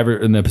driver,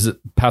 in the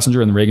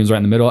passenger, and the Reagan's right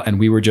in the middle. And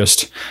we were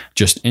just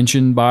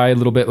inching by a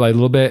little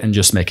bit, and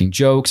just making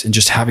jokes and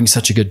just having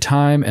such a good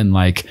time and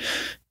like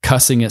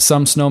cussing at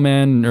some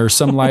snowmen or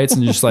some lights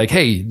and just like,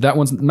 hey, that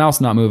one's mouth's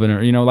not moving,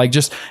 or like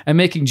just and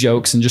making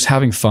jokes and just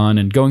having fun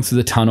and going through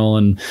the tunnel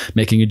and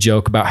making a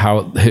joke about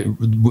how it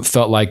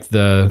felt like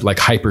the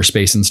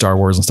hyperspace in Star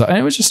Wars and stuff. And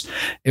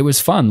it was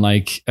fun.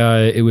 Like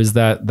it was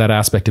that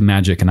aspect of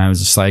magic. And I was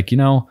just like,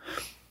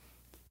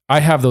 I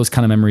have those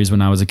kind of memories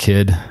when I was a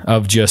kid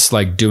of just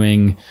like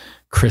doing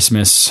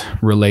Christmas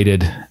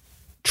related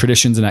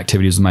traditions and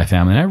activities with my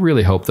family. And I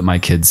really hope that my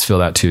kids feel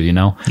that too,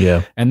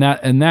 Yeah. And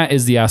that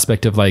is the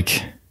aspect of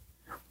like,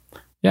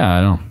 yeah, I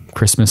don't know,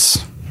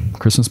 Christmas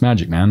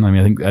magic, man. I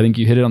mean, I think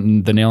you hit it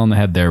on the nail on the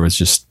head there. Was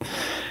just,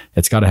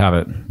 it's got to have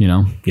it,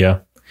 Yeah.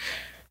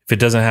 If it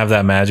doesn't have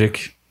that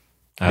magic,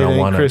 I don't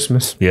want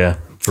Christmas. Yeah,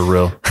 for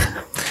real.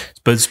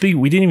 But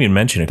we didn't even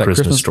mention a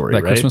Christmas story,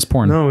 that right? Christmas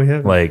porn. No, we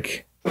haven't.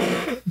 Like,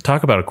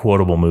 talk about a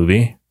quotable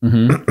movie.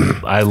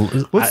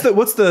 Mm-hmm.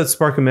 What's the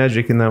spark of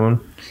magic in that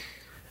one?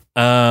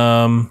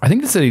 I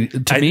think it's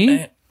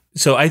me.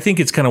 So I think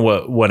it's kind of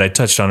what I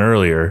touched on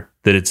earlier,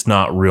 that it's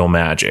not real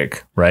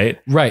magic, right?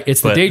 Right.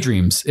 It's the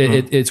daydreams.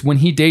 It's when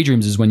he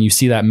daydreams is when you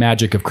see that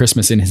magic of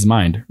Christmas in his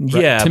mind.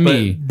 Right? Yeah.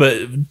 Me. But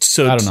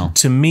so I don't know.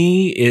 To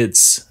me,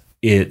 it's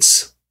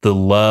the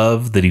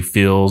love that he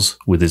feels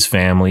with his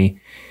family.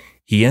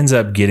 He ends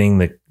up getting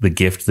the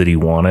gift that he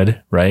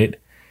wanted, right?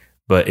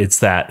 But it's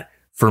that,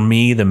 for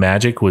me, the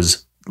magic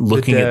was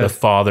looking at the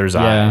father's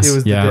eyes. It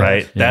was the dad.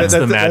 Right. That's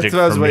the magic. That's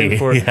what I was waiting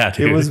for. Yeah,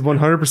 it was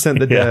 100%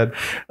 the dad.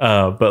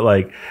 But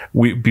like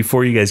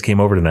before you guys came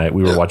over tonight,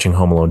 we were watching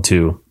Home Alone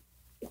 2,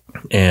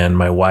 and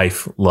my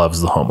wife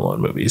loves the Home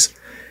Alone movies,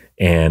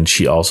 and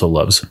she also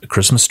loves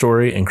Christmas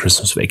Story and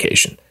Christmas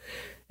Vacation.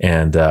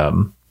 And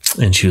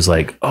she was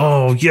like,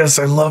 "Oh yes,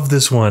 I love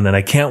this one, and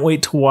I can't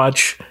wait to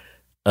watch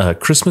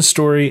Christmas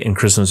Story and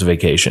Christmas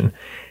Vacation."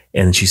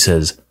 And she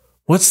says,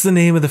 "What's the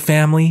name of the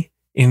family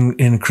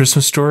in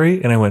Christmas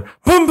Story?" And I went,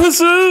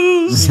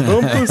 "Bumpuses!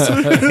 Sons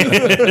of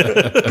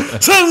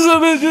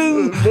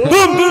bitches!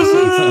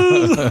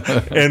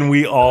 Bumpuses!" And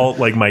we all,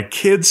 like, my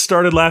kids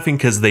started laughing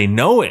because they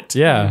know it.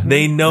 Yeah.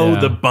 They know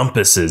the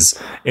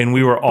Bumpuses. And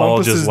we were all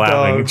Bumpuses just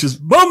laughing. dogs.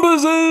 Just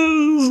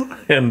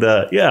Bumpuses! And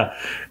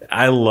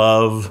I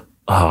love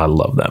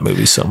that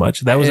movie so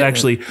much. That was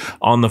actually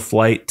on the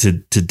flight to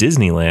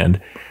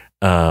Disneyland.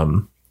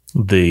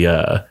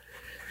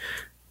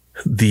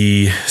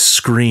 The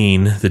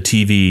screen, the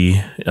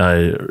TV,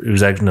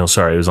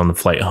 it was on the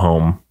flight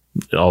home.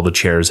 All the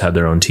chairs had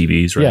their own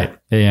TVs, right?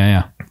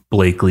 Yeah.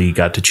 Blakely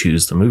got to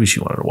choose the movie she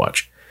wanted to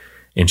watch,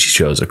 and she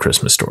chose A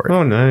Christmas Story.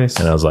 Oh, nice.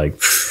 And I was like,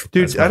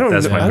 dude, I don't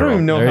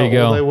even know There you how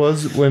go. old I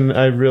was when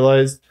I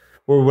realized,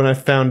 or when I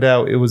found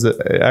out it was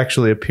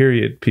actually a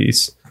period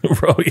piece.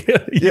 Bro,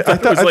 yeah, I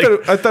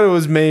thought it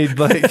was made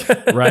like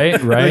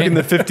Right. like in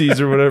the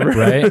 50s or whatever.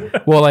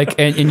 Right. Well, like,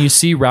 and you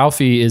see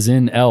Ralphie is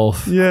in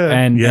Elf. Yeah.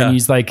 And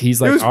he's like, It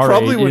was all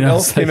probably right, when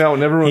Elf came out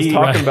and everyone was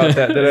talking about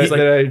that. I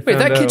wait, that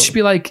found kid out. should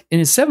be like in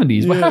his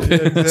 70s. What happened?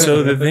 exactly.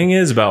 So the thing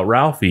is about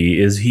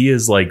Ralphie is he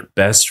is like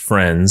best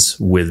friends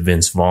with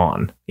Vince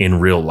Vaughn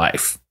in real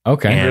life.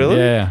 Okay. And- Really?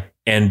 Yeah.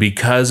 And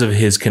because of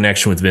his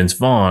connection with Vince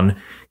Vaughn,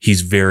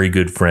 he's very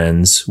good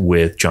friends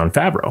with Jon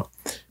Favreau,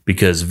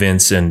 because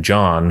Vince and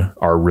John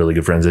are really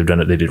good friends. They've done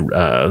it. They did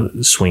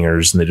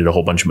Swingers, and they did a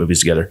whole bunch of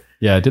movies together.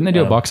 Yeah. Didn't they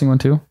do a boxing one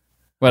too?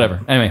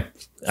 Whatever. Anyway.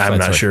 I'm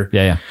not sure.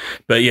 Yeah.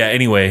 But yeah,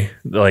 anyway,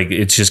 like,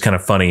 it's just kind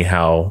of funny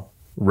how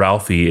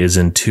Ralphie is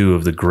in two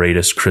of the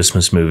greatest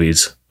Christmas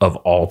movies of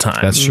all time.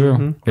 That's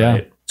true. Yeah.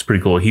 Right? It's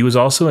pretty cool. He was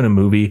also in a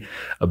movie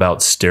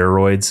about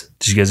steroids.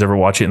 Did you guys ever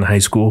watch it in high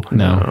school?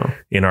 No.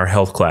 In our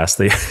health class,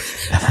 they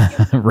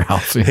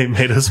Ralphie.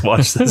 made us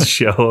watch this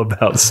show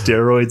about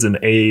steroids and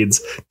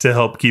AIDS to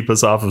help keep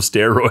us off of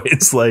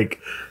steroids. Like,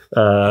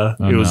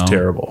 it was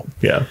terrible.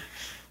 Yeah.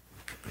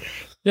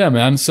 Yeah,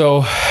 man.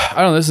 So I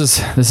don't know. This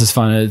is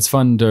fun. It's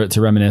fun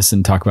to reminisce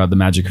and talk about the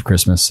magic of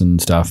Christmas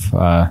and stuff.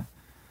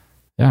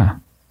 Yeah.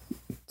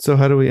 So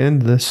how do we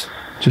end this?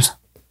 Just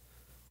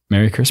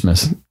Merry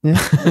Christmas.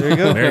 yeah. There you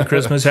go. Merry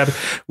Christmas. Happy.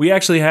 We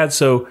actually had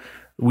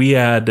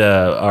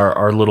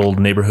our little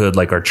neighborhood,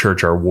 like our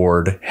church, our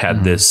ward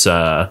had this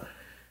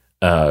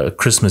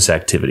Christmas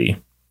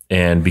activity.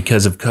 And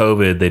because of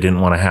COVID, they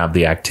didn't want to have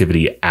the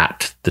activity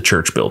at the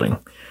church building.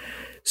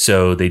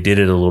 So they did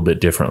it a little bit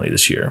differently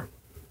this year.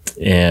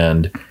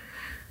 And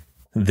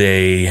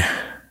they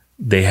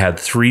had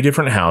 3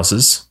 different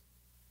houses,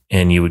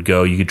 and you would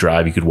go, you could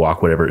drive, you could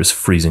walk, whatever. It was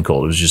freezing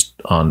cold. It was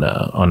just on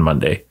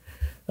Monday.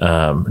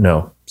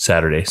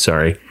 Saturday,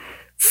 sorry.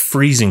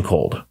 Freezing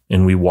cold.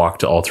 And we walked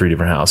to all 3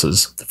 different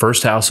houses. The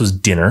first house was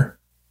dinner,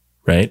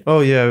 right? Oh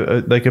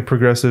yeah. Like a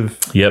progressive.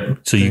 Yep.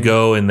 So you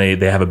go and they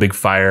have a big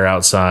fire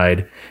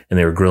outside, and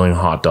they were grilling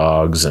hot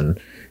dogs, and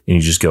you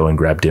just go and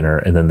grab dinner.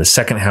 And then the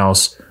second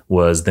house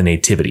was the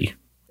nativity.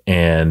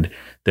 And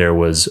there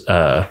was,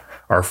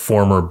 our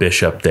former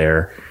bishop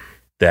there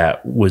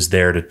that was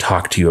there to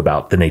talk to you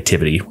about the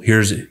nativity.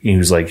 He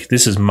was like,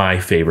 this is my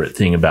favorite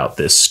thing about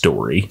this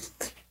story.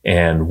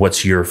 And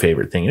what's your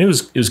favorite thing? And it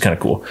was kind of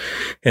cool.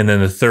 And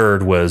then the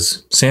third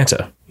was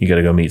Santa. You got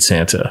to go meet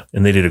Santa.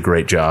 And they did a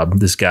great job.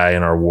 This guy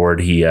in our ward,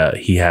 he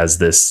has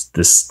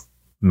this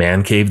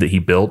man cave that he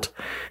built,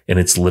 and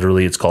it's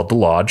called The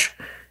Lodge.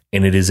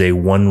 And it is a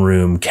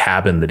 1-room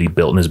cabin that he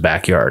built in his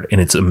backyard.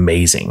 And it's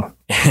amazing.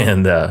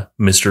 And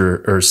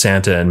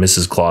Santa and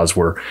Mrs. Claus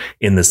were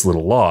in this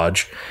little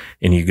lodge,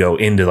 and you go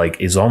into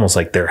it's almost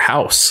like their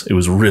house. It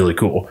was really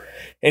cool.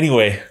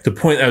 Anyway, the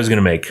point I was going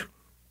to make,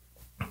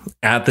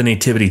 at the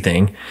nativity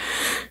thing,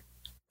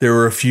 there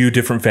were a few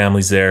different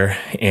families there,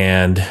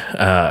 and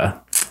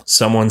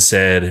someone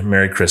said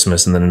Merry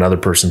Christmas, and then another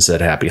person said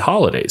Happy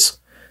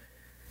Holidays.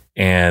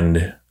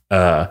 And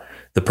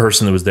the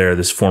person that was there,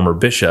 this former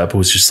bishop,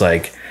 was just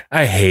like,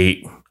 I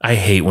hate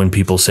when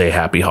people say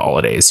Happy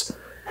Holidays.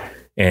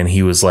 And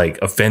he was like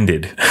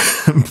offended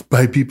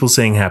by people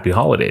saying Happy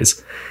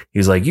Holidays. He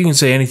was like, you can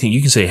say anything.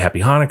 You can say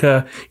Happy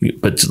Hanukkah,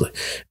 but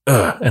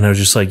and I was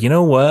just like, you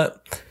know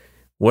what?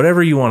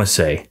 Whatever you want to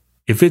say.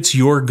 If it's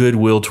your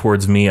goodwill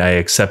towards me, I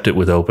accept it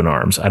with open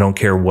arms. I don't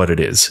care what it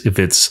is. If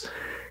it's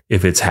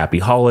Happy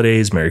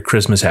Holidays, Merry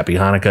Christmas, Happy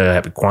Hanukkah,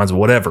 Happy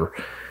Kwanzaa,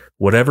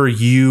 whatever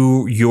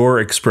your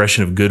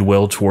expression of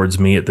goodwill towards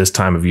me at this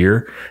time of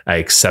year, I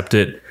accept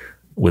it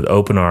with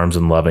open arms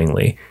and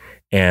lovingly.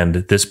 And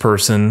this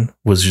person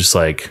was just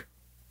like,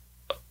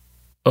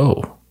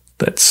 oh,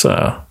 that's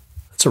a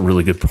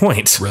really good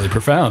point. Really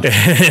profound.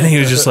 And he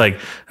was just like,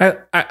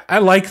 I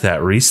like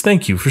that, Reese.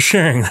 Thank you for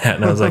sharing that.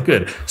 And I was like,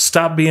 good.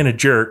 Stop being a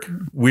jerk,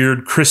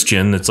 weird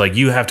Christian that's like,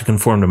 you have to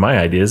conform to my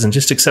ideas, and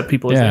just accept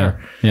people as they are.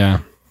 Yeah.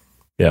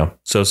 Yeah.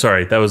 So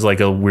sorry. That was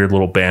like a weird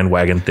little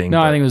bandwagon thing.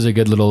 No, I think it was a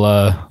good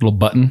little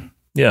button.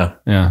 Yeah.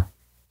 Yeah.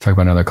 Talk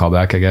about another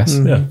callback, I guess.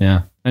 Mm-hmm.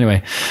 Yeah.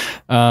 Anyway,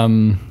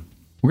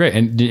 great.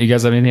 And do you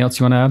guys have anything else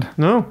you want to add?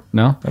 No.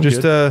 I'm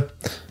just good.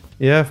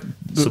 yeah.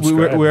 We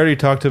already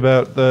talked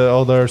about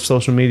all our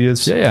social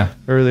medias.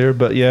 Earlier,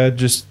 but yeah,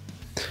 just.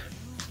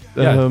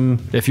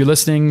 If you're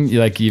listening,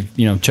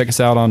 check us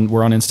out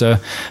we're on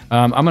Insta.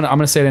 I'm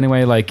gonna say it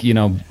anyway.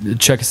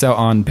 Check us out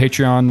on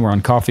Patreon. We're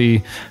on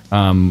Coffee.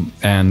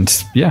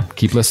 And yeah,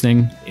 keep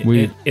listening.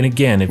 We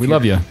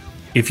love you.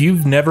 If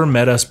you've never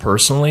met us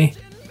personally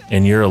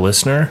and you're a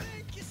listener,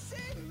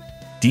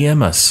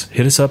 DM us.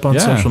 Hit us up on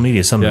social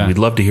media. We'd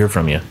love to hear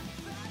from you.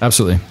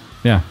 Absolutely.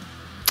 Yeah.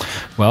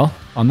 Well,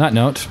 on that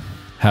note,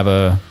 have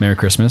a Merry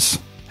Christmas,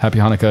 Happy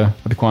Hanukkah,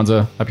 Happy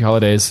Kwanzaa, Happy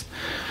Holidays.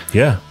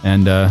 Yeah.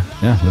 And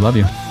we love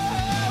you.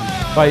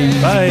 Bye.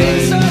 Bye.